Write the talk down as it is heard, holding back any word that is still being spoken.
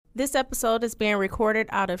This episode is being recorded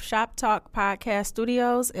out of Shop Talk Podcast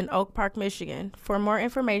Studios in Oak Park, Michigan. For more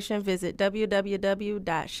information, visit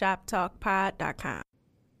www.shoptalkpod.com.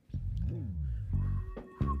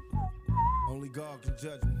 Only God can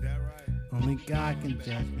judge me, that right? Only God can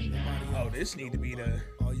judge me. Oh, this need to be the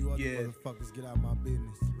All you other yeah. motherfuckers, get out my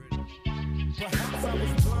business. Perhaps I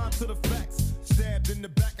was blind to the facts. Stabbed in the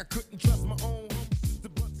back, I couldn't trust my own homies. Just a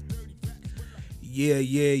bunch of dirty facts.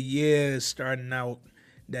 Yeah. Starting out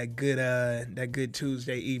that good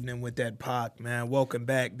Tuesday evening with that Pac, man. Welcome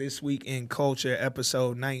back. This Week in Culture,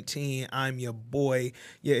 episode 19. I'm your boy,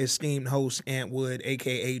 your esteemed host, Ant Wood,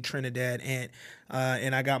 aka Trinidad Ant.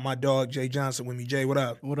 And I got my dog Jay Johnson with me. Jay, what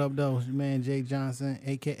up? What up, though? It's your man Jay Johnson,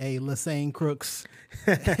 a.k.a. Lassane Crooks,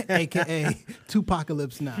 a.k.a.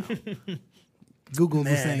 Tupacalypse Now. Google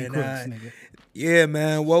Lassane Crooks, nigga. Yeah,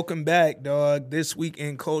 man. Welcome back, dog. This Week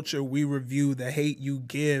in Culture, we review The Hate U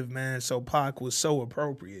Give, man. So Pac was so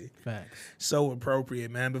appropriate. Facts. So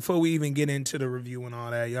appropriate, man. Before we even get into the review and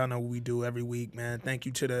all that, y'all know what we do every week, man. Thank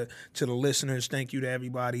you to the listeners. Thank you to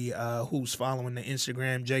everybody who's following the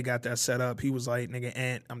Instagram. Jay got that set up. He was like, nigga,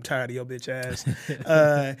 Ant, I'm tired of your bitch ass.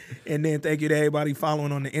 And then thank you to everybody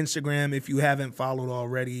following on the Instagram. If you haven't followed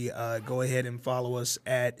already, go ahead and follow us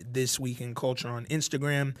at This Week in Culture on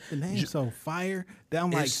Instagram. The name's so fire that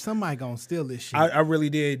I'm like, somebody gonna steal this shit. I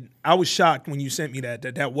really did. I was shocked when you sent me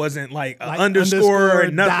that wasn't like an underscore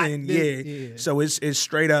or nothing. Yeah. So it's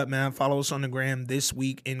straight up, man. Follow us on the gram, This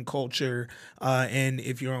Week in Culture. And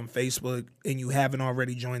if you're on Facebook and you haven't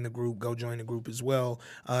already joined the group, go join the group as well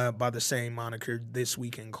by the same moniker, This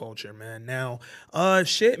Week in Culture, man. Now,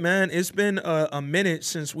 shit, man, it's been a minute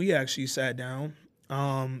since we actually sat down.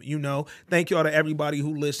 Thank y'all to everybody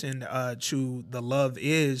who listened to the Love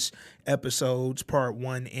Is episodes, part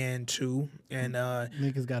 1 and 2. And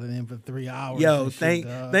niggas got it in for 3 hours. Yo,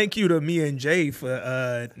 thank you to me and Jay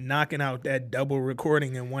for knocking out that double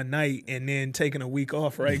recording in one night and then taking a week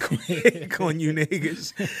off right quick on you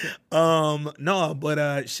niggas.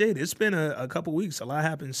 Shit, it's been a couple weeks. A lot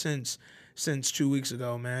happened since 2 weeks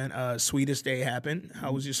ago, man. Sweetest Day happened.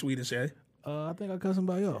 How was your Sweetest Day? I think I cut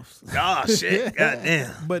somebody off. Oh, shit.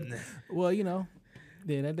 Goddamn. But, well,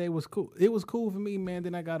 that day was cool. It was cool for me, man.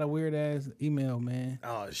 Then I got a weird-ass email, man.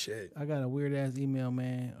 Oh, shit. I got a weird-ass email,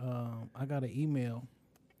 man. I got an email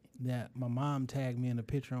that my mom tagged me in a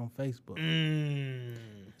picture on Facebook.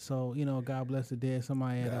 So, God bless the dead.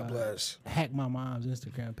 Somebody had hacked my mom's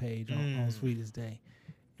Instagram page on Sweetest Day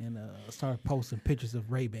and started posting pictures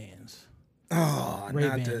of Ray-Bans. Oh,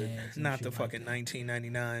 Ray-Ban not the fucking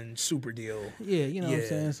 1999 super deal. Yeah, you know what I'm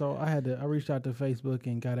saying? So I reached out to Facebook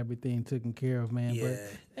and got everything taken care of, man. Yeah. But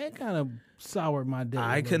that kind of soured my day.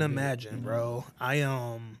 I can imagine, bro. I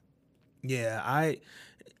don't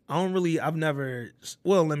really, I've never,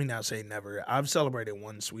 well, let me not say never. I've celebrated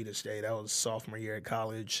one Sweetest Day. That was sophomore year at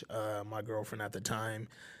college. My girlfriend at the time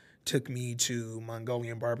took me to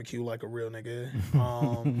Mongolian barbecue like a real nigga. You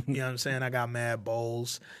know what I'm saying? I got mad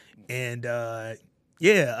bowls. And, other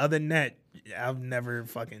than that, I've never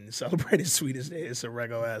fucking celebrated Sweetest Day. It's a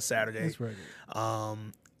regular-ass Saturday. It's regular.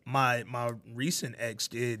 My recent ex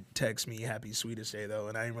did text me Happy Sweetest Day, though,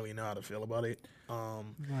 and I didn't really know how to feel about it.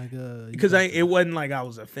 Because it wasn't like I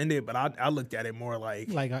was offended, but I looked at it more like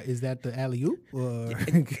is that the alley-oop?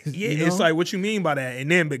 It's like, what you mean by that? And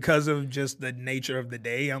then because of just the nature of the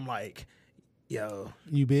day, I'm like, yo,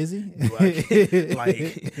 you busy?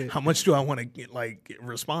 How much do I want to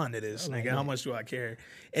respond to this, nigga? How much do I care?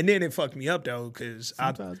 And then it fucked me up though, because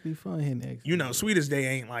sometimes be fun hitting X. Sweetest Day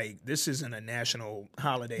ain't this isn't a national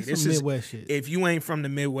holiday. This is Midwest shit. If you ain't from the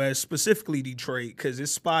Midwest, specifically Detroit, because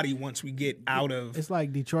it's spotty once we get out of. It's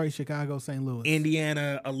like Detroit, Chicago, St. Louis,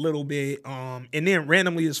 Indiana a little bit, and then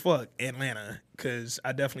randomly as fuck Atlanta. Because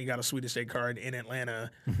I definitely got a Sweetest Day card in Atlanta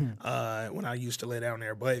when I used to live down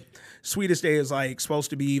there. But Sweetest Day is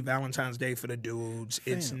supposed to be Valentine's Day for the dudes.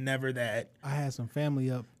 Damn. It's never that. I had some family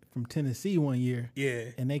up from Tennessee one year. Yeah.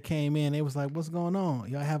 And they came in. They was like, what's going on?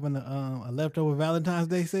 Y'all having a leftover Valentine's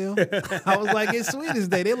Day sale? I was like, it's Sweetest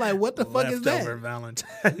Day. They're like, what the fuck is that? Leftover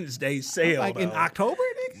Valentine's Day sale. In October,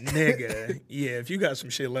 nigga. Yeah, if you got some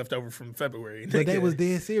shit left over from February. Nigga. But they was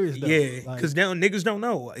dead serious, though. Yeah, because niggas don't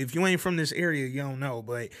know. If you ain't from this area, you don't know.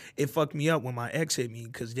 But it fucked me up when my ex hit me,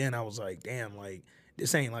 because then I was like, damn,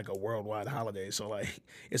 this ain't a worldwide holiday. So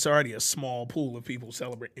it's already a small pool of people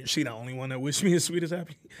celebrating. She the only one that wished me a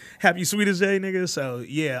happy Sweetest Day, nigga. So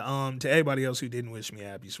yeah, to everybody else who didn't wish me a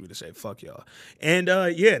happy Sweetest Day, fuck y'all. And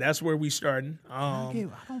that's where we starting. I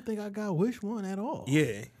don't think I got wish one at all.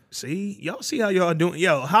 Yeah. See, y'all see how y'all doing?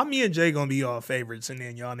 Yo, how me and Jay gonna be y'all favorites, and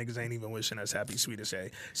then y'all niggas ain't even wishing us happy Sweetest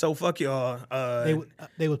Day. So fuck y'all.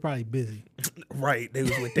 They was probably busy. Right, they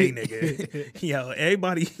was with they nigga. Yo,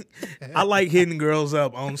 everybody. I like hitting girls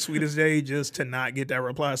up on Sweetest Day just to not get that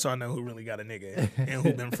reply, so I know who really got a nigga and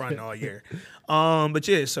who been fronting all year. But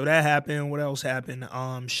yeah, so that happened. What else happened?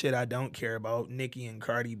 Shit I don't care about. Nicki and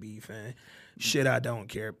Cardi beefing. Shit I don't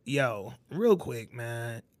care. Yo, real quick,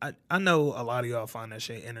 man. I know a lot of y'all find that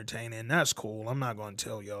shit entertaining. That's cool. I'm not going to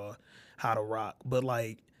tell y'all how to rock. But,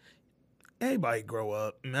 like, everybody grow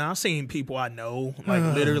up. Man, I seen people I know, like,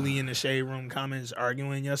 literally in the Shade Room comments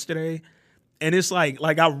arguing yesterday. And it's like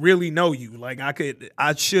I really know you. Like,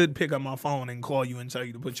 I should pick up my phone and call you and tell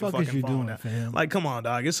you to put your fucking phone down. Fam? Like, come on,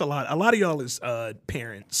 dog. It's a lot. A lot of y'all is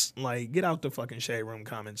parents. Like, get out the fucking Shade Room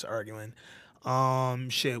comments arguing.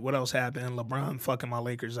 Shit, what else happened? LeBron fucking my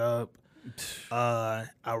Lakers up. I'd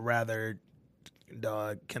rather,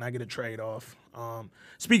 dog, can I get a trade off?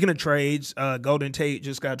 Speaking of trades, Golden Tate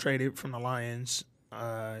just got traded from the Lions.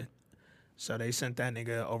 So they sent that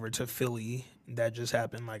nigga over to Philly. That just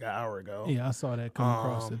happened like an hour ago. Yeah, I saw that come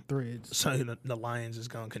across the threads. So the Lions is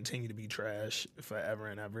going to continue to be trash forever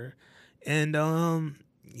and ever. And,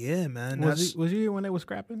 yeah, man. Was you here when they were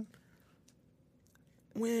scrapping?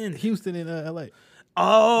 When? Houston and L.A.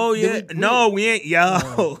 Oh, yeah. We ain't. Yo,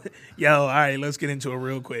 all right, let's get into it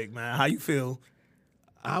real quick, man. How you feel?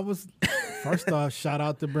 I was, first off, shout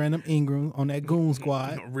out to Brandon Ingram on that Goon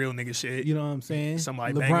Squad. Real nigga shit. You know what I'm saying?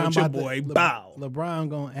 Somebody bang with your boy. Bow. LeBron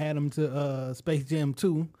going to add him to Space Jam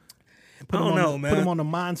 2. I don't know, man. Put him on the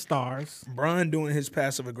Monstars. Bron doing his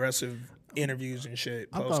passive-aggressive interviews and shit.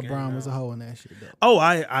 I thought Bron was a hoe in that shit, though. Oh,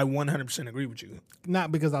 I 100% agree with you.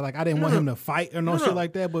 Not because I didn't want him to fight or shit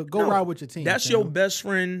like that, but go ride with your team. That's your best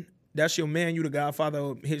friend. That's your man. You the godfather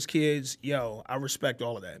of his kids. Yo, I respect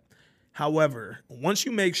all of that. However, once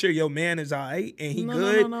you make sure your man is all right and he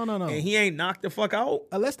good no. and he ain't knocked the fuck out.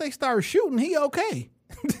 Unless they start shooting, he okay.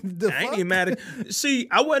 I ain't even mad at. See,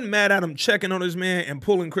 I wasn't mad at him checking on his man and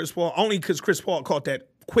pulling Chris Paul only because Chris Paul caught that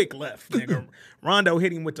quick left, nigga. Rondo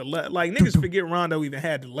hit him with the left. Like, niggas forget Rondo even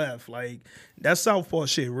had the left. Like, that southpaw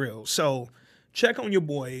shit real. So, check on your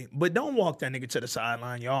boy, but don't walk that nigga to the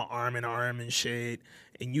sideline. Y'all arm in arm and shit.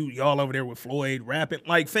 And y'all over there with Floyd rapping.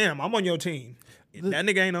 Like, fam, I'm on your team. That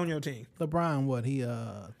nigga ain't on your team. LeBron, what, he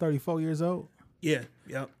 34 years old? Yeah,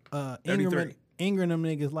 yep. Ingram, them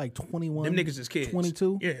niggas like 21. Them niggas is kids.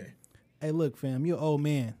 22? Yeah. Hey, look, fam, you're an old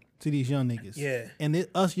man to these young niggas. Yeah. And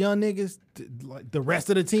us young niggas, like the rest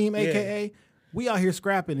of the team, a.k.a., we out here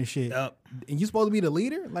scrapping and shit. Yep. And you supposed to be the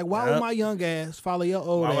leader? Like, why would my young ass follow your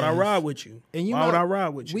old ass? Why would I ride with you? And why would I ride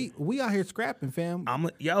with you? We out here scrapping, fam.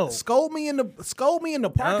 Scold me in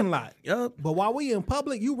the parking lot. Yup. But while we in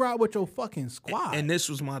public, you ride with your fucking squad. And this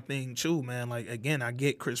was my thing too, man. Like, again, I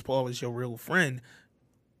get Chris Paul is your real friend,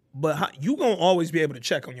 but you gonna always be able to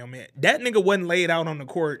check on your man. That nigga wasn't laid out on the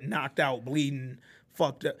court, knocked out, bleeding,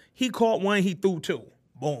 fucked up. He caught one, he threw two.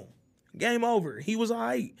 Boom. Game over. He was all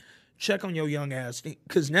right. Check on your young ass.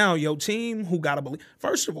 Because now your team, who got to believe.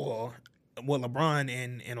 First of all, what LeBron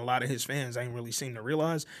and a lot of his fans ain't really seem to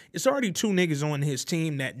realize, it's already two niggas on his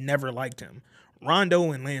team that never liked him.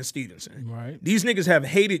 Rondo and Lance Stevenson. Right. These niggas have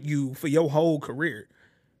hated you for your whole career.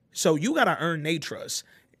 So you got to earn their trust.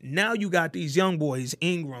 Now you got these young boys,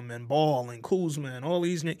 Ingram and Ball and Kuzma and all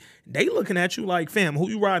these niggas. They looking at you like, fam, who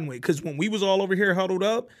you riding with? Because when we was all over here huddled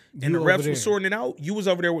up and the refs was sorting it out, you was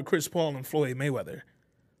over there with Chris Paul and Floyd Mayweather.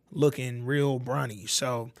 Looking real brawny.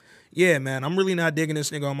 So, yeah, man, I'm really not digging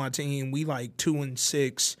this nigga on my team. We like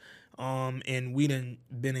 2-6, and we done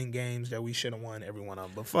been in games that we should have won every one of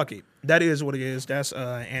them. But fuck it. That is what it is. That's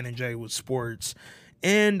Ann and Jay with sports.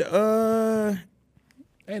 And that's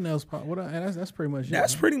pretty much it.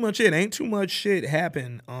 That's pretty much it. Ain't too much shit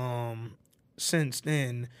happened since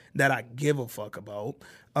then that I give a fuck about.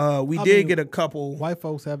 We did get a couple. White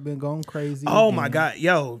folks have been going crazy. Oh again. My God.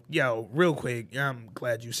 Yo, real quick. I'm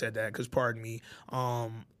glad you said that because pardon me.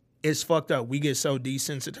 It's fucked up. We get so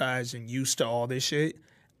desensitized and used to all this shit.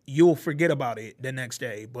 You'll forget about it the next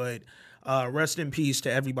day. But rest in peace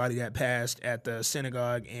to everybody that passed at the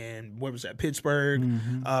synagogue in, Pittsburgh.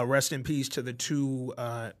 Mm-hmm. Rest in peace to the two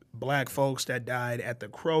black folks that died at the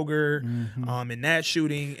Kroger in that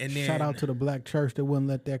shooting. And then shout out to the black church that wouldn't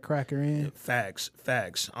let that cracker in. Facts.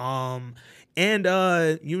 And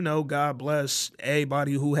God bless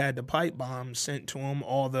everybody who had the pipe bomb sent to them,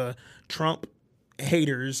 all the Trump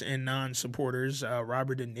haters and non-supporters,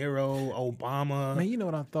 Robert De Niro, Obama. Man, you know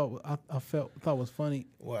what I thought? I thought was funny.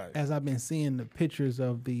 What? As I've been seeing the pictures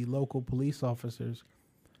of the local police officers,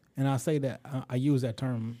 and I say that I use that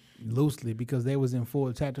term loosely because they was in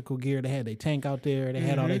full tactical gear. They had their tank out there. They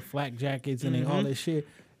had all their flak jackets and all that shit.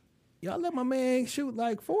 Y'all let my man shoot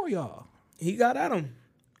like 4 of y'all. He got at him.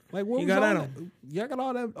 Like what? He got at him. Y'all got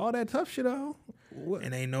all that tough shit on. What?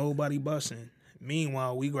 And ain't nobody busting.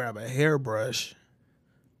 Meanwhile, we grab a hairbrush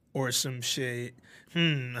or some shit.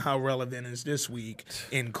 How relevant is this week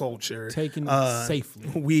in culture? Taking it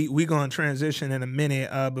safely. We gonna transition in a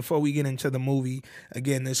minute. Before we get into the movie,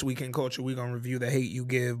 again, this week in culture, we gonna review The Hate U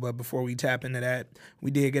Give. But before we tap into that, we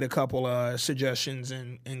did get a couple suggestions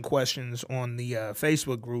and questions on the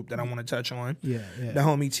Facebook group that I want to touch on. Yeah. The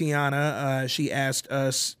homie Tiana, she asked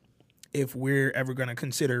us if we're ever gonna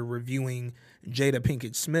consider reviewing Jada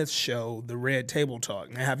Pinkett Smith's show, The Red Table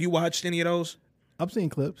Talk. Now, have you watched any of those? I've seen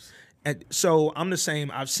clips. And so I'm the same.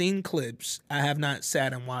 I've seen clips. I have not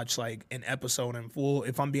sat and watched like an episode in full.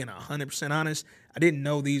 If I'm being 100% honest, I didn't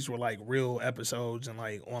know these were like real episodes and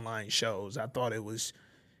like online shows. I thought it was,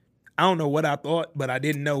 I don't know what I thought, but I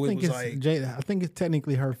didn't know it was like Jada. I think it's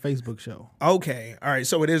technically her Facebook show. Okay, all right.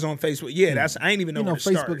 So it is on Facebook. Yeah, that's. I ain't even know where to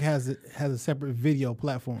Facebook start. has a separate video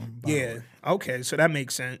platform. Yeah. Okay, so that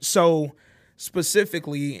makes sense. So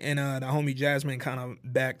specifically, and the homie Jasmine kind of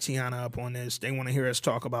backed Tiana up on this. They want to hear us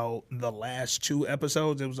talk about the last 2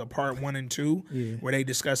 episodes. It was a part 1 and 2 where they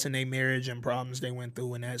discussing their marriage and problems they went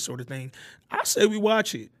through and that sort of thing. I say we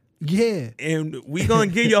watch it. Yeah, and we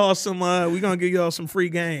gonna give y'all some. We gonna give y'all some free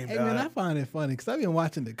game. Hey man, I find it funny because I've been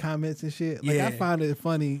watching the comments and shit. Like I find it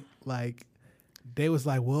funny. Like they was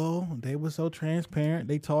like, well, they were so transparent.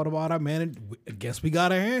 They talked about our man. I guess we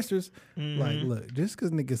got our answers. Like, look, just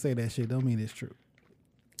because niggas say that shit don't mean it's true.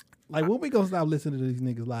 Like, when we gonna stop listening to these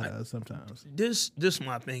niggas lie to us sometimes? This is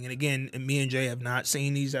my thing. And again, me and Jay have not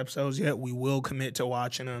seen these episodes yet. We will commit to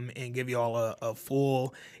watching them and give y'all a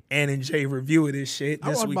full Ann and Jay review of this shit.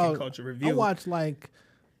 This week in culture review. I watched like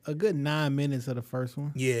a good 9 minutes of the first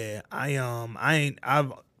one. Yeah,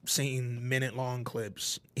 I've seen minute-long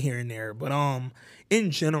clips here and there, but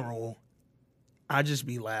in general, I just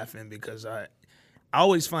be laughing because I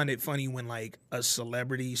always find it funny when like a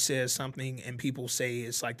celebrity says something and people say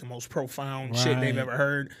it's like the most profound shit they've ever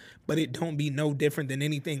heard, but it don't be no different than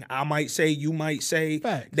anything I might say, you might say.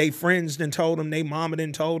 Facts. They friends done told them, they mama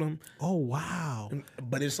done told them. Oh wow!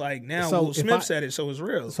 But it's like now Will Smith said it, so it's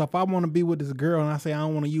real. So if I want to be with this girl and I say I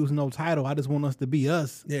don't want to use no title, I just want us to be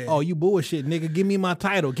us. Yeah. Oh, you bullshit, nigga! Give me my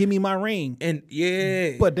title, give me my ring. And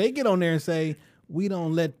but they get on there and say, we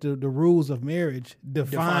don't let the rules of marriage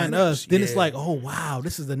define us. Then it's like, oh, wow,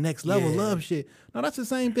 this is the next level love shit. No, that's the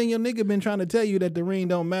same thing your nigga been trying to tell you, that the ring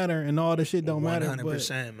don't matter and all the shit don't matter.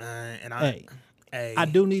 100%, man. And I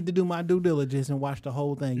do need to do my due diligence and watch the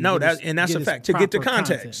whole thing. No, that's a fact. To get the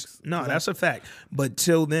context. No, that's a fact. But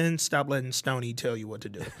till then, stop letting Stoney tell you what to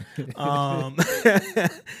do.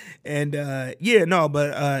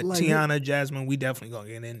 Tiana, Jasmine, we definitely gonna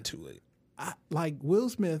get into it. Like Will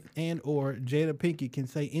Smith and or Jada Pinkett can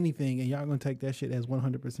say anything and y'all gonna take that shit as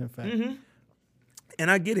 100% fact. Mm-hmm. And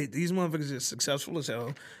I get it. These motherfuckers are successful as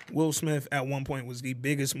hell. Will Smith at one point was the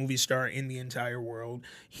biggest movie star in the entire world.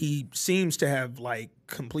 He seems to have like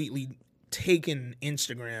completely taken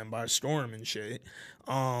Instagram by storm and shit.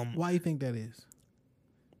 Why do you think that is?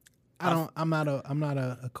 I'm not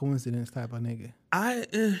a coincidence type of nigga. I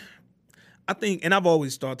think, and I've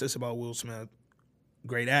always thought this about Will Smith.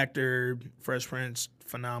 Great actor, Fresh Prince,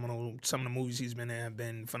 phenomenal. Some of the movies he's been in have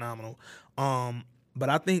been phenomenal. But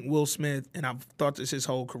I think Will Smith, and I've thought this his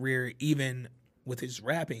whole career, even with his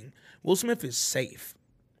rapping, Will Smith is safe.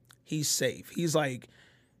 He's safe. He's like,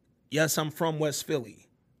 yes, I'm from West Philly,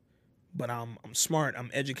 but I'm smart, I'm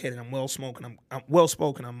educated, I'm well spoken, I'm well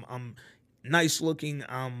spoken, I'm nice looking,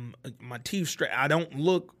 my teeth straight. I don't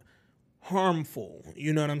look harmful.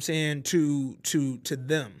 You know what I'm saying to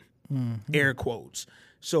them. Mm-hmm. Air quotes.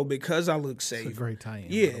 So because I look safe, it's a great tie-in.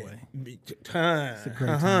 Yeah, by the way. It's a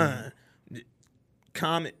great tie-in.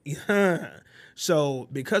 Comment. So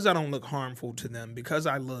because I don't look harmful to them, because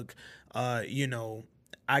I look, I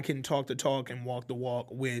can talk the talk and walk the walk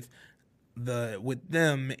with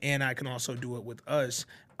them, and I can also do it with us.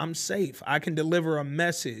 I'm safe. I can deliver a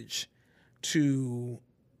message to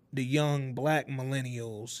the young black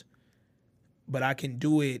millennials, but I can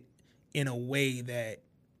do it in a way that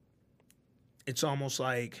it's almost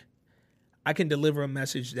like I can deliver a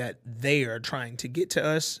message that they are trying to get to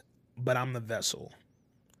us, but I'm the vessel.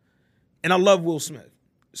 And I love Will Smith.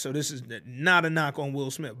 So this is not a knock on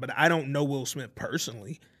Will Smith, but I don't know Will Smith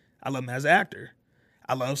personally. I love him as an actor.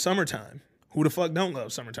 I love Summertime. Who the fuck don't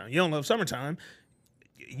love Summertime? You don't love Summertime,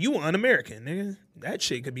 you un-American, nigga. That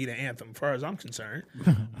shit could be the anthem as far as I'm concerned.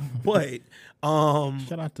 But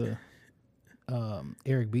shout out to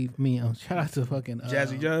Eric B. Shout out to fucking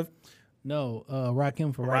Jazzy Jeff. No,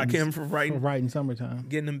 Rakim for writing Summertime.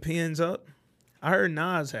 Getting them pens up. I heard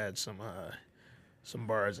Nas had some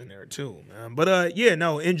bars in there too, man. But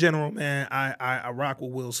in general, man, I rock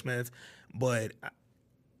with Will Smith, but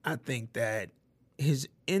I think that his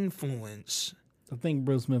influence. I think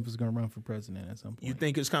Will Smith is going to run for president at some point. You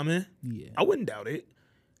think it's coming? Yeah. I wouldn't doubt it.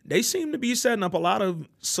 They seem to be setting up a lot of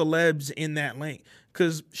celebs in that lane.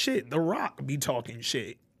 Because, shit, The Rock be talking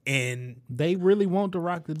shit. And they really want The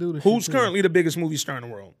Rock to do this. Who's currently the biggest movie star in the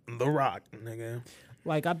world? The Rock, nigga.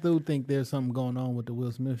 Like, I do think there's something going on with the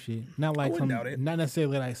Will Smith shit. Not like not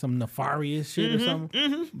necessarily like some nefarious shit or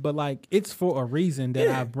something, but like it's for a reason that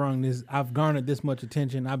I've garnered this much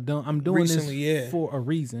attention. I'm doing recently, this for a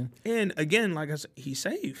reason. And again, like I said, he's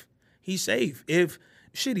safe. He's safe. If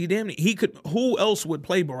he could. Who else would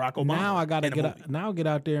play Barack Obama? Now I gotta get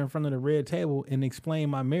out there in front of the red table and explain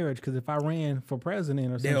my marriage. Because if I ran for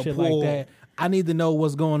president or some shit like that, I need to know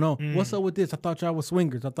what's going on. What's up with this? I thought y'all were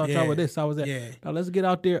swingers. I thought y'all were this. I was that. Yeah. Now let's get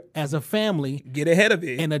out there as a family, get ahead of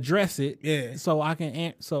it, and address it. Yeah. So I can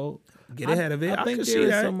get ahead of it. I think there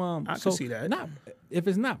is some. I can see that. Not if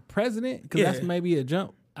it's not president, because that's maybe a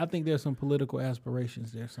jump. I think there's some political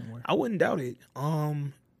aspirations there somewhere. I wouldn't doubt it.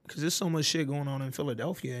 Because there's so much shit going on in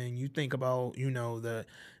Philadelphia, and you think about, the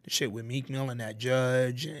shit with Meek Mill and that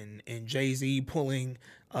judge, and Jay-Z pulling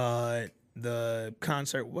the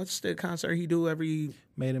concert. What's the concert he do every...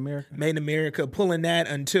 Made America. Made America, pulling that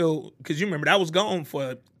until... Because you remember, that was gone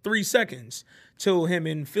for 3 seconds till him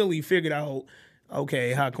in Philly figured out,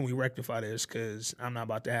 okay, how can we rectify this? Because I'm not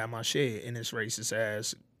about to have my shit in this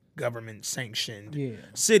racist-ass government-sanctioned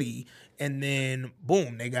city. And then,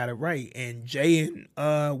 boom, they got it right. And Jay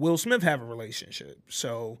and Will Smith have a relationship.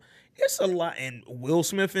 So it's a lot. And Will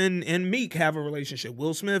Smith and Meek have a relationship.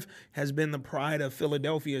 Will Smith has been the pride of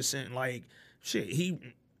Philadelphia since, like, shit,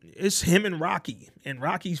 it's him and Rocky. And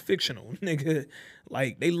Rocky's fictional, nigga.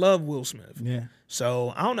 Like, they love Will Smith. Yeah.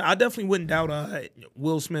 So, I don't know. I definitely wouldn't doubt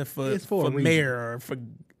Will Smith for mayor or for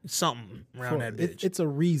something around that bitch. It's a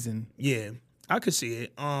reason. Yeah. I could see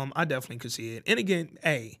it. I definitely could see it. And again,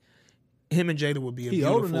 hey, him and Jada would be a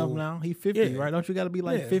beautiful... He old enough now. He 50, right? Don't you got to be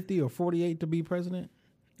like 50 or 48 to be president?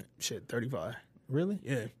 Shit, 35. Really?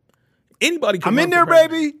 Yeah. Anybody can I'm run in there,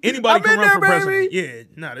 president. baby. Anybody can run for president. Yeah.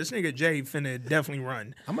 Nah, this nigga Jay finna definitely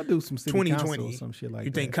run. I'm going to do some city council or some shit like that.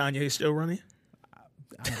 You think Kanye's still running?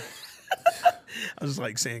 I was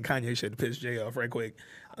like saying Kanye should have pissed Jay off right quick.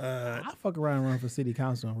 I fuck around and run for city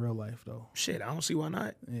council in real life, though. Shit, I don't see why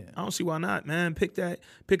not. Yeah. I don't see why not, man. Pick a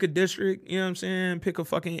district, you know what I'm saying? Pick a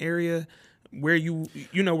fucking area where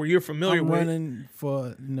where you're familiar with. I'm running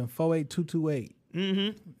for 48228.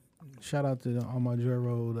 Mm-hmm. Shout out to all my Joy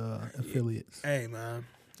Road affiliates. Hey, man.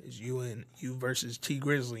 It's you versus T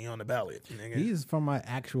Grizzly on the ballot, nigga. He's from my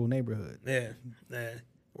actual neighborhood. Yeah.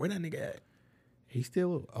 Where that nigga at? He's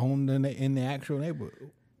still owned in the actual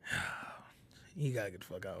neighborhood. He gotta get the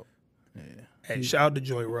fuck out. Yeah. Hey, shout out to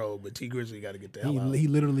Joy Road, but T Grizzly gotta get the hell out. He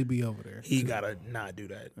literally be over there. He gotta not do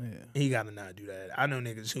that. Yeah. He gotta not do that. I know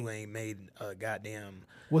niggas who ain't made a goddamn...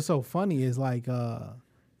 What's so funny is like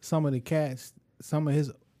some of the cats, some of his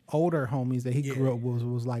older homies that he grew up with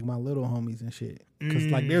was like my little homies and shit. Because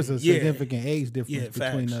like there's a significant age difference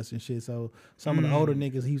between us and shit. So some of the older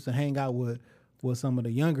niggas he used to hang out with some of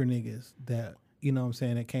the younger niggas that... You know what I'm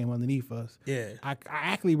saying? That came underneath us. Yeah. I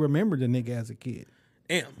actually remember the nigga as a kid.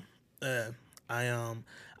 Damn. I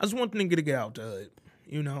just want the nigga to get out the hood,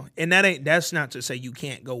 And that's not to say you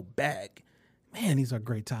can't go back. Man, these are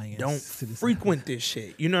great tie-ins. Don't frequent this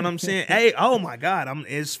shit. You know what I'm saying? Hey, oh my God.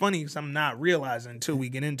 It's funny because I'm not realizing until we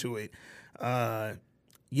get into it.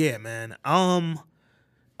 Yeah, man. Oh,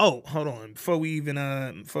 hold on. Before we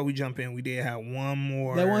jump in, we did have one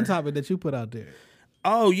more. That one topic that you put out there.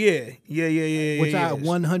 Oh, yeah. Which I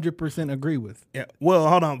 100% agree with. Yeah. Well,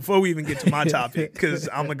 hold on. Before we even get to my topic, because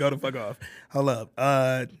I'm going to go the fuck off. Hold up.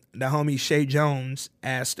 The homie Shay Jones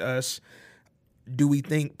asked us, do we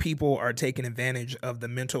think people are taking advantage of the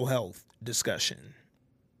mental health discussion?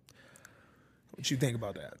 What you think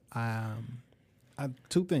about that?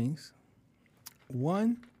 Two things.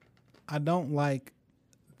 One, I don't like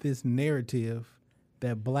this narrative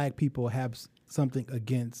that black people have something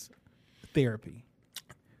against therapy.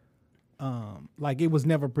 Like it was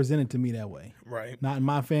never presented to me that way. Right. Not in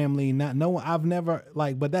my family, I've never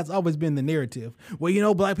but that's always been the narrative.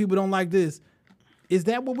 Well, black people don't like this. Is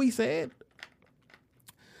that what we said?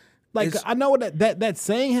 Like I know that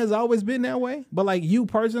saying has always been that way, but like you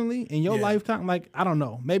personally in your lifetime, like I don't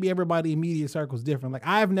know, maybe everybody in media circles different. Like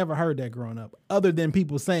I've never heard that growing up, other than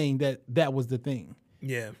people saying that was the thing.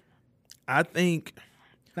 Yeah. I think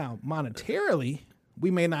Now, monetarily, we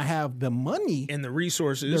may not have the money and the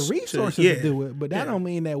resources to do it, but that don't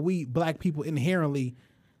mean that we black people inherently,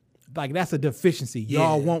 like, that's a deficiency.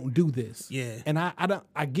 Y'all won't do this. Yeah. And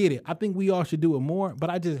I get it. I think we all should do it more, but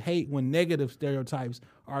I just hate when negative stereotypes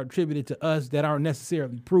are attributed to us that aren't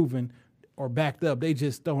necessarily proven or backed up. They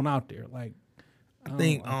just thrown out there. Like, I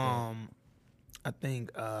think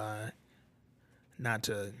not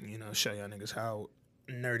to, show y'all niggas how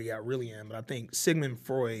nerdy I really am, but I think Sigmund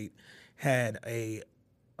Freud had a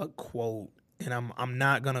quote, and I'm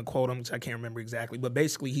not gonna quote him because I can't remember exactly, but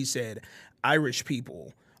basically he said Irish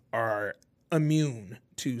people are immune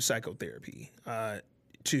to psychotherapy.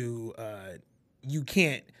 You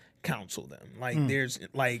can't counsel them. Like there's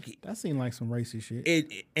like that seemed like some racist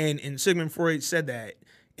shit. And Sigmund Freud said that,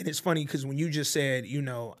 and it's funny because when you just said,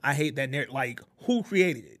 I hate that like who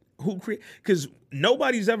created it? Because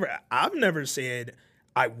I've never said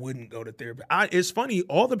I wouldn't go to therapy. It's funny,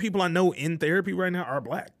 all the people I know in therapy right now are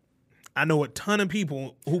black. I know a ton of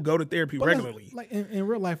people who go to therapy regularly. Like in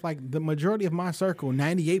real life, like the majority of my circle,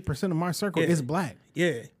 98% of my circle is black.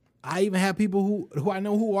 Yeah. I even have people who I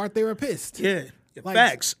know who are therapists. Yeah. Like,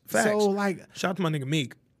 Facts. So like, shout out to my nigga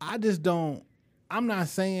Meek. I'm not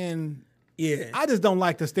saying. Yeah. I just don't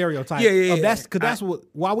like the stereotype. Yeah. That's because that's what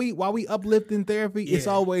while we uplift in therapy, it's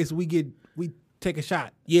always we take a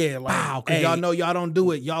shot. Yeah, like bow, because y'all know y'all don't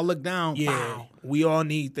do it. Y'all look down. Yeah. Bow. We all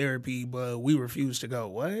need therapy, but we refuse to go.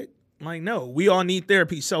 What? Like, no, we all need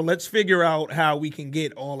therapy. So let's figure out how we can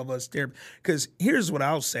get all of us therapy. Because here's what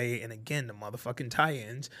I'll say, and again, the motherfucking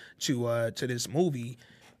tie-ins to this movie.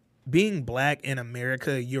 Being black in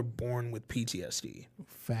America, you're born with PTSD.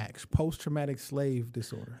 Facts. Post-traumatic slave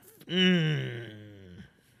disorder.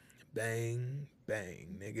 Bang,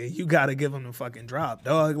 bang, nigga. You gotta give them the fucking drop,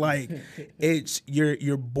 dog. Like, it's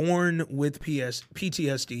you're born with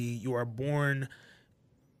PTSD. You are born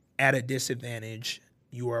at a disadvantage.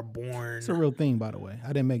 You are born. It's a real thing, by the way. I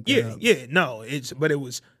didn't make that up. Yeah, no. But it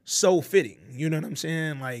was so fitting. You know what I'm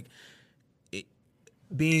saying? Like,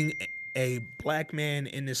 being a black man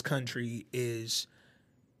in this country is.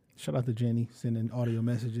 Shout out to Jenny sending audio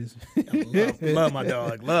messages. love my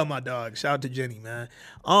dog. Love my dog. Shout out to Jenny, man.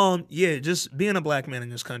 Just being a black man in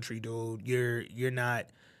this country, dude. You're not.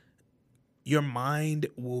 Your mind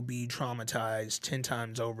will be traumatized 10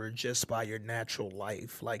 times over just by your natural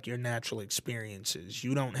life, like your natural experiences.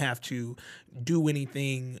 You don't have to do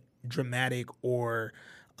anything dramatic or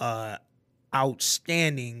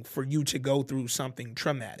outstanding for you to go through something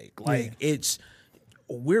traumatic. Like,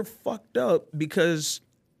 we're fucked up because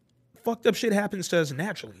fucked up shit happens to us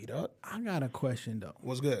naturally, dog. I got a question, though.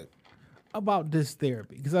 What's good? About this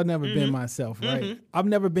therapy, because I've never been myself, right? I've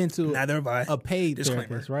never been to a paid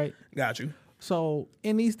therapist, right? Got you. So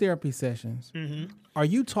in these therapy sessions, are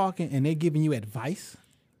you talking and they're giving you advice?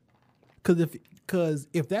 Because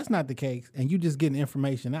if that's not the case and you just getting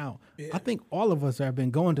information out, I think all of us have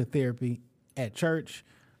been going to therapy at church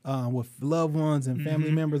with loved ones and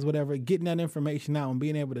family members, whatever, getting that information out and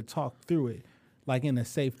being able to talk through it like in a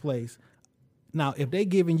safe place. Now, if they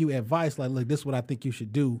giving you advice like, look, this is what I think you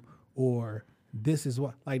should do, or this is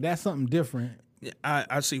what, like, that's something different. Yeah,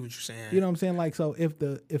 I see what you're saying. You know what I'm saying? Like, so if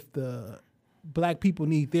the black people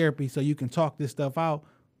need therapy so you can talk this stuff out,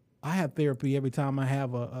 I have therapy every time I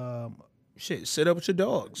have a sit up with your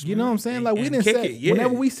dogs. You know what I'm saying? Like, we didn't say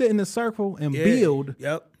whenever we sit in a circle and build,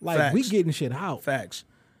 like, facts. We getting shit out. Facts.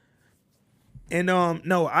 And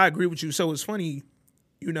no, I agree with you. So it's funny,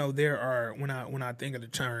 there are when I think of the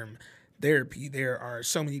term therapy, there are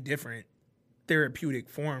so many different therapeutic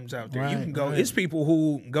forms out there. You can go. It's people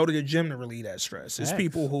who go to the gym to relieve that stress. It's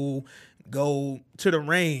people who go to the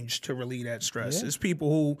range to relieve that stress. It's people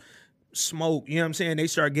who smoke. You know what I'm saying? They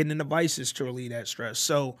start getting into vices to relieve that stress.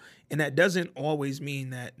 So, and that doesn't always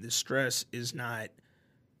mean that the stress is not.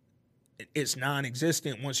 It's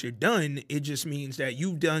non-existent once you're done. It just means that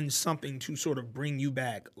you've done something to sort of bring you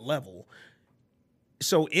back level.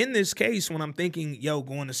 So in this case, when I'm thinking,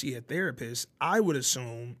 going to see a therapist, I would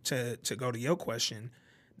assume, to go to your question,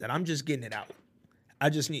 that I'm just getting it out. I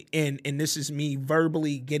just need, and this is me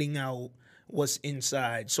verbally getting out what's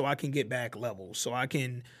inside so I can get back level, so I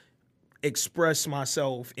can express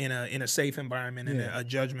myself in a safe environment, in a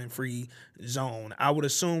judgment-free zone. I would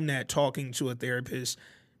assume that talking to a therapist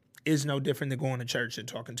is no different than going to church and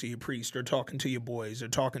talking to your priest or talking to your boys or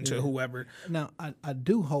talking to whoever. Now, I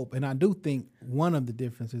do hope, and I do think one of the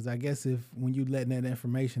differences, I guess, if when you letting that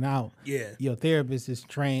information out, your therapist is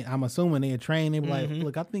trained. I'm assuming they're trained. They be like,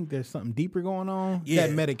 look, I think there's something deeper going on.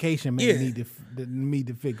 That medication may need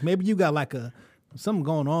to fix. Maybe you got like something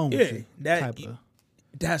going on with you.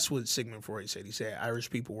 That's what Sigmund Freud said. He said Irish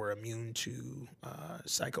people were immune to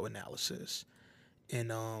psychoanalysis.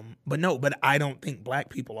 And but I don't think black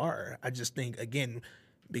people are. I just think, again,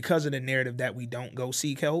 because of the narrative that we don't go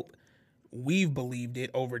seek help, we've believed it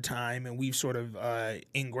over time, and we've sort of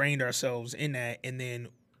ingrained ourselves in that, and then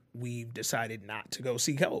we've decided not to go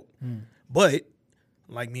seek help. But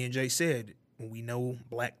like me and Jay said, we know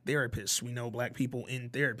black therapists, we know black people in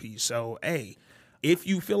therapy. So, hey, if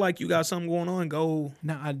you feel like you got something going on, go.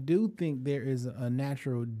 Now, I do think there is a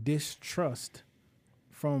natural distrust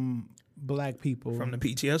from black people. From the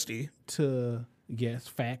PTSD. To, yes,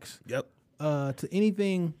 facts. Yep. To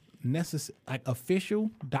anything necessary, like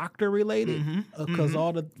official, doctor related. Because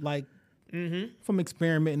all the, like, from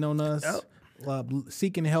experimenting on us,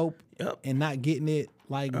 seeking help and not getting it,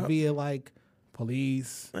 like, via, like,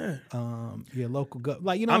 police, your local government.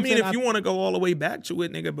 Like, you know what I'm saying? If you want to go all the way back to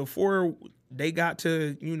it, nigga, before they got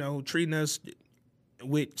to, treating us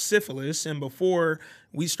with syphilis, and before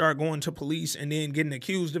we start going to police and then getting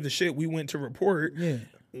accused of the shit we went to report,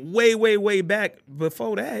 way, way, way back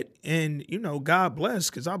before that. And, God bless,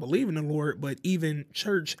 because I believe in the Lord, but even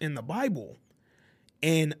church in the Bible,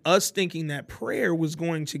 and us thinking that prayer was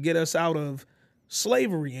going to get us out of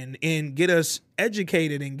slavery and get us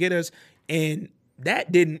educated and get us, and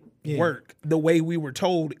that didn't work the way we were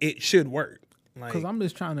told it should work. Because I'm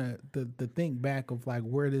just trying to think back of like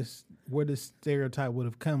where this stereotype would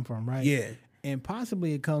have come from, right? Yeah. And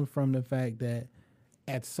possibly it comes from the fact that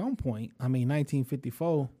at some point,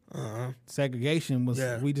 1954, segregation was,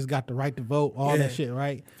 we just got the right to vote, all that shit,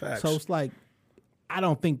 right? Facts. So it's like, I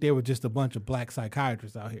don't think there were just a bunch of black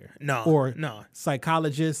psychiatrists out here. No.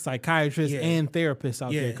 Psychologists, psychiatrists, and therapists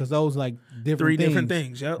out there. Because those like different different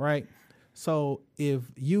things, yep. Right? So if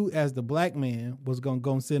you as the black man was going to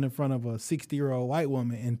go and sit in front of a 60-year-old white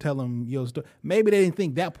woman and tell them your story, maybe they didn't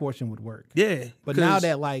think that portion would work. Yeah. But now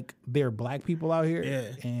that like there are black people out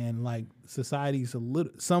here and like society's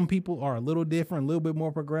some people are a little different, a little bit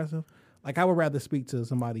more progressive. Like I would rather speak to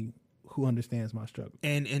somebody who understands my struggle.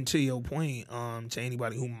 And to your point, to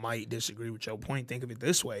anybody who might disagree with your point, think of it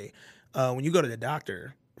this way. When you go to the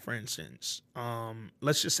doctor, for instance,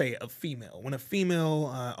 let's just say a female. When a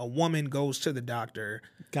woman goes to the doctor,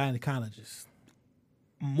 gynecologist,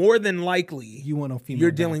 more than likely, you want a female.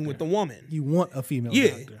 You're dealing with a woman. You want a female.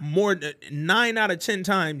 Doctor. More 9 out of 10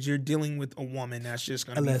 times you're dealing with a woman. That's just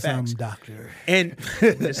gonna be facts. Unless I'm doctor. And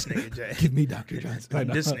this nigga Jay, give me Dr. Johnson.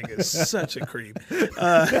 This nigga is such a creep.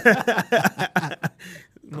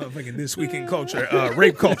 Motherfucking This Week in Culture,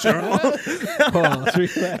 rape culture. Oh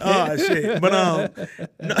shit!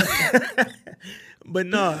 But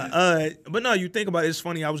no, you think about it, it's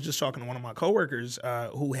funny. I was just talking to one of my coworkers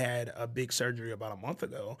who had a big surgery about a month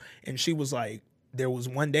ago, and she was like, there was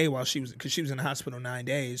one day because she was in the hospital 9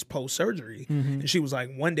 days post surgery, and she was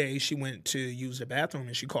like, one day she went to use the bathroom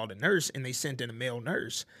and she called a nurse, and they sent in a male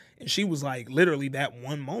nurse, and she was like, literally that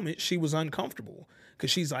one moment she was uncomfortable. Because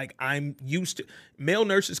she's like, I'm used to male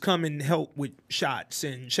nurses come and help with shots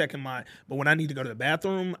and checking but when I need to go to the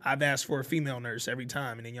bathroom, I've asked for a female nurse every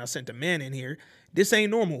time. And then y'all sent a man in here. This ain't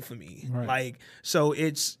normal for me. Right. Like, so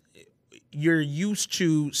you're used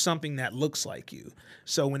to something that looks like you.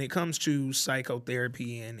 So when it comes to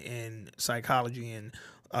psychotherapy and psychology and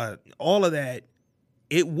all of that,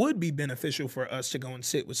 it would be beneficial for us to go and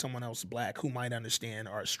sit with someone else black who might understand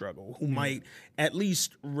our struggle, who might at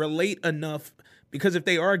least relate enough. Because if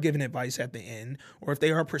they are giving advice at the end, or if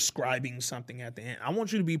they are prescribing something at the end, I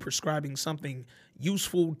want you to be prescribing something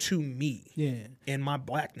useful to me in my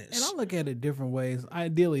blackness. And I look at it different ways.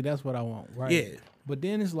 Ideally, that's what I want, right? Yeah. But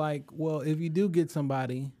then it's like, well, if you do get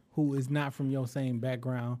somebody who is not from your same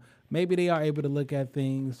background, maybe they are able to look at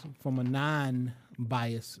things from a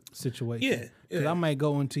non-biased situation. Yeah. Because I might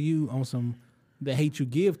go into you on some the hate you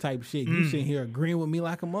give type shit. You sitting here agreeing with me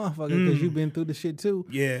like a motherfucker because you've been through the shit too.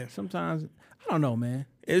 Yeah. Sometimes... I don't know, man.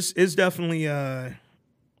 It's definitely But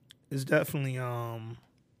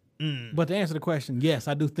to answer the question, yes,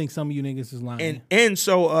 I do think some of you niggas is lying. And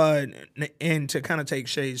so and to kind of take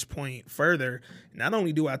Shay's point further, not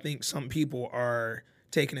only do I think some people are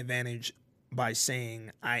taking advantage by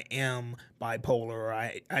saying I am bipolar or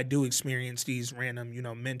I do experience these random,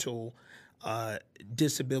 mental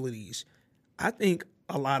disabilities, I think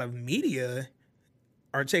a lot of media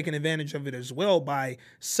are taking advantage of it as well by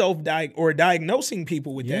diagnosing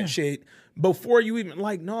people with that shit before you even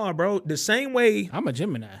nah, bro. The same way I'm a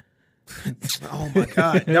Gemini. Oh my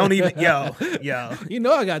God! Don't even, yo. You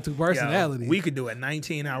know I got two personalities. We could do a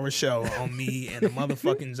 19-hour show on me and the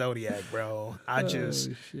motherfucking Zodiac, bro. I just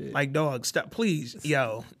like, dog. Stop, please,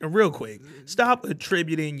 real quick. Stop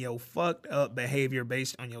attributing your fucked up behavior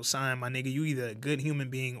based on your sign, my nigga. You either a good human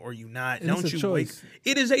being or you not. Don't you wait?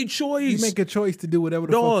 It is a choice. You make a choice to do whatever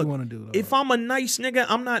the fuck you want to do. Dog. If I'm a nice nigga,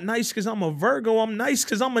 I'm not nice because I'm a Virgo. I'm nice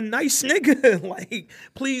because I'm a nice nigga. Like,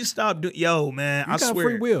 please stop. Man, I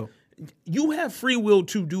swear. Free will. You have free will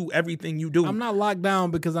to do everything you do. I'm not locked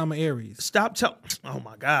down because I'm an Aries. Oh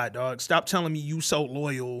my God, dog. Stop telling me you so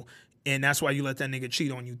loyal and that's why you let that nigga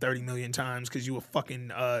cheat on you 30 million times because you a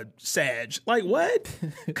fucking Sag. Like, what?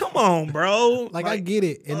 Come on, bro. Like, I get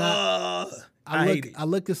it. And I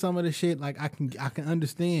look at some of the shit, like I can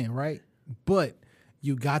understand, right? But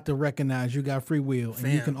you got to recognize you got free will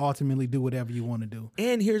and you can ultimately do whatever you want to do.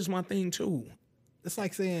 And here's my thing too. It's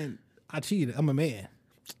like saying I cheated. I'm a man.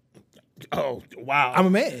 Oh, wow. I'm a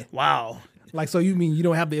man. Wow. Like, so you mean you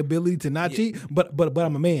don't have the ability to not cheat, but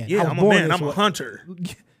I'm a man. Yeah, I'm a man. I'm a hunter.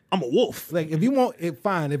 I'm a wolf. Like, if you want it,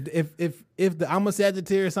 fine. If I'm a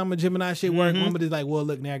Sagittarius, I'm a Gemini, shit work. I'm just like, well,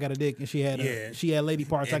 look, now I got a dick, and she had lady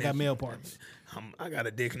parts, and I got male parts. I got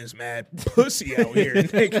a dick and this mad pussy out here,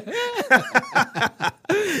 nigga.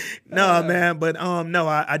 No, man, but no,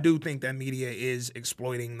 I do think that media is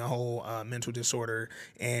exploiting the whole mental disorder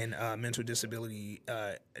and mental disability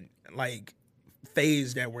like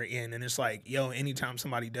phase that we're in, and it's like, anytime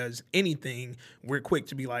somebody does anything, we're quick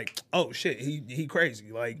to be like, oh shit, he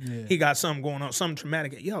crazy, like he got something going on, something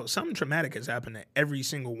traumatic. Something traumatic has happened to every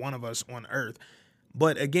single one of us on Earth.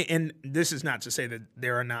 But again, and this is not to say that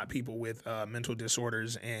there are not people with mental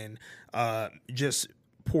disorders and just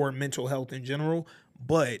poor mental health in general,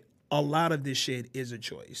 but a lot of this shit is a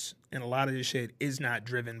choice. And a lot of this shit is not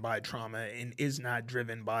driven by trauma and is not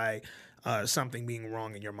driven by something being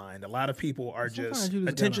wrong in your mind. A lot of people are just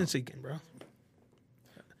attention seeking, bro.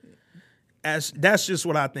 That's just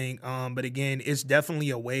what I think. But again, it's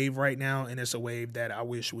definitely a wave right now, and it's a wave that I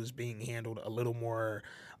wish was being handled a little more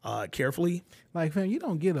carefully. Like, fam, you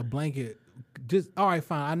don't get a blanket. Just, all right,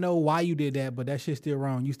 fine. I know why you did that, but that shit's still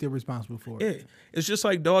wrong. You still responsible for it. Yeah. It's just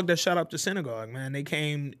like dog that shot up the synagogue, man. They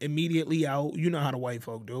came immediately out. You know how the white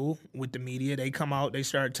folk do with the media. They come out, they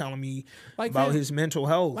start telling me about his mental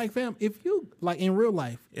health. Like, fam, if you, like in real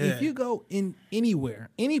life, if you go in anywhere,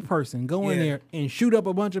 any person go in there and shoot up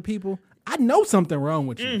a bunch of people, I know something wrong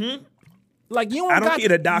with you. Mm-hmm. Like, you don't I don't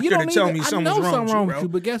need a doctor to tell me something's wrong with you,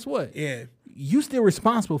 but guess what? Yeah. You still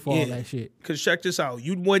responsible for all that shit. Because check this out.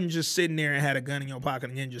 You wasn't just sitting there and had a gun in your pocket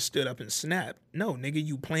and then just stood up and snapped. No, nigga,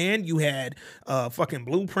 you planned. You had fucking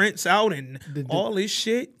blueprints out and all this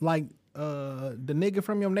shit. Like the nigga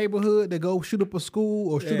from your neighborhood that go shoot up a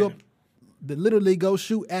school or shoot up, that literally go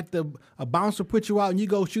shoot at a bouncer put you out and you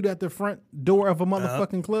go shoot at the front door of a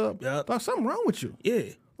motherfucking club. Like, something wrong with you. Yeah.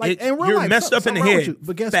 Like, you're messed up in the head.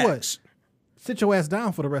 But guess what? Sit your ass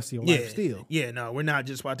down for the rest of your life still. Yeah, no, we're not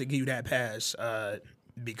just about to give you that pass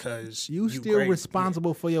because you still crazy.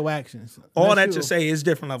 Responsible for your actions. All that to say is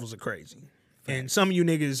different levels of crazy. And some of you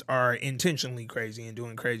niggas are intentionally crazy and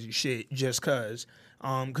doing crazy shit just because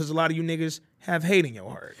a lot of you niggas have hate in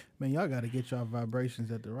your heart. Man, y'all got to get y'all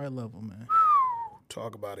vibrations at the right level, man.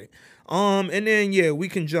 Talk about it. And then, we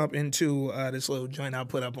can jump into this little joint I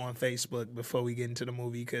put up on Facebook before we get into the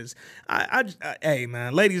movie because hey,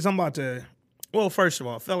 man, ladies, I'm about to... Well, first of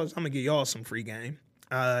all, fellas, I'm going to give y'all some free game.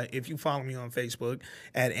 If you follow me on Facebook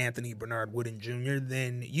at Anthony Bernard Wooden Jr.,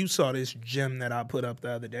 then you saw this gem that I put up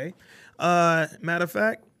the other day. Matter of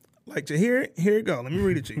fact, like to hear it? Here it go. Let me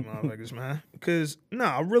read it to you, motherfuckers, man. Because,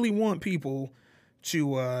 I really want people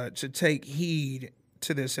to take heed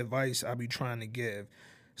to this advice I be trying to give.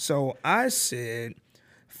 So I said,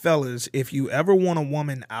 fellas, if you ever want a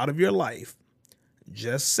woman out of your life,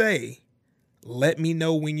 just say, let me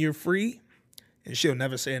know when you're free. And she'll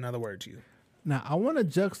never say another word to you. Now, I want to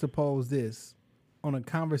juxtapose this on a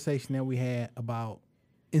conversation that we had about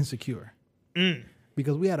insecure.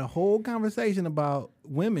 Because we had a whole conversation about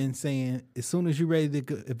women saying as soon as you're ready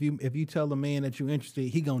to, if you tell a man that you're interested,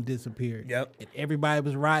 he gonna disappear. Yep. And everybody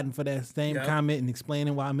was riding for that same comment and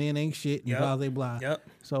explaining why men ain't shit and blah, blah, blah. Yep.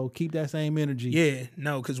 So keep that same energy. Yeah,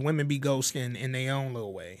 no, because women be ghosting in their own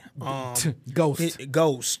little way.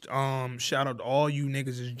 Ghost. Shout out to all you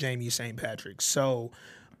niggas is Jamie St. Patrick. So,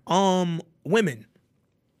 women.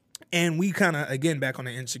 And we kind of, again, back on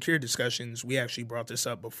the insecure discussions, we actually brought this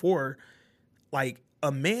up before. Like,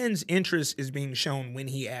 a man's interest is being shown when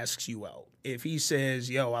he asks you out. If he says,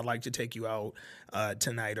 yo, I'd like to take you out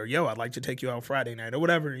tonight, or yo, I'd like to take you out Friday night, or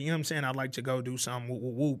whatever, you know what I'm saying? I'd like to go do something, whoop,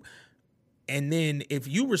 whoop, whoop. And then if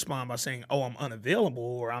you respond by saying, oh, I'm unavailable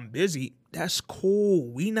or I'm busy, that's cool.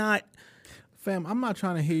 We not... Fam, I'm not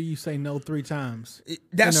trying to hear you say no 3 times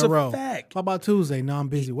That's in a row. Fact. What about Tuesday? No, I'm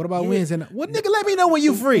busy. What about Wednesday? No. What, nigga, let me know when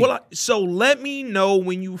you free. Well, so let me know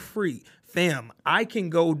when you free. Fam, I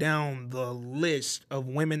can go down the list of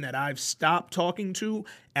women that I've stopped talking to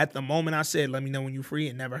at the moment I said, let me know when you free,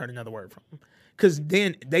 and never heard another word from them. Because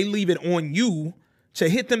then they leave it on you to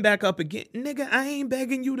hit them back up again. Nigga, I ain't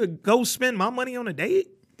begging you to go spend my money on a date.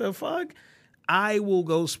 The fuck? I will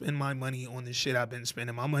go spend my money on the shit I've been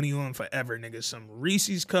spending my money on forever, nigga. Some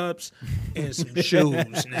Reese's cups and some shoes,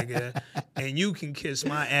 nigga. And you can kiss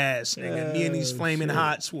my ass, nigga. Me and these flaming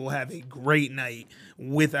hots will have a great night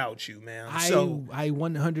without you, man. I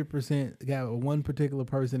 100% got one particular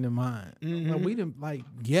person in mind. Mm-hmm. Like, we didn't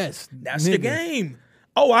yes. That's nigga. the game.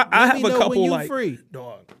 Oh, I have a couple like free.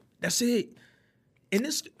 Dog. That's it. And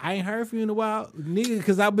this I ain't heard from you in a while, nigga,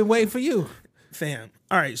 because I've been waiting for you. Fam.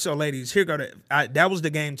 All right, so ladies, here go that was the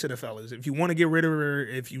game to the fellas. If you want to get rid of her,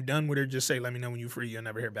 if you done with her, just say, let me know when you're free. You'll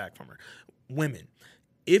never hear back from her. Women,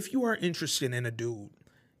 if you are interested in a dude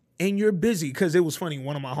and you're busy, because it was funny,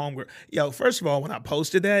 one of my homegirls, first of all, when I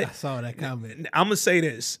posted that. I saw that comment. I'm going to say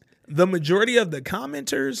this. The majority of the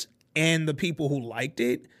commenters and the people who liked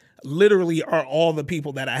it literally are all the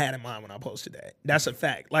people that I had in mind when I posted that. That's a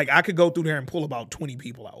fact. Like, I could go through there and pull about 20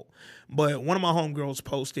 people out. But one of my homegirls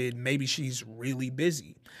posted, maybe she's really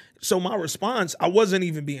busy. So my response, I wasn't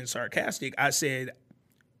even being sarcastic. I said,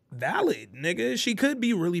 valid, nigga. She could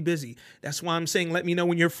be really busy. That's why I'm saying, let me know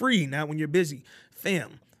when you're free, not when you're busy.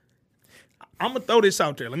 Fam, I'm going to throw this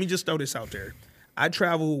out there. Let me just throw this out there. I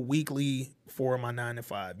travel weekly for my 9 to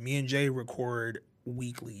 5. Me and Jay record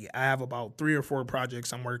weekly. I have about 3 or 4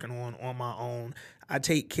 projects I'm working on my own. I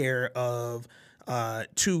take care of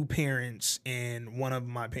 2 parents, and one of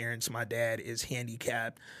my parents, my dad, is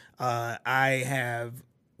handicapped. I have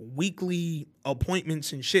weekly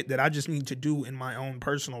appointments and shit that I just need to do in my own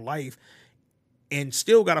personal life, and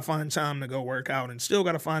still got to find time to go work out, and still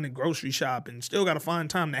got to find a grocery shop, and still got to find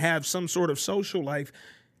time to have some sort of social life.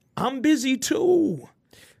 I'm busy too.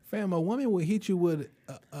 Fam, a woman will hit you with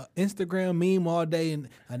a Instagram meme all day, and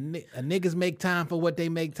a niggas make time for what they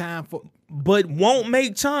make time for, but won't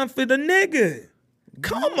make time for the nigga.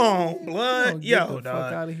 Come on, blood. Yo, fuck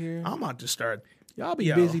out of here. I'm about to start. Y'all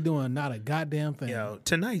be busy doing not a goddamn thing.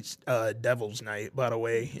 Tonight's Devil's Night, by the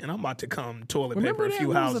way, and I'm about to come toilet Remember paper a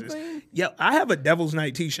few houses. Yeah, I have a Devil's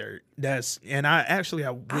Night T-shirt. I wish I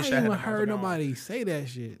ain't even heard nobody say that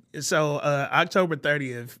shit. So October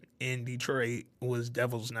 30th in Detroit was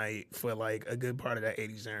Devil's Night for like a good part of the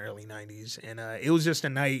 80s and early 90s, and it was just a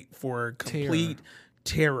night for complete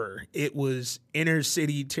terror. It was inner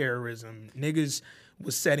city terrorism. Niggas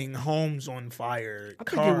was setting homes on fire.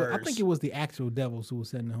 I think it was the actual devils who were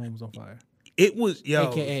setting the homes on fire. It was,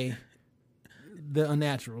 AKA the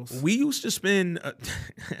Unnaturals. We used to spend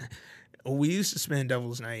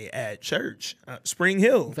Devil's Night at church, Spring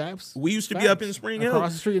Hill. We used to be up in Spring Hill,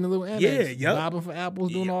 across the street in the little annex. Robbing for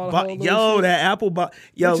apples, doing all the whole shit. That apple which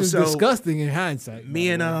is disgusting in hindsight. Me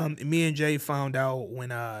and Jay found out when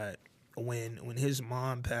his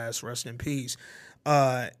mom passed, rest in peace,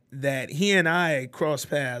 that he and I crossed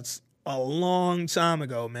paths a long time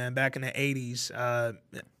ago, man. Back in the 80s,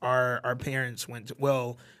 our parents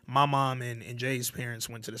my mom and Jay's parents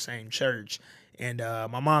went to the same church, and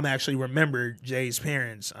my mom actually remembered Jay's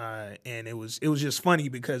parents, and it was just funny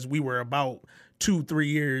because we were about 2-3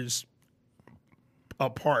 years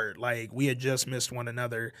apart. Like, we had just missed one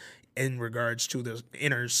another in regards to the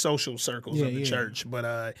inner social circles of the church.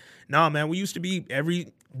 But man, we used to be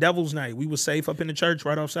every Devil's Night. We was safe up in the church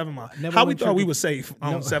right off 7 Mile. How we thought we was safe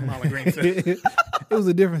on 7 Mile of Greenfield? It was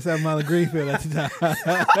a different 7 Mile of Greenfield at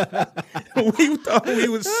the time. We thought we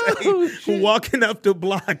was safe walking up the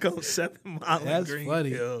block on 7 Mile of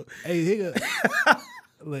Greenfield. Funny. Hey,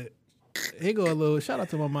 here go a little shout out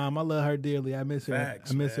to my mom. I love her dearly. I miss her.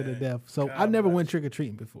 Facts, I miss her to death. So I never went trick or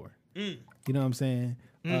treating before. You know what I'm saying?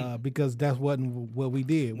 Because that's wasn't what we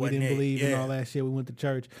did. We didn't believe in all that shit. We went to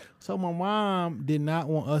church. So my mom did not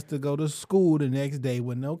want us to go to school the next day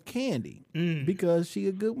with no candy because she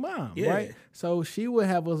a good mom, right? So she would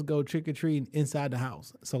have us go trick-or-treating inside the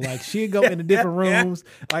house. So like she'd go in the different rooms.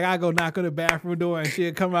 Like I go knock on the bathroom door and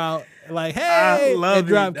she'd come out like, hey, and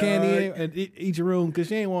drop candy in each room because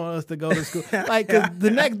she ain't want us to go to school. Like, cause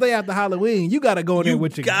the next day after Halloween, you got to go in there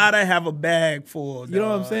with your gotta have a bag full. You know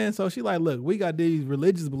what I'm saying? So she like, look, we got these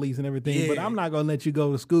religious beliefs and everything, but I'm not going to let you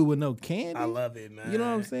go to school with no candy. I love it, man. You know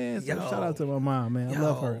what I'm saying? So shout out to my mom, man. I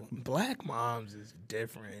love her. Black moms is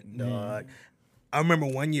different, dog. I remember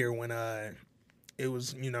one year when it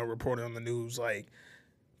was, reported on the news, like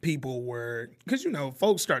people were, because,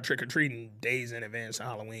 folks start trick-or-treating days in advance of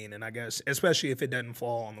Halloween, and I guess, especially if it doesn't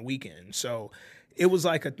fall on the weekend. So it was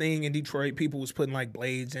like a thing in Detroit. People was putting like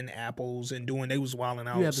blades in apples and they was wilding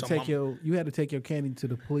out. You had to take your candy to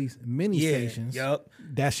the police mini stations. Yep.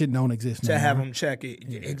 That shit don't exist to no have more. them check it.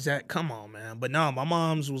 Yeah. Come on, man. But no, my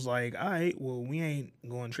mom's was like, all right, well, we ain't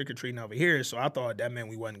going trick-or-treating over here. So I thought that meant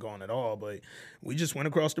we wasn't going at all. But we just went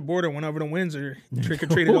across the border, went over to Windsor,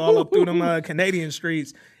 trick-or-treated all up through them Canadian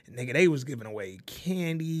streets. And nigga, they was giving away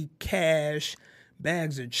candy, cash,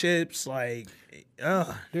 bags of chips,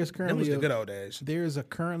 there's currently the good old days. There's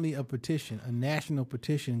currently a petition, a national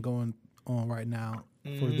petition going on right now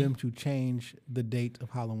for them to change the date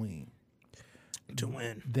of Halloween. To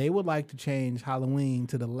when? They would like to change Halloween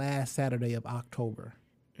to the last Saturday of October,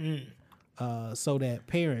 so that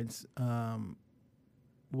parents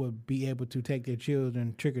would be able to take their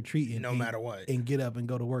children trick or treating, no matter what, and get up and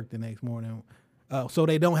go to work the next morning. So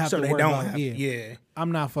they don't have to worry about it. Yeah.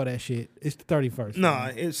 I'm not for that shit. It's the 31st.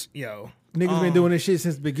 No, it's, Niggas been doing this shit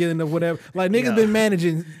since the beginning of whatever. Like, niggas been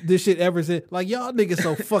managing this shit ever since. Like, y'all niggas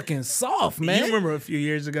so fucking soft, man. You remember a few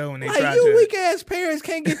years ago when they tried to... you weak-ass parents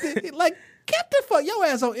can't get this... Like, get the fuck... Your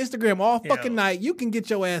ass on Instagram all fucking night. You can get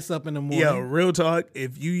your ass up in the morning. Yo, real talk.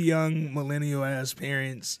 If you young millennial-ass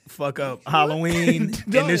parents fuck up Halloween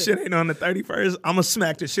and this shit ain't on the 31st, I'm gonna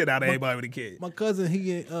smack the shit out of everybody with a kid. My cousin,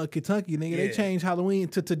 he in Kentucky, nigga, they changed Halloween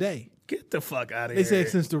to today. Get the fuck out of here. They here.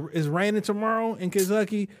 said since it's raining tomorrow in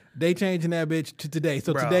Kentucky, they changing that bitch to today.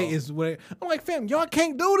 So today is where I'm like, fam, y'all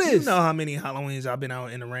can't do this. You know how many Halloweens I've been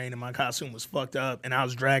out in the rain and my costume was fucked up and I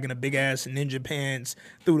was dragging a big ass ninja pants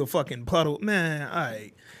through the fucking puddle. Man, all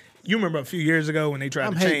right. You remember a few years ago when they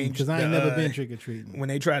tried to change because I ain't never been trick or treating. When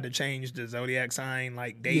they tried to change the zodiac sign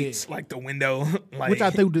dates, like the window, which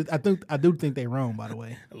I do think they wrong, by the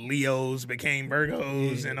way. Leos became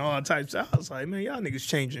Virgos and all types. I was like, man, y'all niggas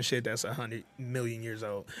changing shit that's 100 million years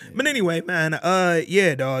old. Yeah. But anyway, man,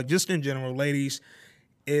 dog. Just in general, ladies,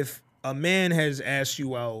 if a man has asked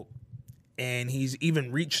you out and he's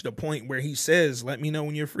even reached the point where he says, "Let me know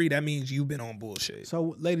when you're free," that means you've been on bullshit.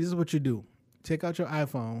 So, ladies, this is what you do. Take out your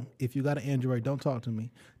iPhone. If you got an Android, don't talk to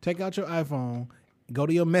me. Take out your iPhone, go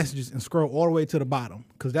to your messages, and scroll all the way to the bottom,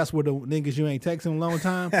 because that's where the niggas you ain't texting a long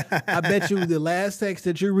time. I bet you the last text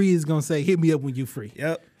that you read is going to say, hit me up when you free.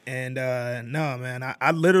 Yep. And no, man,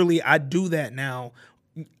 I do that now.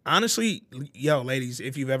 Honestly, yo, ladies,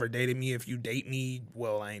 if you've ever dated me, if you date me,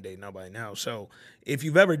 well, I ain't dating nobody now. So if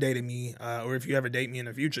you've ever dated me or if you ever date me in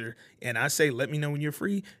the future and I say, let me know when you're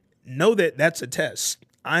free, know that that's a test.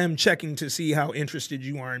 I am checking to see how interested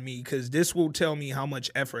you are in me, because this will tell me how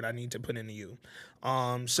much effort I need to put into you.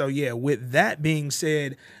 So yeah, with that being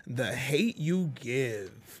said, the hate you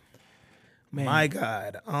give, man. My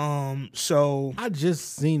God. So I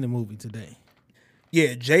just seen the movie today.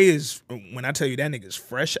 Yeah, Jay is, when I tell you that nigga's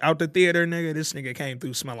fresh out the theater, nigga, this nigga came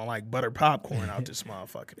through smelling like butter popcorn out this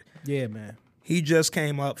motherfucker. Yeah, man. He just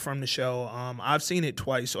came up from the show. I've seen it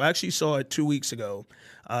twice. So I actually saw it 2 weeks ago,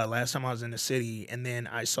 last time I was in the city, and then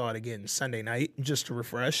I saw it again Sunday night just to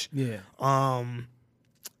refresh. Yeah.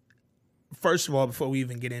 First of all, before we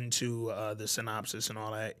even get into the synopsis and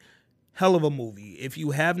all that, hell of a movie. If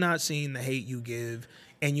you have not seen The Hate You Give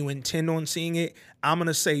and you intend on seeing it, I'm going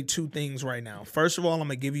to say two things right now. First of all, I'm going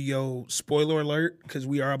to give you your spoiler alert, because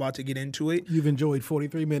we are about to get into it. You've enjoyed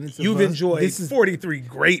 43 minutes. You've enjoyed 43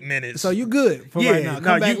 great minutes. So you good for right now.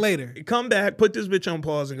 Come back later. Come back, put this bitch on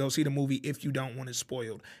pause and go see the movie if you don't want it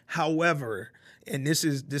spoiled. However, and this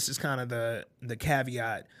is kind of the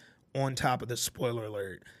caveat on top of the spoiler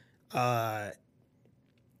alert,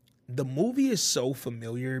 the movie is so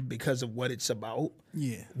familiar because of what it's about.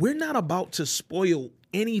 Yeah. We're not about to spoil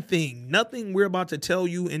anything. Nothing we're about to tell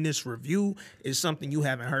you in this review is something you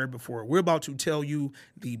haven't heard before. We're about to tell you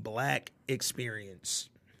the Black experience.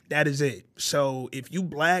 That is it. So if you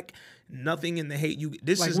Black, nothing in The Hate You...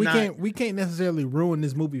 We can't necessarily ruin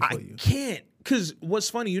this movie for you. I can't. Because what's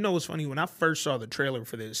funny, what's funny? When I first saw the trailer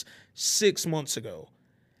for this 6 months ago,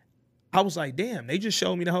 I was like, damn, they just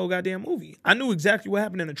showed me the whole goddamn movie. I knew exactly what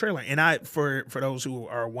happened in the trailer. And for those who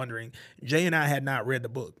are wondering, Jay and I had not read the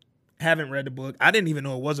book. Haven't read the book. I didn't even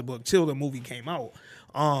know it was a book till the movie came out.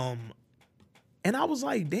 And I was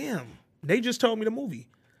like, damn, they just told me the movie.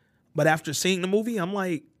 But after seeing the movie, I'm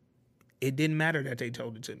like, it didn't matter that they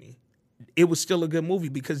told it to me. It was still a good movie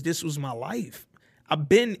because this was my life. I've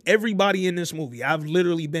been everybody in this movie. I've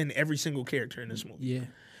literally been every single character in this movie. Yeah.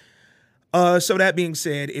 So that being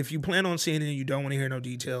said, if you plan on seeing it and you don't want to hear no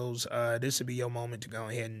details, this would be your moment to go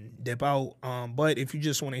ahead and dip out. But if you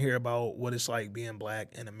just want to hear about what it's like being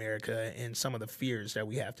black in America and some of the fears that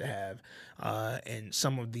we have to have, and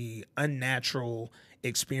some of the unnatural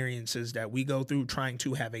experiences that we go through trying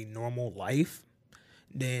to have a normal life,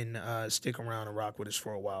 then stick around and rock with us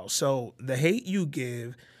for a while. So The Hate U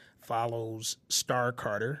Give follows Star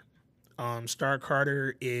Carter. Star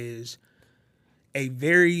Carter is a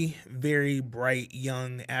very, very bright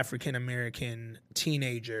young African-American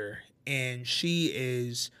teenager, and she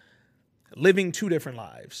is living two different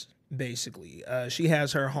lives, basically. She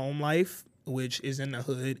has her home life, which is in the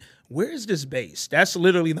hood. Where is this based? That's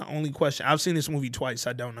literally the only question. I've seen this movie twice.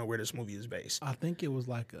 I don't know where this movie is based. I think it was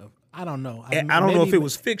like I don't know. I don't know if it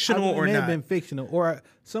was fictional or not. It may have been fictional or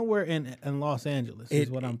somewhere in Los Angeles is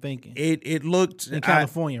what I'm thinking. It looked... In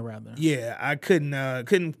California, rather. Yeah, I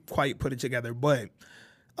couldn't quite put it together, but...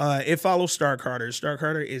 it follows Star Carter. Star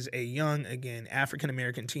Carter is a young, again,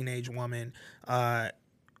 African-American teenage woman, or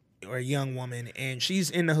a young woman, and she's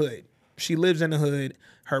in the hood. She lives in the hood.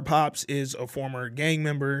 Her pops is a former gang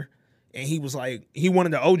member, and he was like, he one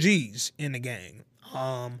of the OGs in the gang.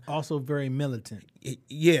 Also very militant.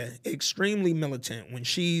 Yeah, extremely militant. When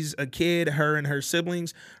she's a kid, her and her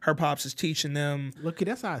siblings, her pops is teaching them. Look,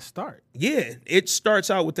 that's how it starts. Yeah, it starts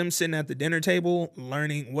out with them sitting at the dinner table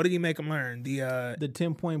learning. What do you make them learn? The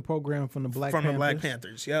 10-point program from the Black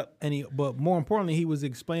Panthers. Yep. But more importantly, he was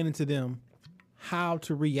explaining to them how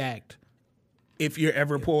to react if you're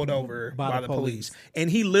ever pulled over by the police. And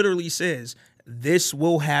he literally says, this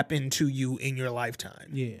will happen to you in your lifetime.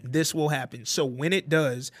 Yeah. This will happen. So when it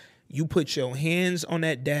does, you put your hands on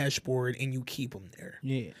that dashboard and you keep them there.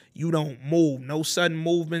 Yeah. You don't move. No sudden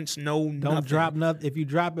movements, Don't drop nothing. If you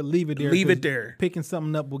drop it, leave it there. Leave it there. Picking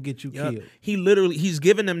something up will get you killed. He's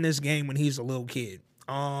giving them this game when he's a little kid.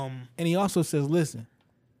 And he also says, listen,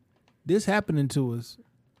 this happening to us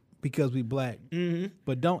because we black. Mm-hmm.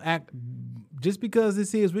 But don't act, just because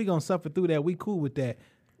this is, we going to suffer through that. We cool with that.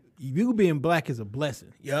 You being black is a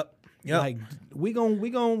blessing. Yep. Like we gonna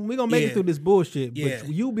make it through this bullshit. But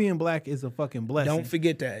you being black is a fucking blessing. Don't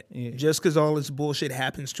forget that. Yeah. Just because all this bullshit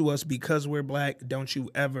happens to us because we're black, don't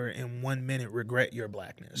you ever in 1 minute regret your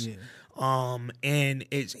blackness. Yeah. And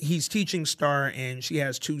he's teaching Star, and she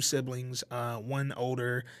has two siblings, one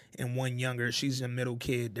older and one younger. She's a middle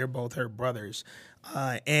kid. They're both her brothers,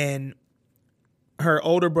 and her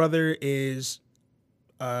older brother is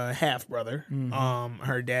half brother. Mm-hmm.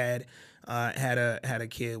 Her dad had a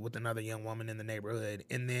kid with another young woman in the neighborhood,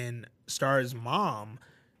 and then Star's mom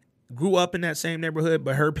grew up in that same neighborhood,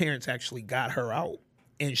 but her parents actually got her out,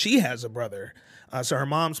 and she has a brother. So her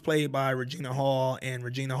mom's played by Regina Hall, and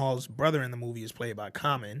Regina Hall's brother in the movie is played by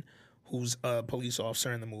Common, who's a police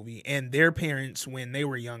officer in the movie. And their parents, when they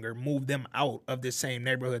were younger, moved them out of this same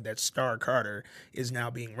neighborhood that Star Carter is now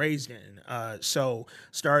being raised in. So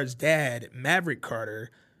Star's dad, Maverick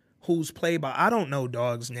Carter, who's played by, I don't know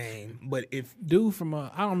dog's name, but if... Dude from,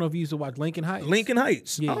 I don't know if you used to watch Lincoln Heights. Lincoln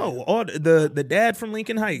Heights. Yeah. Oh, the dad from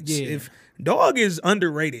Lincoln Heights. Yeah. If dog is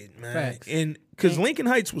underrated, man. Facts. And because Lincoln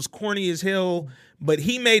Heights was corny as hell, but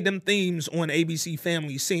he made them themes on ABC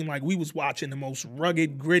Family seem like we was watching the most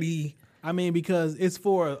rugged, gritty... I mean, because it's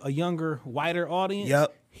for a younger, whiter audience.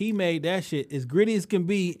 Yep. He made that shit as gritty as can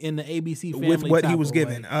be in the ABC Family with what he was way.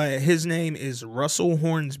 given. His name is Russell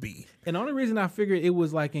Hornsby. And the only reason I figured it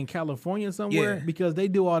was like in California somewhere because they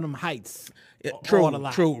do all them heights.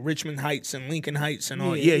 True. Richmond Heights and Lincoln Heights and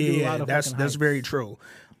all. Yeah. That's very true.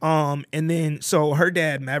 And then so her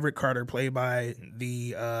dad, Maverick Carter, played by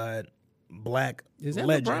the black is that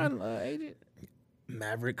legend. LeBron agent?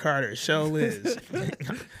 Maverick Carter, show is. I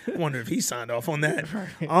wonder if he signed off on that.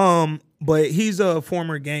 But he's a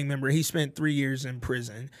former gang member. He spent 3 years in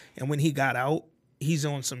prison, and when he got out, he's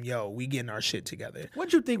on some we getting our shit together.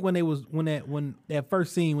 What'd you think when that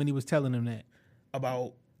first scene when he was telling them that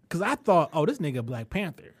about? Because I thought, oh, this nigga Black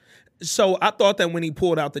Panther. So I thought that when he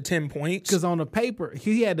pulled out the 10 points, because on the paper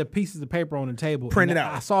he had the pieces of paper on the table, printed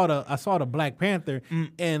out. I saw the Black Panther,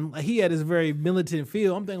 and he had this very militant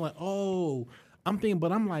feel. I'm thinking like, oh.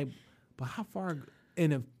 But I'm like, but how far in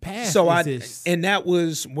the past is this? And that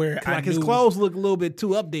was where his clothes look a little bit too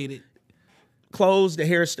updated. Clothes, the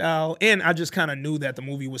hairstyle, and I just kind of knew that the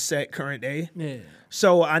movie was set current day. Yeah.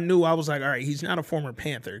 So I was like, all right, he's not a former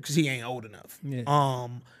Panther because he ain't old enough. Yeah.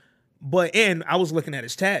 And I was looking at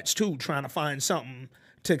his tats too, trying to find something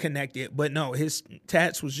to connect it. But no, his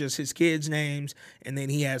tats was just his kids' names, and then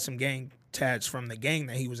he had some gang tats from the gang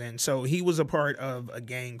that he was in. So he was a part of a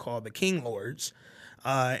gang called the King Lords.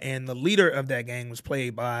 And the leader of that gang was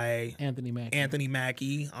played by Anthony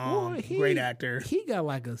Mackie. Great actor. He got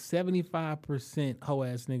like a 75% hoe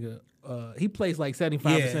ass nigga. He plays like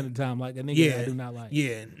 75% of the time, like a nigga that I do not like.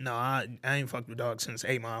 Yeah, no, I ain't fucked with dog since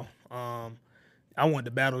 8 Mile. I wanted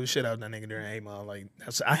to battle the shit out of that nigga during 8 Mile. Like,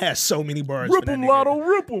 I had so many bars. Rip him, Lotto,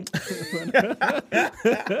 rip him.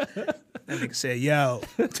 That nigga said, yo.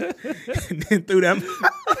 And then threw them.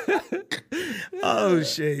 Oh,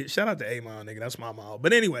 shit. Shout out to 8 Mile, nigga. That's my mile.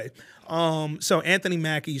 But anyway, so Anthony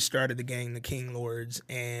Mackie started the gang, the King Lords,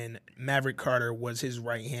 and Maverick Carter was his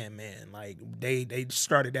right-hand man. Like, they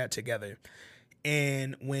started that together.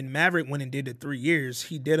 And when Maverick went and did the 3 years,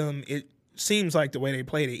 he did them, it seems like the way they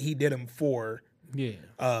played it, he did them for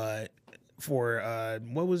what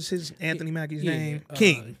was his Anthony Mackie's name?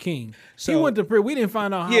 King. So he went to prison. We didn't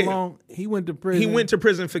find out how long he went to prison. He went to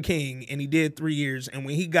prison for King, and he did 3 years. And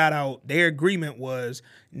when he got out, their agreement was,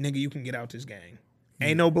 nigga, you can get out this gang.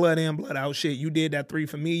 Ain't no blood in, blood out shit. You did that 3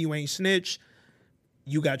 for me. You ain't snitch.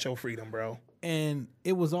 You got your freedom, bro. And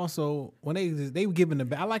it was also when they were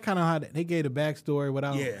giving I like kind of how they gave the backstory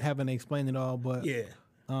without having to explain it all. But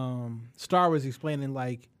Star was explaining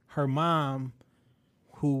like her mom,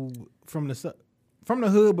 who from the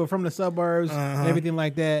hood but from the suburbs, and everything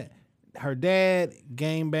like that. Her dad,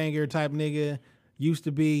 game banger type nigga, used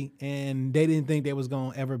to be, and they didn't think they was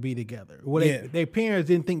gonna ever be together. Well, their parents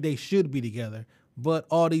didn't think they should be together. But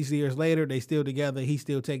all these years later, they still together. He's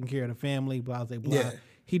still taking care of the family. Blah blah blah. Yeah.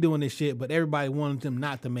 He doing this shit, but everybody wanted him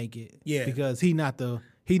not to make it. Yeah, because he not the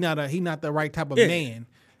right type of man.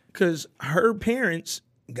 Because her parents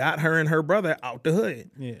got her and her brother out the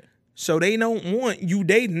hood. Yeah. So they don't want you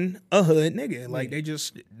dating a hood nigga. Like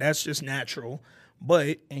that's just natural.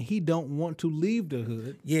 And he don't want to leave the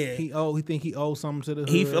hood. Yeah. He think he owes something to the hood.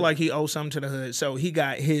 He feel like he owes something to the hood. So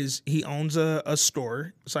he owns a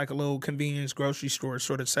store. It's like a little convenience grocery store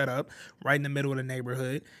sort of set up right in the middle of the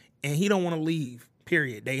neighborhood. And he don't want to leave,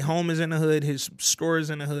 period. They home is in the hood, his store is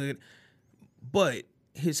in the hood. But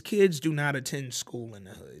his kids do not attend school in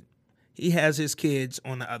the hood. He has his kids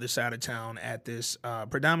on the other side of town at this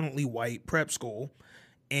predominantly white prep school.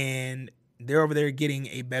 And they're over there getting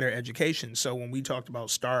a better education. So when we talked about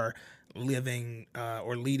Star living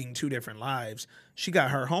or leading 2 different lives, she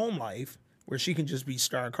got her home life where she can just be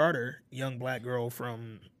Star Carter, young black girl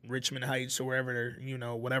from Richmond Heights or wherever,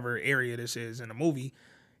 whatever area this is in the movie.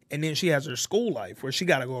 And then she has her school life where she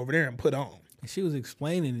got to go over there and put on. She was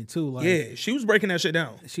explaining it too. Like, yeah, she was breaking that shit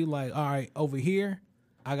down. She like, all right, over here,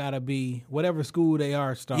 I got to be whatever school they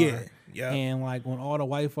are, Star. Yeah. And like when all the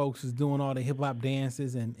white folks is doing all the hip hop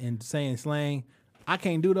dances and saying slang, I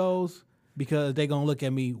can't do those because they gonna look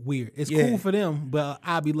at me weird. It's cool for them, but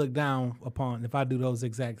I'll be looked down upon if I do those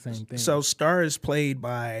exact same things. So Star is played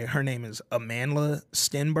by, her name is Amandla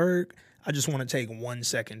Stenberg. I just want to take 1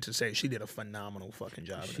 second to say she did a phenomenal fucking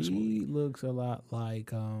job in this movie. She looks a lot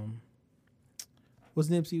like what's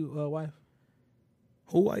Nipsey wife?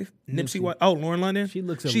 Who wife? Nipsey wife? Oh, Lauren London? She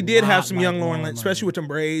looks She did have some young Lauren London, especially with them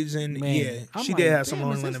braids. And she did have some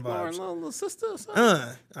Lauren London vibes. Little sister or something? All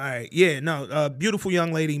right. Yeah, no, beautiful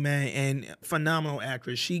young lady, man, and phenomenal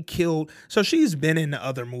actress. She killed. So she's been in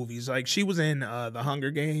other movies. Like she was in The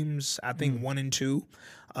Hunger Games, I think 1 and 2.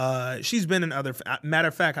 She's been in other, matter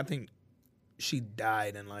of fact, I think she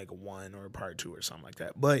died in like 1 or part 2 or something like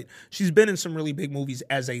that. But she's been in some really big movies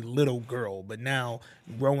as a little girl. But now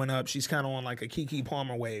growing up, she's kind of on like a Keke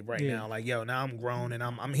Palmer wave right now. Like, yo, now I'm grown and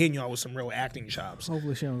I'm hitting y'all with some real acting chops.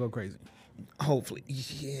 Hopefully she don't go crazy. Hopefully.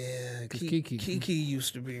 Yeah. Keke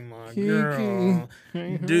used to be my girl.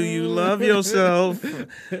 Do you love yourself?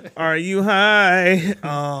 Are you high?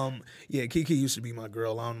 Yeah, Keke used to be my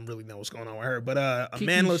girl. I don't really know what's going on with her. But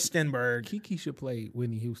Amandla Stenberg. Keke should play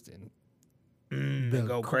Whitney Houston.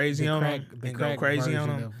 Go crazy on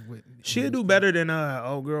him. She'll do better than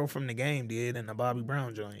old girl from The Game did in the Bobby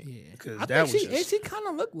Brown joint. Yeah, because she kind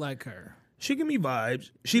of looked like her. She give me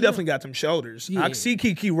vibes. She definitely got them shoulders. Yeah. I can see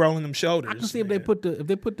Keke rolling them shoulders. I can see if they put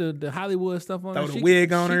the Hollywood stuff on. Throw the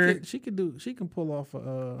wig on her. She can pull off.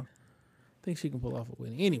 I think she can pull off a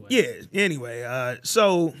Whitney. Anyway. Yeah. Anyway.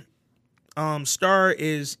 So. Star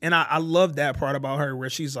is, and I love that part about her where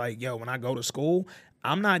she's like, yo, when I go to school,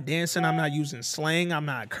 I'm not dancing, I'm not using slang, I'm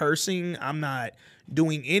not cursing, I'm not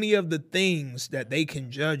doing any of the things that they can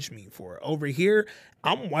judge me for. Over here,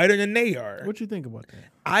 I'm whiter than they are. What you think about that?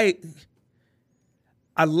 I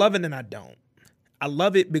love it and I don't. I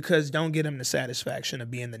love it because don't get them the satisfaction of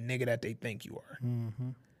being the nigga that they think you are. Mm-hmm.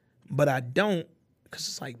 But I don't because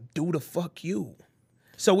it's like, do the fuck you.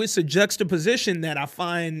 So it's a juxtaposition that I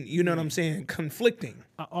find, you know what I'm saying, conflicting.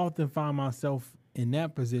 I often find myself in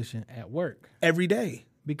that position at work. Every day.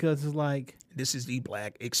 because it's like this is the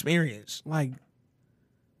black experience. Like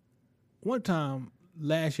one time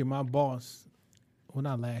last year, my boss, well,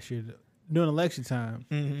 not last year, during election time,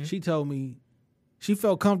 she told me she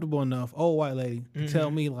felt comfortable enough, old white lady, to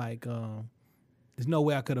tell me like, there's no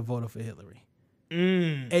way I could have voted for Hillary,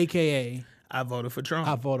 aka I voted for Trump.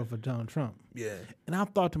 I voted for Donald Trump. Yeah, and I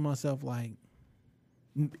thought to myself like,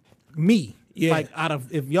 me. Yeah. Like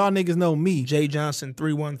if y'all niggas know me, Jay Johnson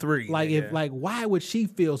 313. Like why would she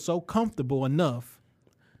feel so comfortable enough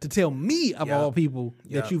to tell me of all people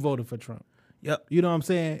that you voted for Trump? Yep. You know what I'm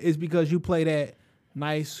saying? It's because you play that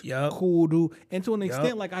nice, cool dude. And to an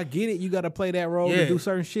extent, like I get it, you got to play that role to do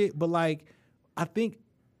certain shit. But like, I think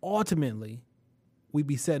ultimately we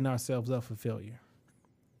be setting ourselves up for failure.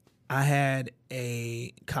 I had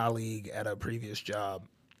a colleague at a previous job,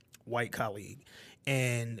 white colleague,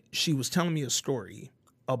 and she was telling me a story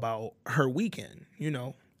about her weekend, you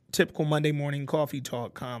know, typical Monday morning coffee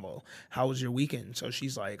talk convo. How was your weekend? So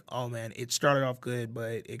she's like, oh man, it started off good,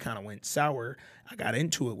 but it kind of went sour. I got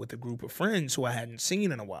into it with a group of friends who I hadn't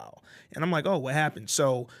seen in a while. And I'm like, oh, what happened?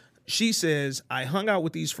 So she says, I hung out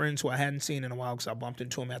with these friends who I hadn't seen in a while because I bumped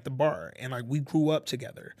into them at the bar. And like, we grew up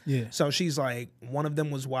together. Yeah. So she's like, one of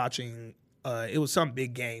them was watching it was some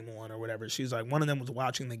big game on or whatever. She's like, one of them was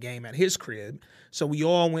watching the game at his crib. So we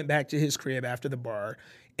all went back to his crib after the bar.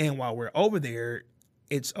 And while we're over there,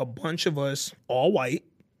 it's a bunch of us, all white.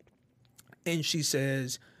 And she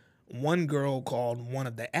says, one girl called one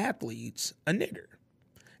of the athletes a nigger.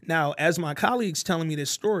 Now, as my colleague's telling me this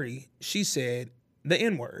story, she said the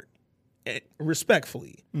N-word.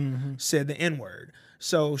 Respectfully said the N-word.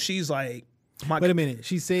 So she's like, wait a minute.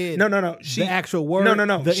 She said no. The actual word.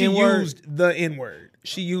 No. The she N-word? used the N-word.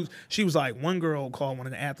 She was like, one girl called one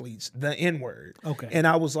of the athletes the N-word. Okay. And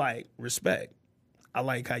I was like, respect. I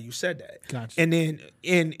like how you said that. Gotcha. And then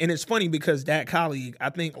and it's funny because that colleague,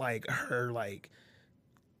 I think like her like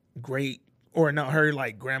her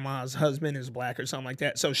like grandma's husband is black or something like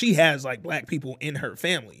that. So she has like black people in her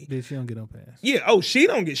family. Bitch, she don't get no pass. Yeah. Oh, she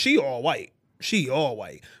all white. She all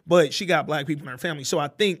white. But she got black people in her family. So I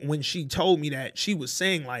think when she told me that, she was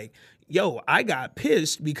saying like, yo, I got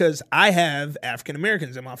pissed because I have African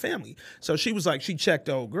Americans in my family. So she was like, she checked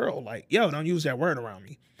the old girl like, yo, don't use that word around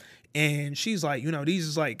me. And she's like, you know, these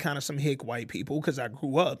is like kind of some hick white people because I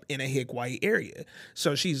grew up in a hick white area.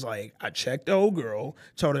 So she's like, I checked the old girl,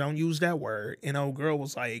 told her don't use that word. And old girl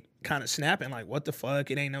was like kind of snapping like, what the fuck?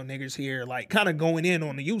 It ain't no niggers here. Like kind of going in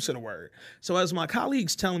on the use of the word. So as my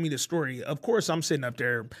colleague's telling me the story, of course, I'm sitting up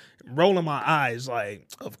there rolling my eyes like,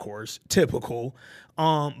 of course, typical.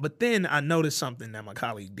 But then I noticed something that my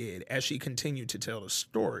colleague did. As she continued to tell the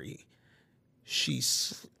story, she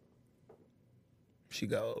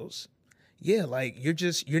goes, yeah, like,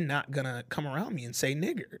 you're not gonna come around me and say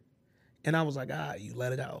nigger. And I was like, you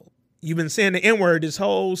let it out. You've been saying the N-word this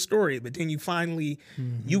whole story, but then you finally,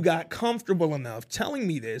 you got comfortable enough telling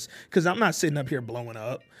me this, because I'm not sitting up here blowing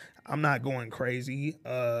up. I'm not going crazy.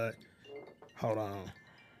 Hold on.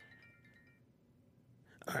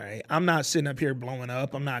 All right. I'm not sitting up here blowing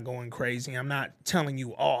up. I'm not going crazy. I'm not telling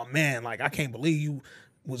you, oh, man, like, I can't believe you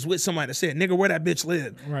was with somebody that said, nigga, where that bitch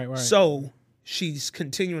live? Right. So she's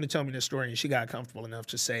continuing to tell me the story, and she got comfortable enough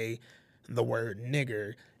to say the word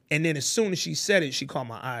nigger. And then as soon as she said it, she caught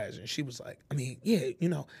my eyes, and she was like, I mean, yeah, you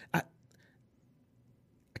know, I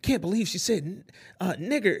can't believe she said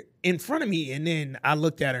nigger in front of me. And then I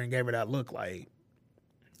looked at her and gave her that look like,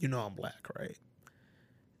 you know I'm black, right?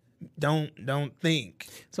 Don't think.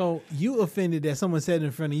 So you offended that someone said it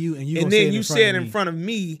in front of you, and then you said in front of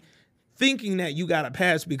me, thinking that you got a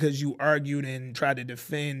pass because you argued and tried to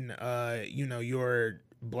defend, your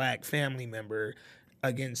black family member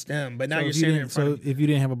against them. But now you're saying it in front of me. So if you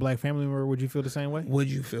didn't have a black family member, would you feel the same way? Would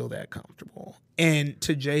you feel that comfortable? And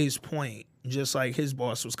to Jay's point, just like his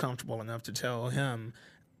boss was comfortable enough to tell him,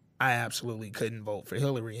 I absolutely couldn't vote for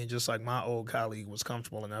Hillary. And just like my old colleague was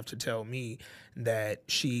comfortable enough to tell me that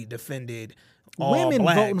she defended all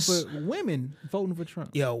blacks. Women voting for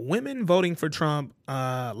Trump. Yeah, women voting for Trump,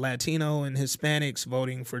 Latino and Hispanics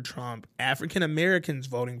voting for Trump, African Americans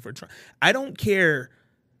voting for Trump. I don't care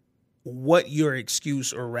what your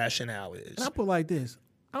excuse or rationale is. And I put it like this.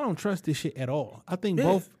 I don't trust this shit at all. I think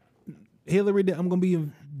both Hillary, I'm going to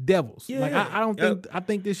be devils. Yeah. Like I don't think, I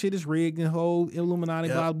think this shit is rigged and whole Illuminati,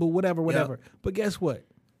 blah, blah, whatever. Yep. But guess what?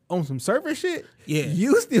 On some surface shit,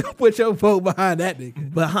 you still put your vote behind that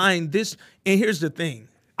nigga. Behind this, and here's the thing.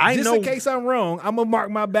 Just in case I'm wrong, I'm gonna mark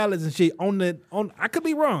my ballots and shit on. I could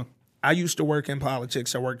be wrong. I used to work in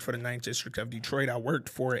politics. I worked for the 9th District of Detroit. I worked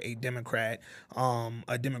for a Democratic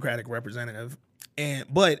representative,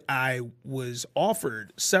 but I was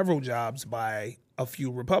offered several jobs by a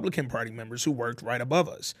few Republican Party members who worked right above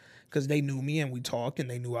us because they knew me and we talked and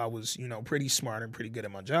they knew I was, pretty smart and pretty good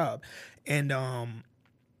at my job. And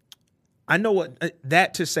I know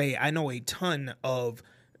I know a ton of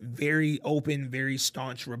very open, very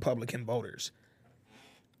staunch Republican voters.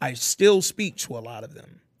 I still speak to a lot of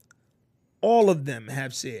them. All of them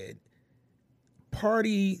have said,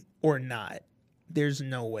 party or not, there's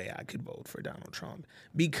no way I could vote for Donald Trump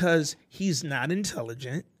because he's not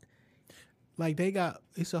intelligent. Like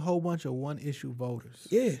it's a whole bunch of one-issue voters.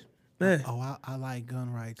 Yeah. Man. Oh, I like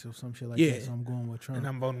gun rights or some shit like Yeah. that, so I'm going with Trump. And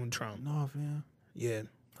I'm voting with Trump. No, fam. Yeah.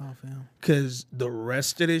 No, fam. Because the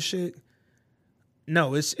rest of this shit,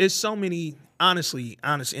 no, it's so many, honestly,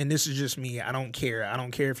 and this is just me. I don't care. I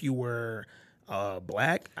don't care if you were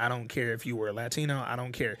black. I don't care if you were Latino. I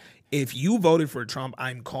don't care. If you voted for Trump,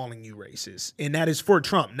 I'm calling you racist. And that is for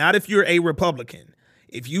Trump, not if you're a Republican.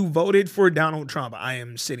 If you voted for Donald Trump, I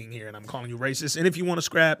am sitting here and I'm calling you racist. And if you want to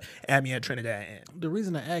scrap, add me at Trinidad Ant. The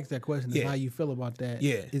reason I asked that question is how you feel about that.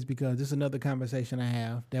 Yeah. Is because this is another conversation I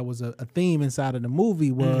have that was a theme inside of the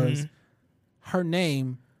movie was her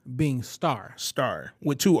name being Star. Star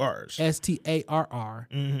with 2 R's. Starr.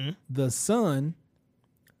 The son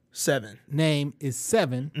 7. name is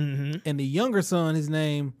 7. And the younger son, his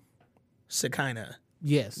name Shekinah.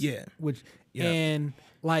 Yes. Yeah. Which Yeah. and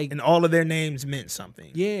like And all of their names meant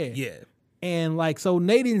something. Yeah. Yeah. And like so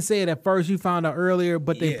they didn't say it at first, you found out earlier,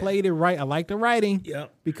 but they played it right. I like the writing.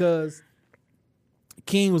 Yep. Because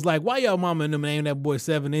King was like, why y'all mama and them name that boy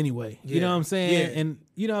 7 anyway? Yeah. You know what I'm saying? Yeah. And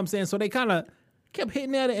you know what I'm saying? So they kind of kept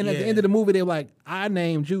hitting at it. And at the Yeah. end of the movie, they were like, I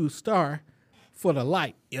named you Star for the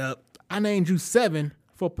light. Yep. I named you 7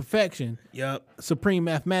 for perfection. Yep. Supreme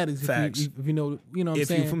mathematics. Facts. If you know what I'm If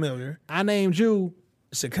saying. you're familiar. I named you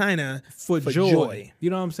Shekinah for joy. You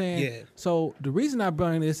know what I'm saying? Yeah. So the reason I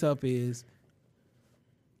bring this up is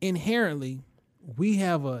inherently we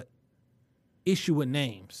have a issue with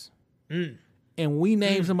names. And we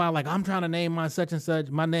name somebody like, I'm trying to name my such and such.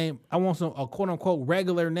 My name, I want a quote unquote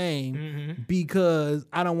regular name because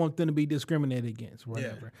I don't want them to be discriminated against,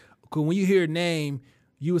 whatever. Because when you hear name,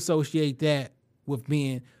 you associate that with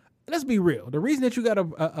being, let's be real. The reason that you got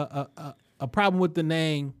a problem with the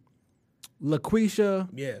name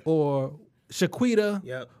LaQuisha or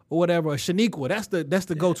Shaquita or whatever, or Shaniqua, that's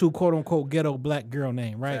the go-to quote unquote ghetto black girl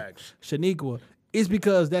name, right? Facts. Shaniqua is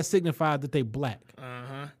because that signifies that they black.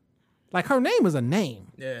 Like her name is a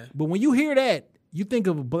name. Yeah. But when you hear that, you think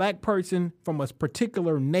of a black person from a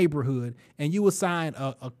particular neighborhood and you assign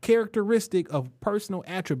a characteristic of personal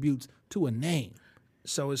attributes to a name.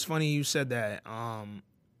 So it's funny you said that.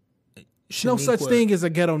 No such thing as a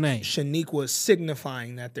ghetto name. Shaniqua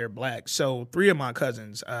signifying that they're black. So 3 of my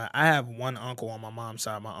cousins, I have one uncle on my mom's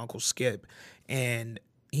side, my Uncle Skip, and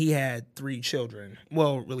he had 3 children.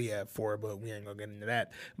 Well, really had 4, but we ain't gonna get into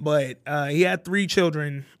that. But he had 3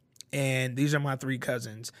 children, and these are my 3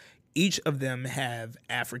 cousins. Each of them have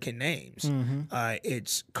African names.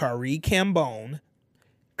 It's Kari Cambone,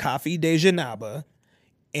 Kofi Dejanaba,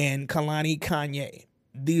 and Kalani Kanye.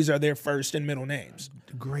 These are their first and middle names.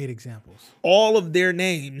 Great examples. All of their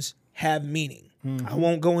names have meaning. I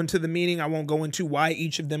won't go into the meaning. I won't go into why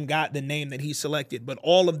each of them got the name that he selected, but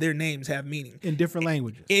all of their names have meaning. In different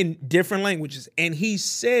languages. In different languages. And he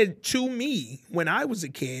said to me when I was a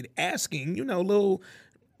kid, asking, little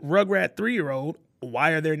Rugrat 3-year-old, why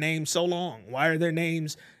are their names so long? Why are their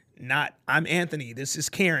names not, I'm Anthony, this is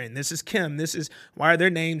Karen, this is Kim, why are their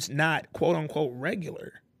names not quote unquote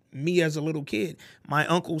regular? Me as a little kid, my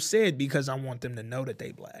uncle said, because I want them to know that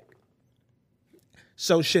they black.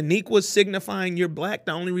 So Shaniqua signifying you're black,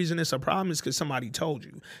 the only reason it's a problem is because somebody told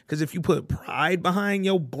you. Because if you put pride behind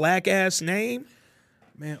your black ass name,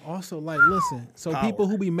 man, also like listen, so Power. people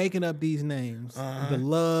who be making up these names, the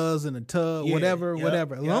Loves and the Tub, Yeah, whatever,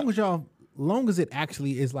 yep. Long as it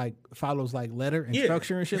actually is like follows like letter and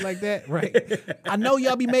structure and shit like that, right? I know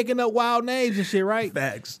y'all be making up wild names and shit, right?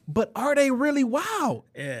 facts. But are they really wild?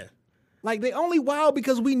 Yeah. Like they only wild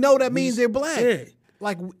because we know that means they're black. Yeah.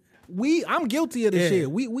 Like I'm guilty of this shit.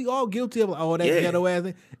 We all guilty of that ghetto ass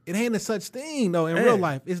thing. It ain't a such thing though in real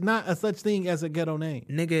life. It's not a such thing as a ghetto name.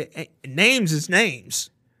 Nigga, names is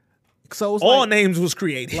names. So it's all names was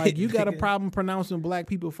created. Like you got a problem pronouncing black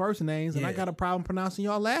people first names, and I got a problem pronouncing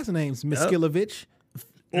y'all last names, Miskilovich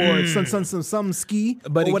or some ski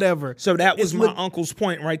or whatever. So that was my uncle's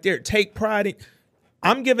point right there. Take pride in.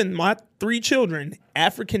 I'm giving my 3 children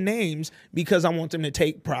African names because I want them to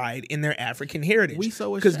take pride in their African heritage.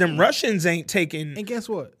 Because them Russians ain't taking. And guess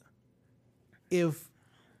what? If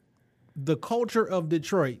the culture of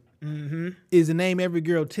Detroit is to name every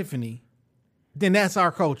girl Tiffany, then that's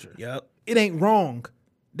our culture. Yep. It ain't wrong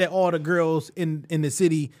that all the girls in the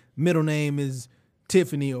city middle name is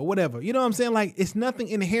Tiffany or whatever. You know what I'm saying? Like, it's nothing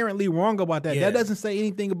inherently wrong about that. Yeah. That doesn't say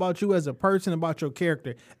anything about you as a person, about your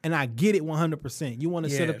character. And I get it 100%. You want to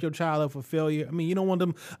set up your child up for failure. I mean, you don't want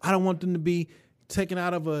them. I don't want them to be taken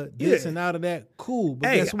out of a this and out of that. Cool.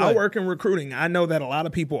 But guess what? I work in recruiting. I know that a lot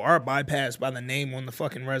of people are bypassed by the name on the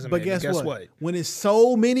fucking resume. But guess what? When it's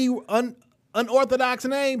so many unorthodox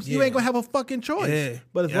names, you ain't gonna have a fucking choice. Yeah.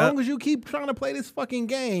 But as long as you keep trying to play this fucking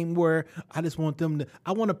game where I just want them to,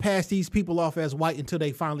 I want to pass these people off as white until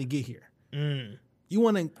they finally get here. You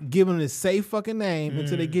want to give them this safe fucking name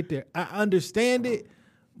until they get there. I understand it,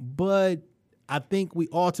 but I think we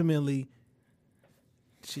ultimately.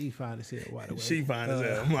 She fine as hell, by the way. She fine as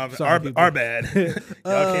hell. Our bad.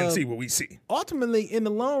 Y'all can't see what we see. Ultimately, in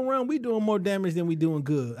the long run, we doing more damage than we doing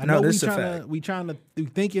good. I know we this is a fact. We trying to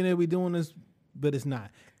thinking that we doing this, but it's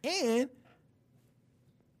not. And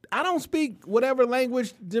I don't speak whatever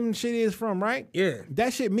language them shit is from, right? Yeah.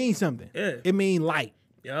 That shit means something. Yeah. It mean light.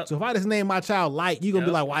 Yep. So if I just name my child Light, you gonna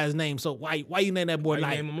be like, why his name so white? Why you name that boy Why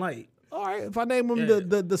Light? you name him Light? All right, if I name him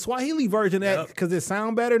the Swahili version of that because it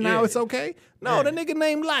sound better, now it's okay. No, the nigga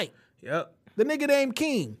named Light. Yep. The nigga named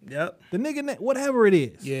King. Yep. The nigga whatever it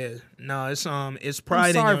is. Yeah. No, it's pride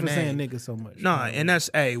I'm sorry in your for name. saying nigga so much. No, and that's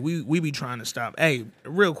we be trying to stop. Hey,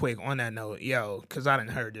 real quick on that note, because I done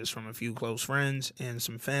heard this from a few close friends and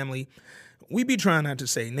some family. We be trying not to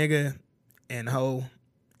say nigga and hoe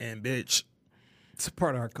and bitch. It's a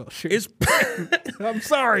part of our culture. It's I'm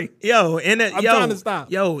sorry. I'm trying to stop.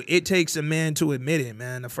 It takes a man to admit it,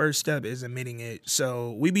 man. The first step is admitting it.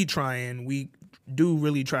 So we be trying. We do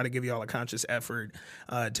really try to give y'all a conscious effort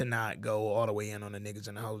to not go all the way in on the niggas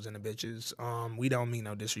and the hoes and the bitches. We don't mean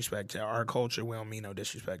no disrespect to our culture. We don't mean no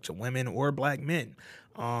disrespect to women or black men.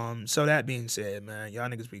 So that being said, man, y'all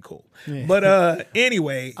niggas be cool. Yeah. But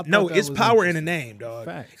anyway, no, it's power in the name, dog.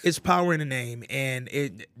 Facts. It's power in the name, and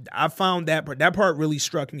I found that part really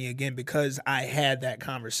struck me again because I had that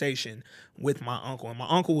conversation with my uncle, and my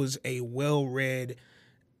uncle was a well-read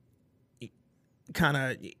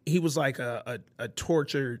he was like a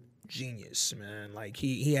tortured genius, man. Like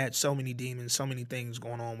he had so many demons, so many things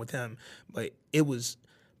going on with him, but it was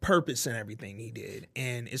purpose in everything he did,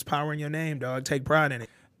 and it's power in your name, dog. Take pride in it.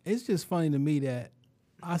 It's just funny to me that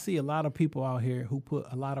I see a lot of people out here who put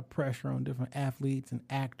a lot of pressure on different athletes and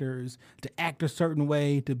actors to act a certain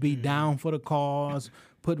way, to be down for the cause,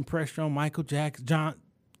 putting pressure on Michael Jackson,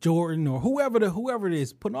 Jordan, or whoever it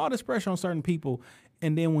is, putting all this pressure on certain people.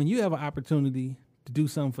 And then when you have an opportunity to do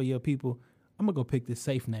something for your people, I'm gonna go pick this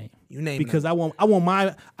safe name. You name because them.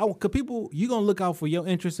 cause people, you gonna look out for your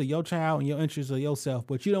interests of your child and your interests of yourself,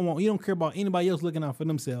 but you don't care about anybody else looking out for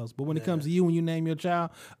themselves. But when it comes to you, when you name your child,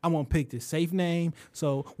 I'm gonna pick this safe name.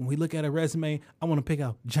 So when we look at a resume, I want to pick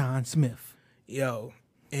out John Smith.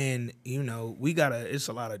 And it's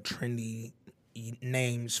a lot of trendy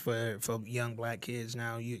names for young black kids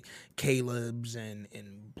now. Caleb's and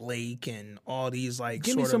Blake and all these like.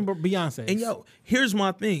 Give me some Beyonce. And here's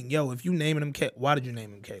my thing. If you naming him, why did you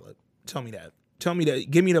name him Caleb? Tell me that.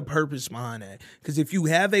 Give me the purpose behind that. Because if you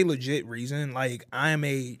have a legit reason, like I am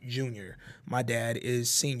a junior, my dad is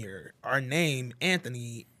senior. Our name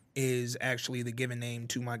Anthony is actually the given name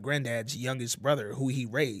to my granddad's youngest brother, who he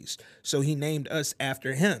raised. So he named us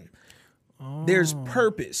after him. There's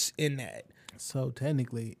purpose in that. So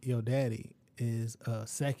technically, your daddy is a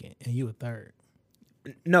second and you a third.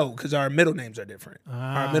 No, because our middle names are different.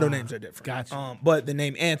 Our middle names are different. Gotcha. But the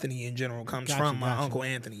name Anthony in general comes from my uncle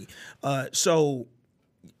Anthony. So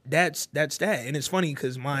that's that. And it's funny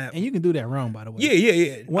because and you can do that wrong, by the way.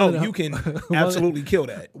 Yeah. You can absolutely kill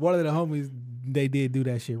that. One of the homies, they did do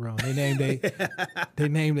that shit wrong. They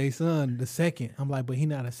named their son the second. I'm like, but he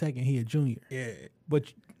not a second. He a junior. Yeah.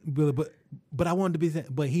 But I wanted to be,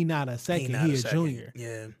 but he not a second. He a junior.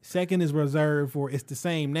 Yeah. Second is reserved for it's the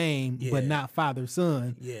same name, but not father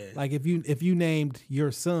son. Yeah. Like if you named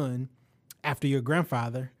your son after your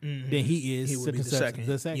grandfather, then he would be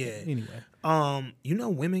the second. Yeah. Anyway.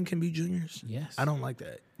 Women can be juniors. Yes. I don't like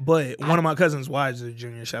that. But one of my cousin's wives is a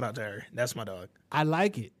junior. Shout out to her. That's my dog. I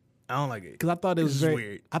like it. I don't like it because I thought it was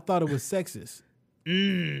weird. I thought it was sexist.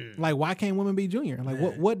 Like, why can't women be junior? Like,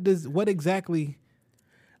 what exactly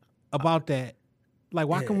about that? Like,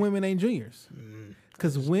 why come women ain't juniors?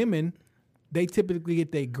 Because women, they typically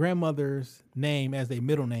get their grandmother's name as their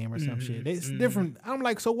middle name or some shit. It's different. I'm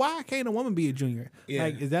like, so why can't a woman be a junior? Yeah.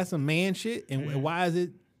 Like, is that some man shit? And why is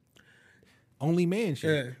it only man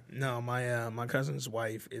shit? Yeah. No, my cousin's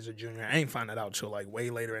wife is a junior. I ain't find that out till like way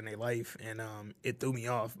later in their life, and it threw me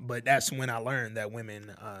off. But that's when I learned that women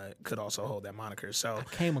could also hold that moniker. So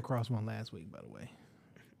I came across one last week, by the way.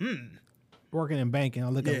 working in banking, I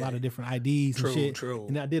look at a lot of different IDs and shit. True.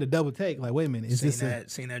 And I did a double take. Like, wait a minute, is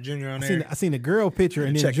seen that Junior on there? I seen the girl picture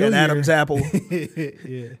and then check Junior. that Adam's apple.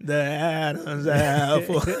 Yeah. The Adam's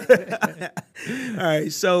apple. All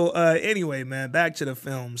right. So anyway, man, back to the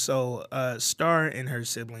film. So Star and her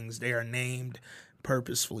siblings, they are named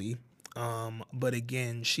purposefully. But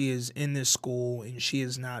again, she is in this school and she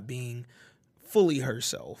is not being fully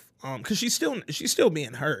herself. Because she's still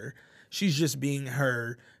being her. She's just being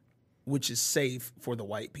her, which is safe for the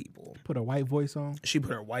white people. Put a white voice on. She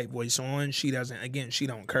put her white voice on. She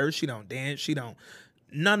don't curse. She don't dance.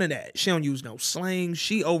 None of that. She don't use no slang.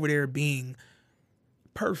 She over there being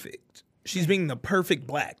perfect. She's being the perfect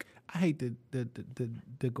black. I hate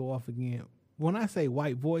to go off again. When I say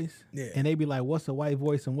white voice, and they be like, what's a white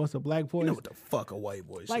voice and what's a black voice? You know what the fuck a white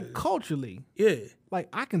voice like is. Culturally. Yeah. Like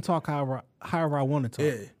I can talk however I want to talk.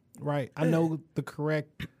 Yeah. Right? I know the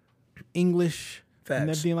correct English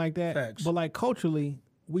and everything like that. Facts. But like culturally,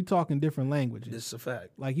 we talk in different languages. This is a fact.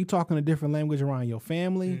 Like you talking a different language around your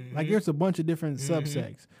family. Like there's a bunch of different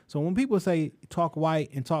subsects. So when people say talk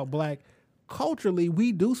white and talk black, culturally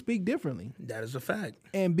we do speak differently. That is a fact.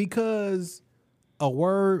 And because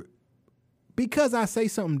I say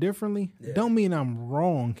something differently, don't mean I'm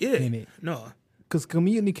wrong in it. No. Because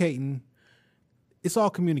communicating, it's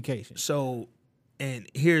all communication. So, and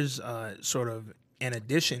here's sort of an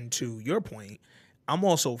addition to your point. I'm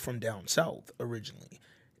also from down south originally.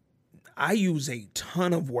 I use a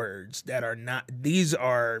ton of words that are not, these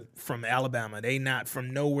are from Alabama. They not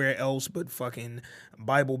from nowhere else but fucking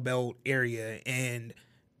Bible Belt area. And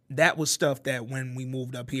that was stuff that when we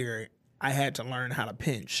moved up here, I had to learn how to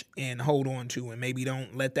pinch and hold on to, and maybe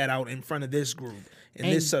don't let that out in front of this group and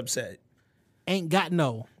this subset. Ain't got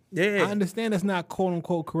no. Yeah. I understand that's not quote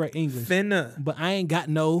unquote correct English. But I ain't got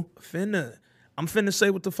no. I'm finna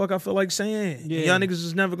say what the fuck I feel like saying. Yeah. Y'all niggas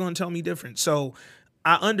is never gonna tell me different. So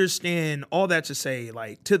I understand all that to say,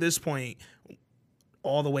 like, to this point,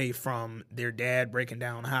 all the way from their dad breaking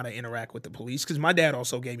down how to interact with the police, because my dad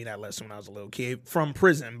also gave me that lesson when I was a little kid, from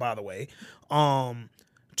prison, by the way,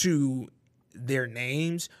 to their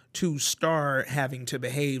names, to Star having to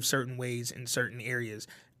behave certain ways in certain areas.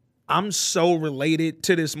 I'm so related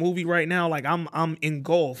to this movie right now. Like I'm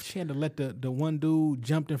engulfed. She had to let the one dude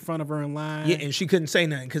jumped in front of her in line. Yeah, and she couldn't say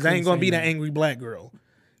nothing because I ain't gonna be that angry black girl.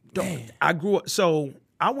 I grew up. So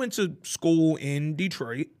I went to school in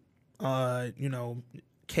Detroit.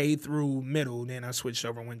 K through middle. Then I switched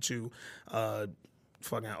over and went to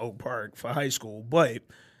fucking Oak Park for high school. But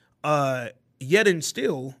yet and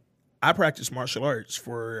still, I practiced martial arts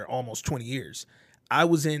for almost 20 years. I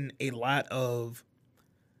was in a lot of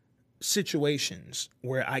situations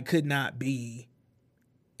where I could not be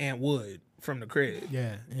Aunt Wood from the crib.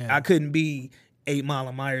 Yeah. I couldn't be 8 Mile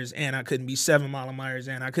of Myers and I couldn't be 7 Mile of Myers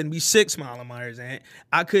and I couldn't be 6 Mile of Myers and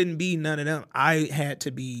I couldn't be none of them. I had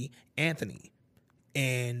to be Anthony.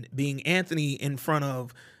 And being Anthony in front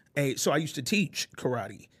of so I used to teach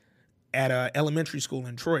karate at an elementary school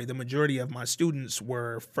in Troy. The majority of my students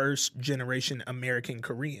were first generation American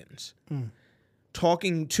Koreans.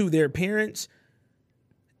 Talking to their parents,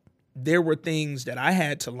 there were things that I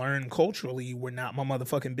had to learn culturally were not my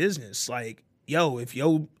motherfucking business. Like, yo, if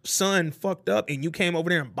your son fucked up and you came over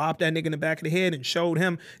there and bopped that nigga in the back of the head and showed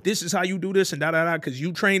him this is how you do this and da-da-da, because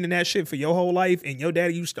you trained in that shit for your whole life and your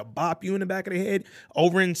daddy used to bop you in the back of the head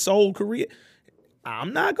over in Seoul, Korea,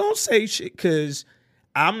 I'm not going to say shit because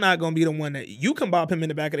I'm not going to be the one that you can bop him in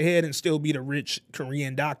the back of the head and still be the rich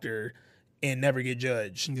Korean doctor and never get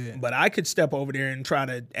judged. Yeah. But I could step over there and try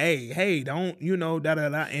to, hey, don't,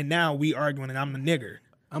 da-da-da. And now we arguing and I'm the nigger.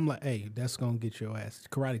 I'm like, hey, that's going to get your ass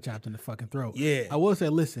karate chopped in the fucking throat. Yeah. I will say,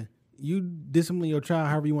 listen, you discipline your child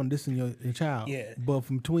however you want to discipline your child. Yeah. But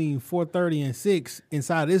from between 4:30 and 6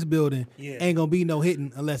 inside this building, ain't going to be no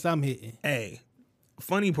hitting unless I'm hitting. Hey,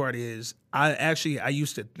 funny part is, I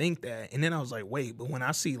used to think that. And then I was like, wait, but when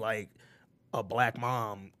I see like a black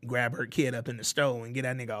mom grab her kid up in the stove and get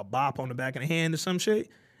that nigga a bop on the back of the hand or some shit,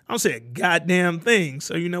 I don't say a goddamn thing.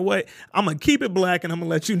 So you know what? I'm going to keep it black and I'm going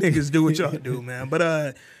to let you niggas do what y'all do, man.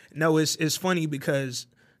 But no, it's funny because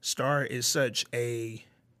Star is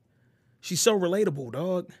she's so relatable,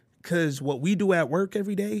 dog. Because what we do at work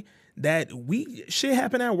every day, shit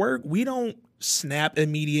happen at work, we don't snap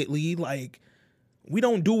immediately. Like, we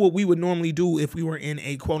don't do what we would normally do if we were in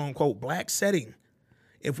a quote unquote black setting.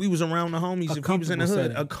 If we was around the homies, if we was in the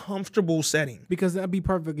hood, a comfortable setting. Because I'll be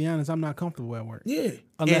perfectly honest, I'm not comfortable at work. Yeah.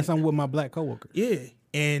 Unless I'm with my black coworkers. Yeah.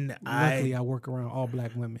 And luckily I work around all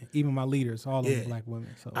black women. Even my leaders, all of them black women.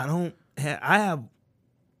 So I have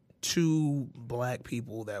 2 black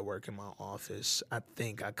people that work in my office. I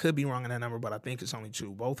think I could be wrong on that number, but I think it's only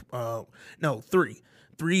 2. 3.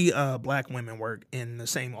 3 black women work in the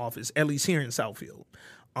same office, at least here in Southfield.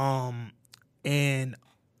 And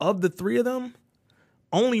of the 3 of them,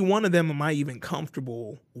 only one of them am I even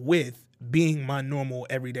comfortable with being my normal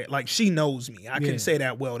everyday. Like, she knows me. I can say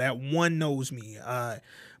that well. That one knows me.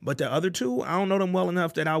 But the other 2, I don't know them well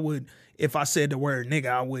enough that I would, if I said the word nigga,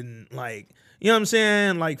 I wouldn't, like, you know what I'm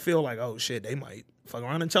saying? Like, feel like, oh shit, they might fuck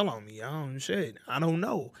around and tell on me. I don't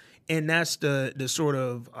know. And that's the sort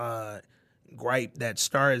of gripe that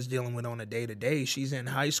Star is dealing with on a day-to-day. She's in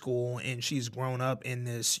high school and she's grown up in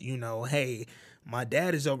this, hey, my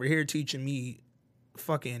dad is over here teaching me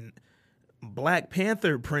fucking Black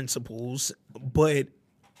Panther principles, but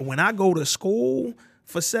when I go to school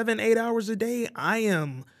for 7-8 hours a day, I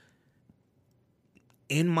am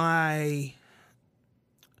in my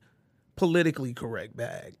politically correct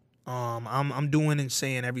bag. I'm doing and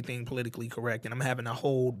saying everything politically correct, and I'm having to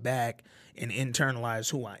hold back and internalize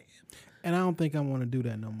who I am. And I don't think I want to do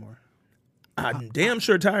that no more. I'm damn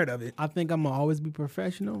sure tired of it. I think I'm going to always be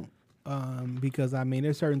professional because,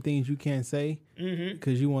 there's certain things you can't say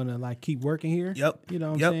because you want to, like, keep working here. Yep. You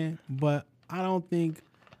know what I'm saying? But I don't think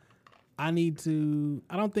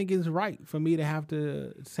it's right for me to have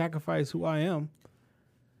to sacrifice who I am.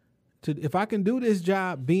 If I can do this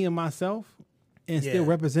job being myself and still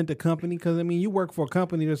represent the company, because, you work for a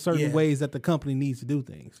company, there's certain ways that the company needs to do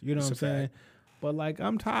things. You know what I'm saying? But, like,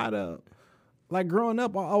 I'm tired of, like, growing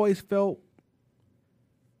up, I always felt,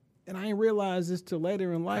 and I didn't realize this till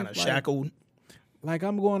later in life. Kind of shackled. Like,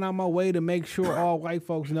 I'm going out my way to make sure all white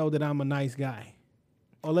folks know that I'm a nice guy.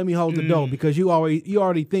 Or let me hold the door, because you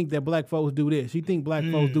already think that black folks do this. You think black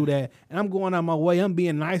folks do that. And I'm going out my way. I'm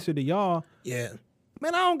being nicer to y'all. Yeah.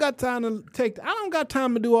 Man, I don't got time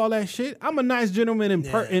to do all that shit. I'm a nice gentleman in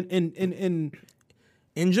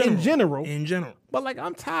general. In general. But, like,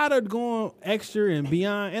 I'm tired of going extra and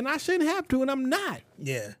beyond, and I shouldn't have to, and I'm not.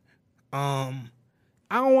 Yeah. I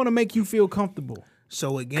don't want to make you feel comfortable.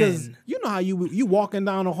 So again, because you know how you walking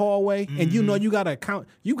down the hallway and you know you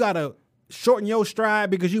gotta shorten your stride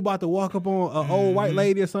because you about to walk up on an old white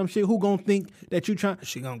lady or some shit who gonna think that you trying.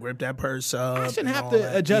 She gonna grip that purse up. I shouldn't have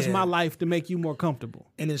to adjust my life to make you more comfortable.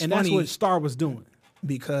 And funny, that's what Star was doing.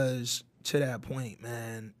 Because to that point,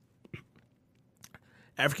 man,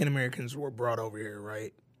 African Americans were brought over here,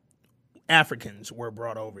 right? Africans were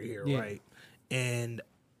brought over here, right? And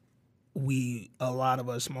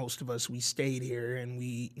most of us, we stayed here and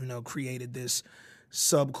we, created this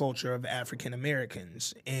subculture of African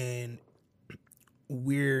Americans. And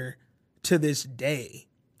we're, to this day,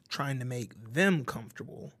 trying to make them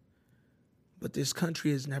comfortable. But this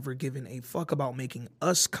country has never given a fuck about making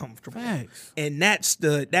us comfortable. Thanks. And that's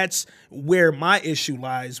where my issue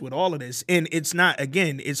lies with all of this. And it's not,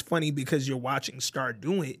 again, it's funny because you're watching Star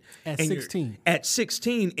do it. At 16. At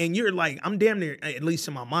 16, and you're like, I'm damn near, at least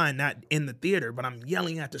in my mind, not in the theater, but I'm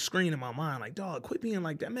yelling at the screen in my mind, like, dog, quit being